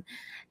socks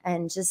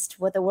and just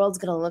what the world's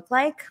going to look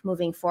like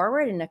moving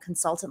forward in a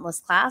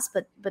consultantless class.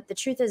 But the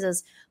truth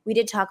is we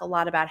did talk a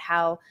lot about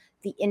how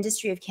the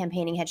industry of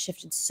campaigning had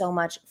shifted so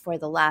much for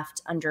the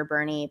left under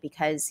Bernie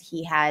because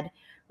he had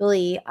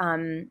really,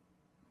 and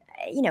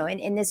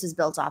this was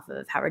built off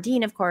of Howard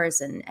Dean, of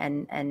course, and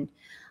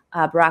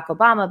Barack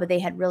Obama, but they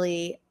had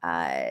really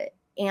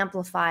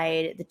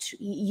amplified,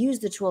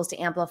 used the tools to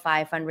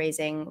amplify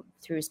fundraising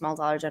through small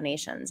dollar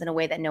donations in a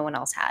way that no one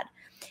else had.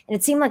 And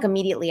it seemed like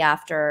immediately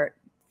after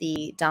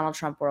the Donald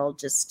Trump world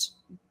just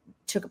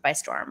took it by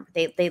storm.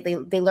 They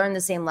learned the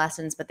same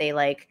lessons, but they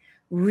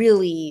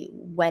really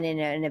went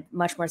in a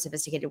much more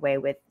sophisticated way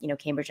with,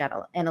 Cambridge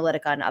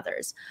Analytica and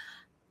others.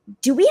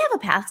 Do we have a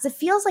path? Because it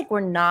feels like we're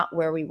not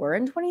where we were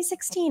in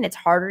 2016. It's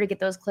harder to get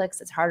those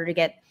clicks. It's harder to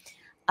get.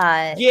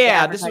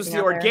 This was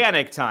the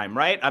organic time,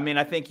 right? I mean,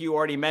 I think you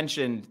already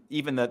mentioned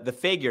even the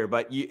figure,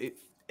 but to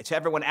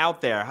everyone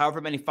out there, however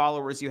many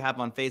followers you have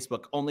on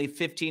Facebook, only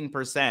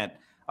 15%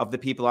 of the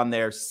people on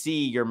there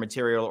see your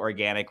material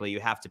organically. You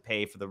have to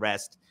pay for the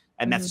rest.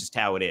 And that's just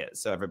how it is.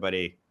 So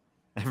everybody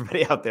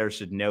out there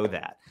should know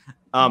that.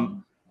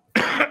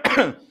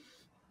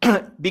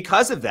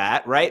 Because of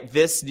that, right?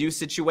 This new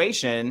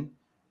situation,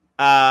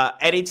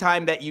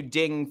 anytime that you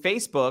ding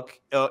Facebook,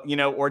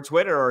 or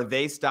Twitter, or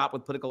they stop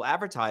with political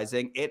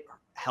advertising, it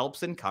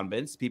helps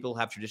incumbents. People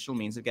have traditional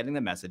means of getting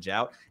the message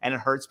out, and it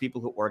hurts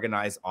people who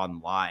organize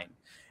online.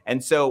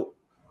 And so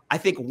I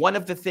think one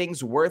of the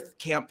things worth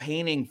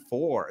campaigning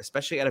for,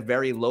 especially at a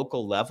very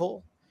local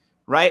level,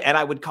 right? And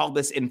I would call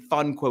this in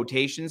fun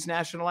quotations,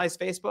 nationalize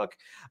Facebook,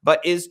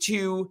 but is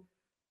to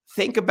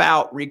think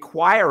about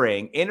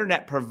requiring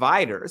internet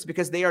providers,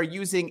 because they are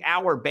using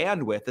our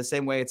bandwidth the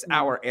same way it's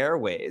our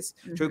airways,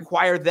 to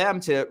require them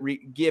to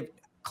give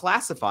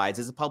classifieds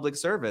as a public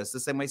service, the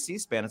same way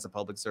C-SPAN is a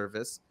public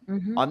service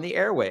on the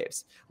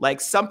airwaves. Like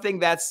something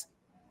that's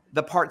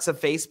the parts of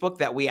Facebook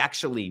that we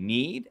actually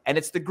need, and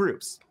it's the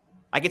groups.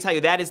 I can tell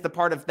you that is the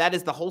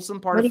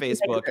wholesome part of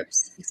Facebook.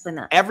 Explain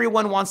that.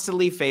 Everyone wants to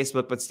leave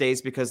Facebook, but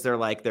stays because they're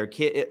like their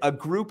kid. A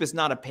group is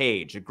not a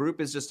page. A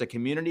group is just a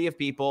community of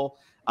people.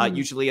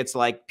 Usually it's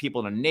like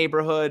people in a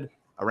neighborhood,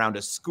 around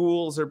a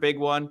school's a big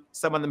one.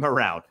 Some of them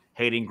around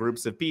hating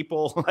groups of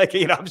people.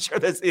 I'm sure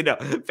this,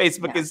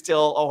 Facebook is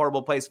still a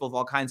horrible place with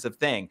all kinds of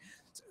things,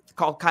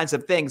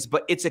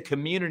 but it's a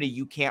community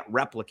you can't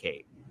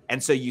replicate.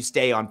 And so you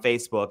stay on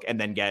Facebook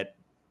and then get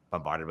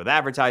bombarded with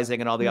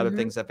advertising and all the other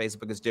things that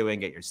Facebook is doing,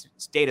 get your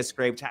data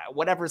scraped,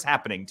 whatever's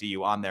happening to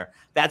you on there.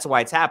 That's why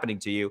it's happening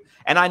to you.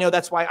 And I know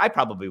that's why I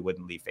probably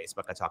wouldn't leave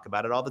Facebook. I talk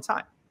about it all the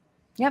time.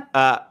 Yep.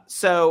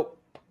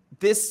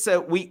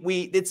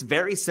 It's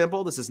very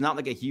simple. This is not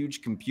like a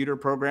huge computer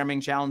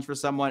programming challenge for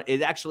someone.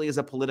 It actually is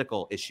a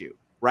political issue,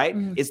 right?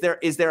 Is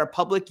there a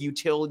public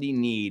utility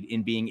need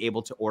in being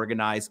able to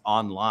organize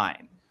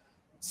online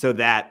so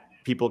that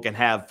people can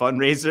have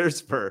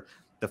fundraisers for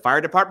the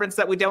fire departments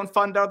that we don't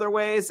fund other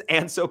ways,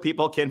 and so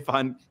people can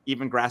fund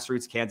even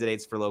grassroots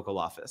candidates for local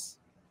office?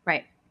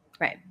 Right.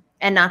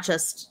 And not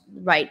just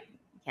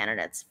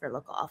candidates for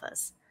local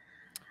office.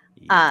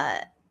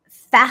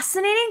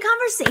 Fascinating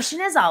conversation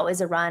as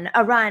always, Arun.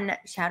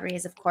 Chowdhury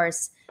is, of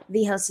course,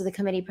 the host of the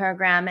committee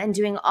program and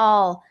doing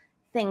all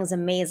things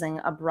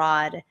amazing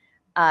abroad,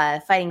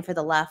 fighting for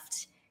the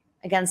left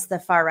against the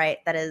far right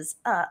that is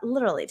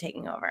literally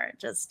taking over.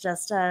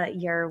 Just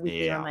your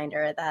weekly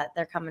reminder that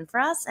they're coming for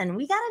us and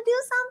we got to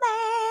do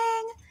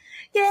something.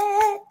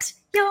 Get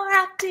your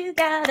act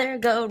together.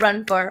 Go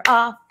run for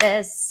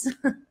office.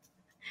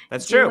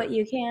 That's true. Do what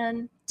you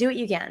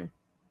can.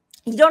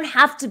 You don't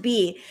have to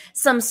be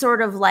some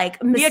sort of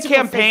be a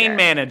campaign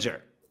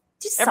manager.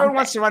 Everyone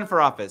wants to run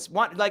for office.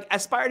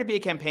 Aspire to be a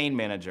campaign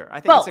manager. I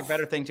think it's a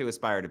better thing to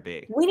aspire to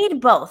be. We need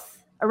both.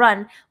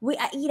 Run.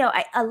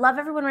 I love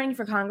everyone running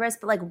for Congress,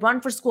 but run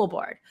for school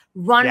board,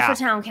 run for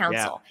town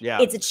council. Yeah.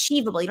 It's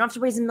achievable. You don't have to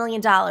raise $1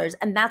 million,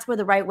 and that's where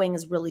the right wing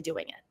is really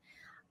doing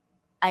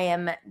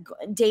it.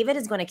 David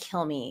is going to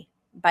kill me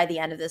by the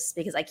end of this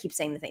because I keep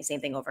saying the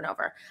same thing over and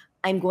over.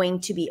 I'm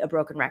going to be a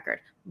broken record.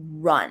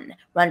 Run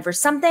for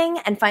something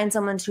and find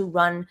someone to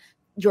run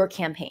your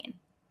campaign,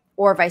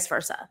 or vice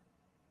versa.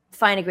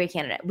 Find a great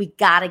candidate. We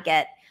got to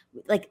get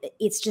Like,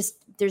 it's just,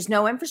 there's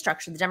no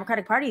infrastructure. The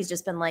Democratic Party has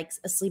just been like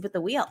asleep at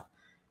the wheel.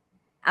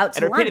 Out to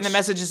and repeating lunch. the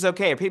message is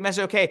okay. Repeating the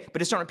message is okay, but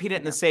just don't repeat it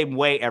in the same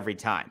way every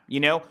time.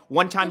 You know,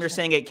 one time you're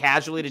saying it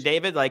casually to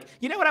David, like,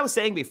 you know what I was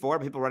saying before,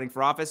 people running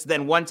for office.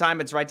 Then one time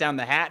it's right down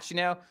the hatch, you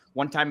know,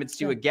 one time it's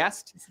to a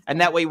guest.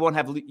 And that way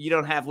you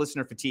don't have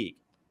listener fatigue.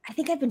 I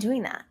think I've been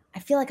doing that. I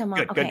feel like I'm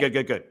on. Good.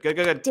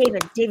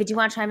 David, do you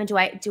want to chime in?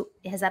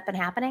 Has that been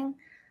happening?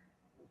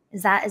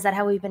 Is that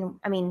how we've been?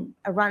 I mean,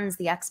 Arun's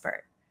the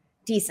expert.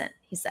 Decent,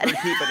 he said.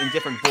 Repeat, but in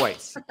different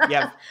voice.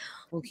 Yeah.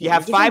 Okay, you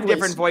have five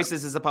different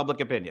voices as a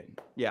public opinion.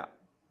 Yeah.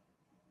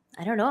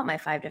 I don't know what my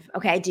 5 different.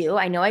 Okay, I do.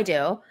 I know I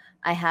do.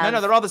 I have. No,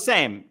 they're all the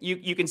same.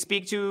 You can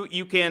speak to.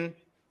 You can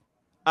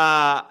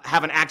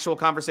have an actual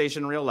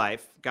conversation in real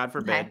life. God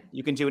forbid. Okay.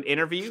 You can do an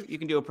interview. You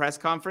can do a press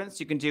conference.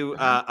 You can do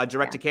a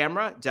direct to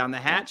camera down the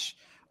hatch,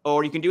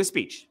 or you can do a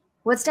speech.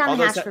 What's down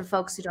the hatch for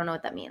folks who don't know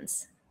what that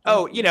means?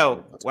 Oh, you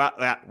know, well,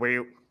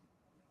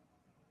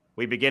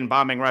 we begin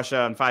bombing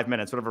Russia in 5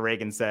 minutes, whatever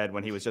Reagan said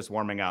when he was just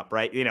warming up,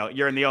 right? You know,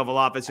 you're in the Oval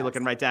Office, you're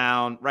looking right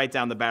down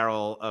the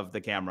barrel of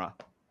the camera.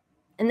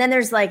 And then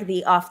there's like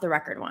the off the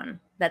record one.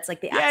 That's like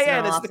the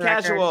that's the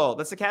casual.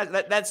 That's the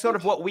casual. That's sort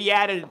of what we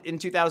added in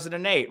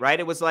 2008, right?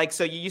 It was like,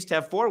 so you used to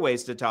have 4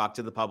 ways to talk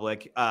to the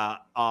public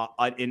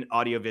in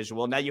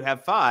audiovisual. Now you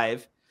have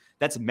 5.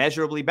 That's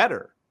measurably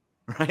better,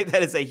 right?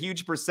 That is a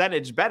huge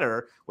percentage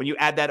better when you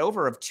add that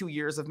over of 2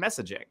 years of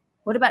messaging.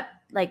 What about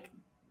like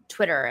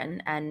Twitter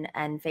and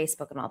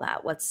Facebook and all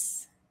that?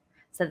 Is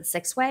that the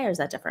 6th way or is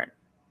that different?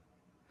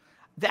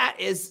 That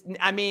is,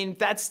 I mean,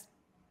 that's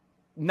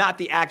not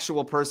the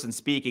actual person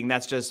speaking.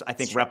 That's just, I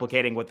think,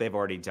 replicating what they've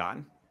already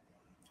done.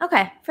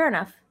 Okay, fair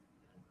enough.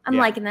 I'm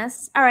liking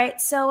this. All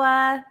right. So,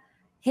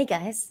 hey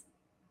guys,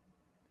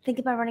 think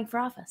about running for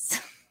office.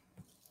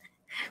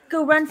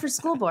 Go run for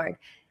school board.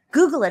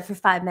 Google it for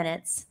 5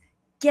 minutes.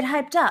 Get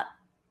hyped up.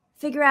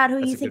 Figure out who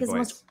you think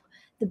is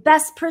the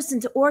best person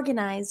to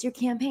organize your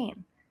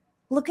campaign.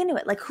 Look into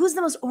it. Like, who's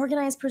the most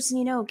organized person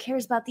you know who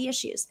cares about the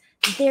issues?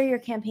 They're your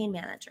campaign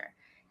manager.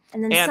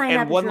 And then sign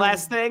up. And one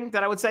last thing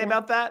that I would say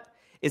about that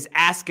is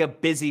ask a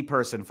busy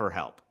person for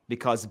help,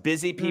 because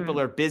busy people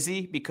are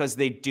busy because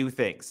they do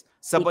things.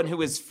 Someone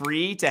who is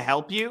free to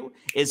help you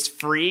is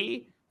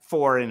free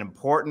for an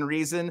important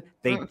reason.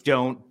 They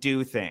don't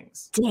do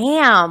things.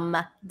 Damn.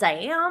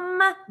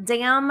 That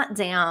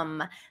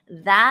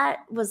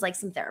was like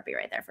some therapy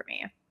right there for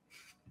me.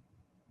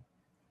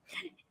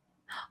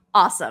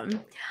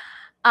 Awesome.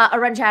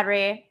 Arun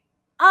Chaudhary,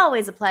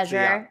 always a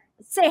pleasure.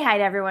 Say hi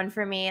to everyone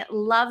for me.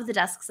 Love the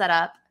desk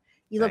setup.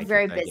 You look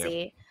very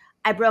busy.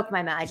 I broke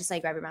my mouse. I just saw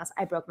you grab your mouse.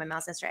 I broke my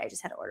mouse yesterday. I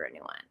just had to order a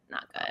new one.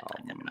 Not good.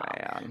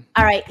 Man.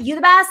 All right. You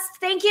the best.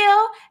 Thank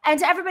you. And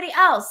to everybody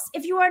else,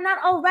 if you are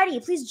not already,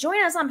 please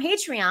join us on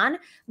Patreon.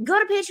 Go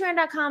to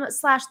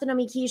patreon.com/The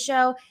Nomiki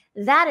Show.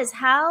 That is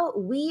how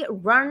we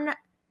run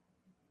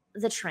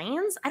the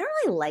trains. I don't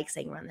really like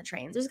saying run the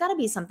trains. There's got to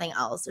be something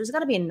else. There's got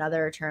to be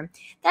another term.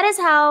 That is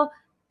how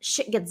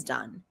shit gets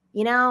done.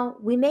 You know,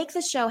 we make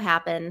the show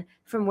happen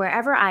from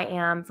wherever I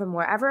am, from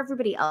wherever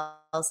everybody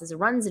else is. It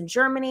runs in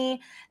Germany.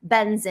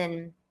 Ben's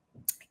in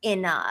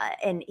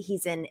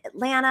he's in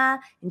Atlanta,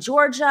 in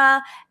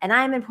Georgia, and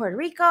I'm in Puerto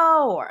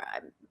Rico, or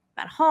I'm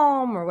at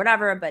home or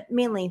whatever, but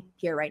mainly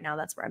here right now.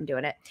 That's where I'm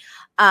doing it.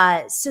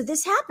 So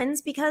this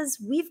happens because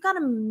we've got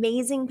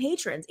amazing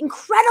patrons,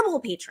 incredible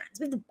patrons.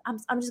 I'm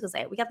just gonna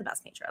say it. We got the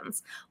best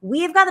patrons.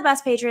 We've got the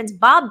best patrons.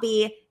 Bob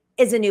B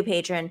is a new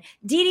patron.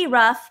 Dee Dee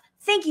Ruff,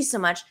 thank you so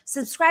much.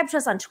 Subscribe to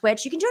us on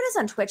Twitch. You can join us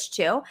on Twitch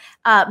too.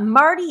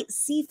 Marty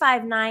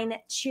C59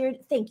 cheered.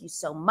 Thank you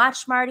so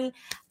much, Marty.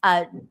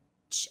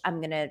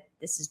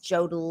 This is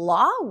Jodel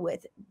Law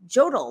with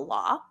Jodel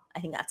Law. I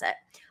think that's it.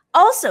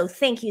 Also,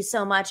 thank you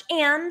so much.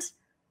 And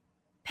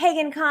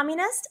Pagan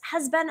Communist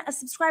has been a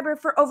subscriber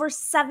for over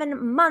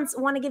 7 months.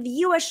 I want to give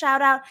you a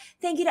shout out.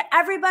 Thank you to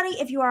everybody.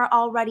 If you are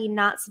already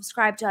not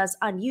subscribed to us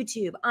on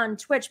YouTube, on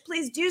Twitch,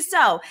 please do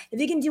so. If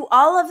you can do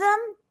all of them,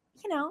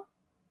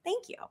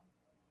 thank you.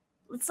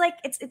 It's like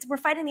we're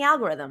fighting the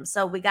algorithm,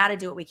 so we got to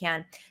do what we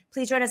can.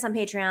 Please join us on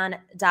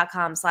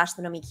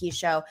patreon.com/The Nomiki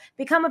Show.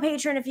 Become a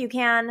patron if you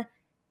can.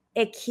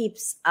 It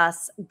keeps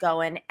us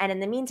going. And in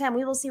the meantime,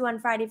 we will see you on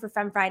Friday for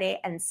Femme Friday,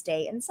 and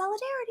stay in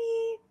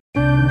solidarity.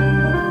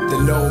 The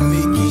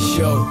Nomiki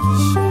Show.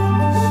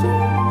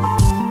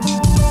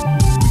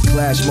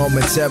 Clash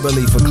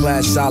momentarily for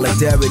class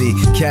solidarity.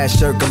 Cash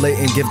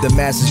circulating, give the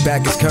masses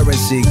back its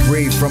currency.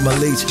 Greed from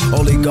elites,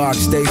 oligarchs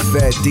stay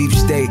fed. Deep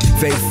state,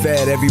 fake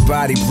fed,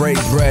 everybody break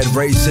bread.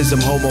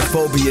 Racism,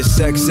 homophobia,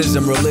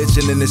 sexism,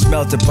 religion in this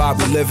melting pot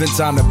we live in.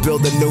 Time to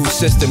build a new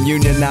system,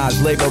 unionize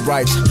labor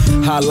rights.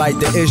 Highlight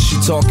the issue,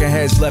 talking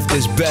heads left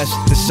is best.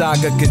 The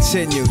saga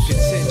continues.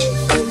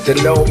 The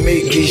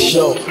Nomiki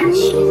Show.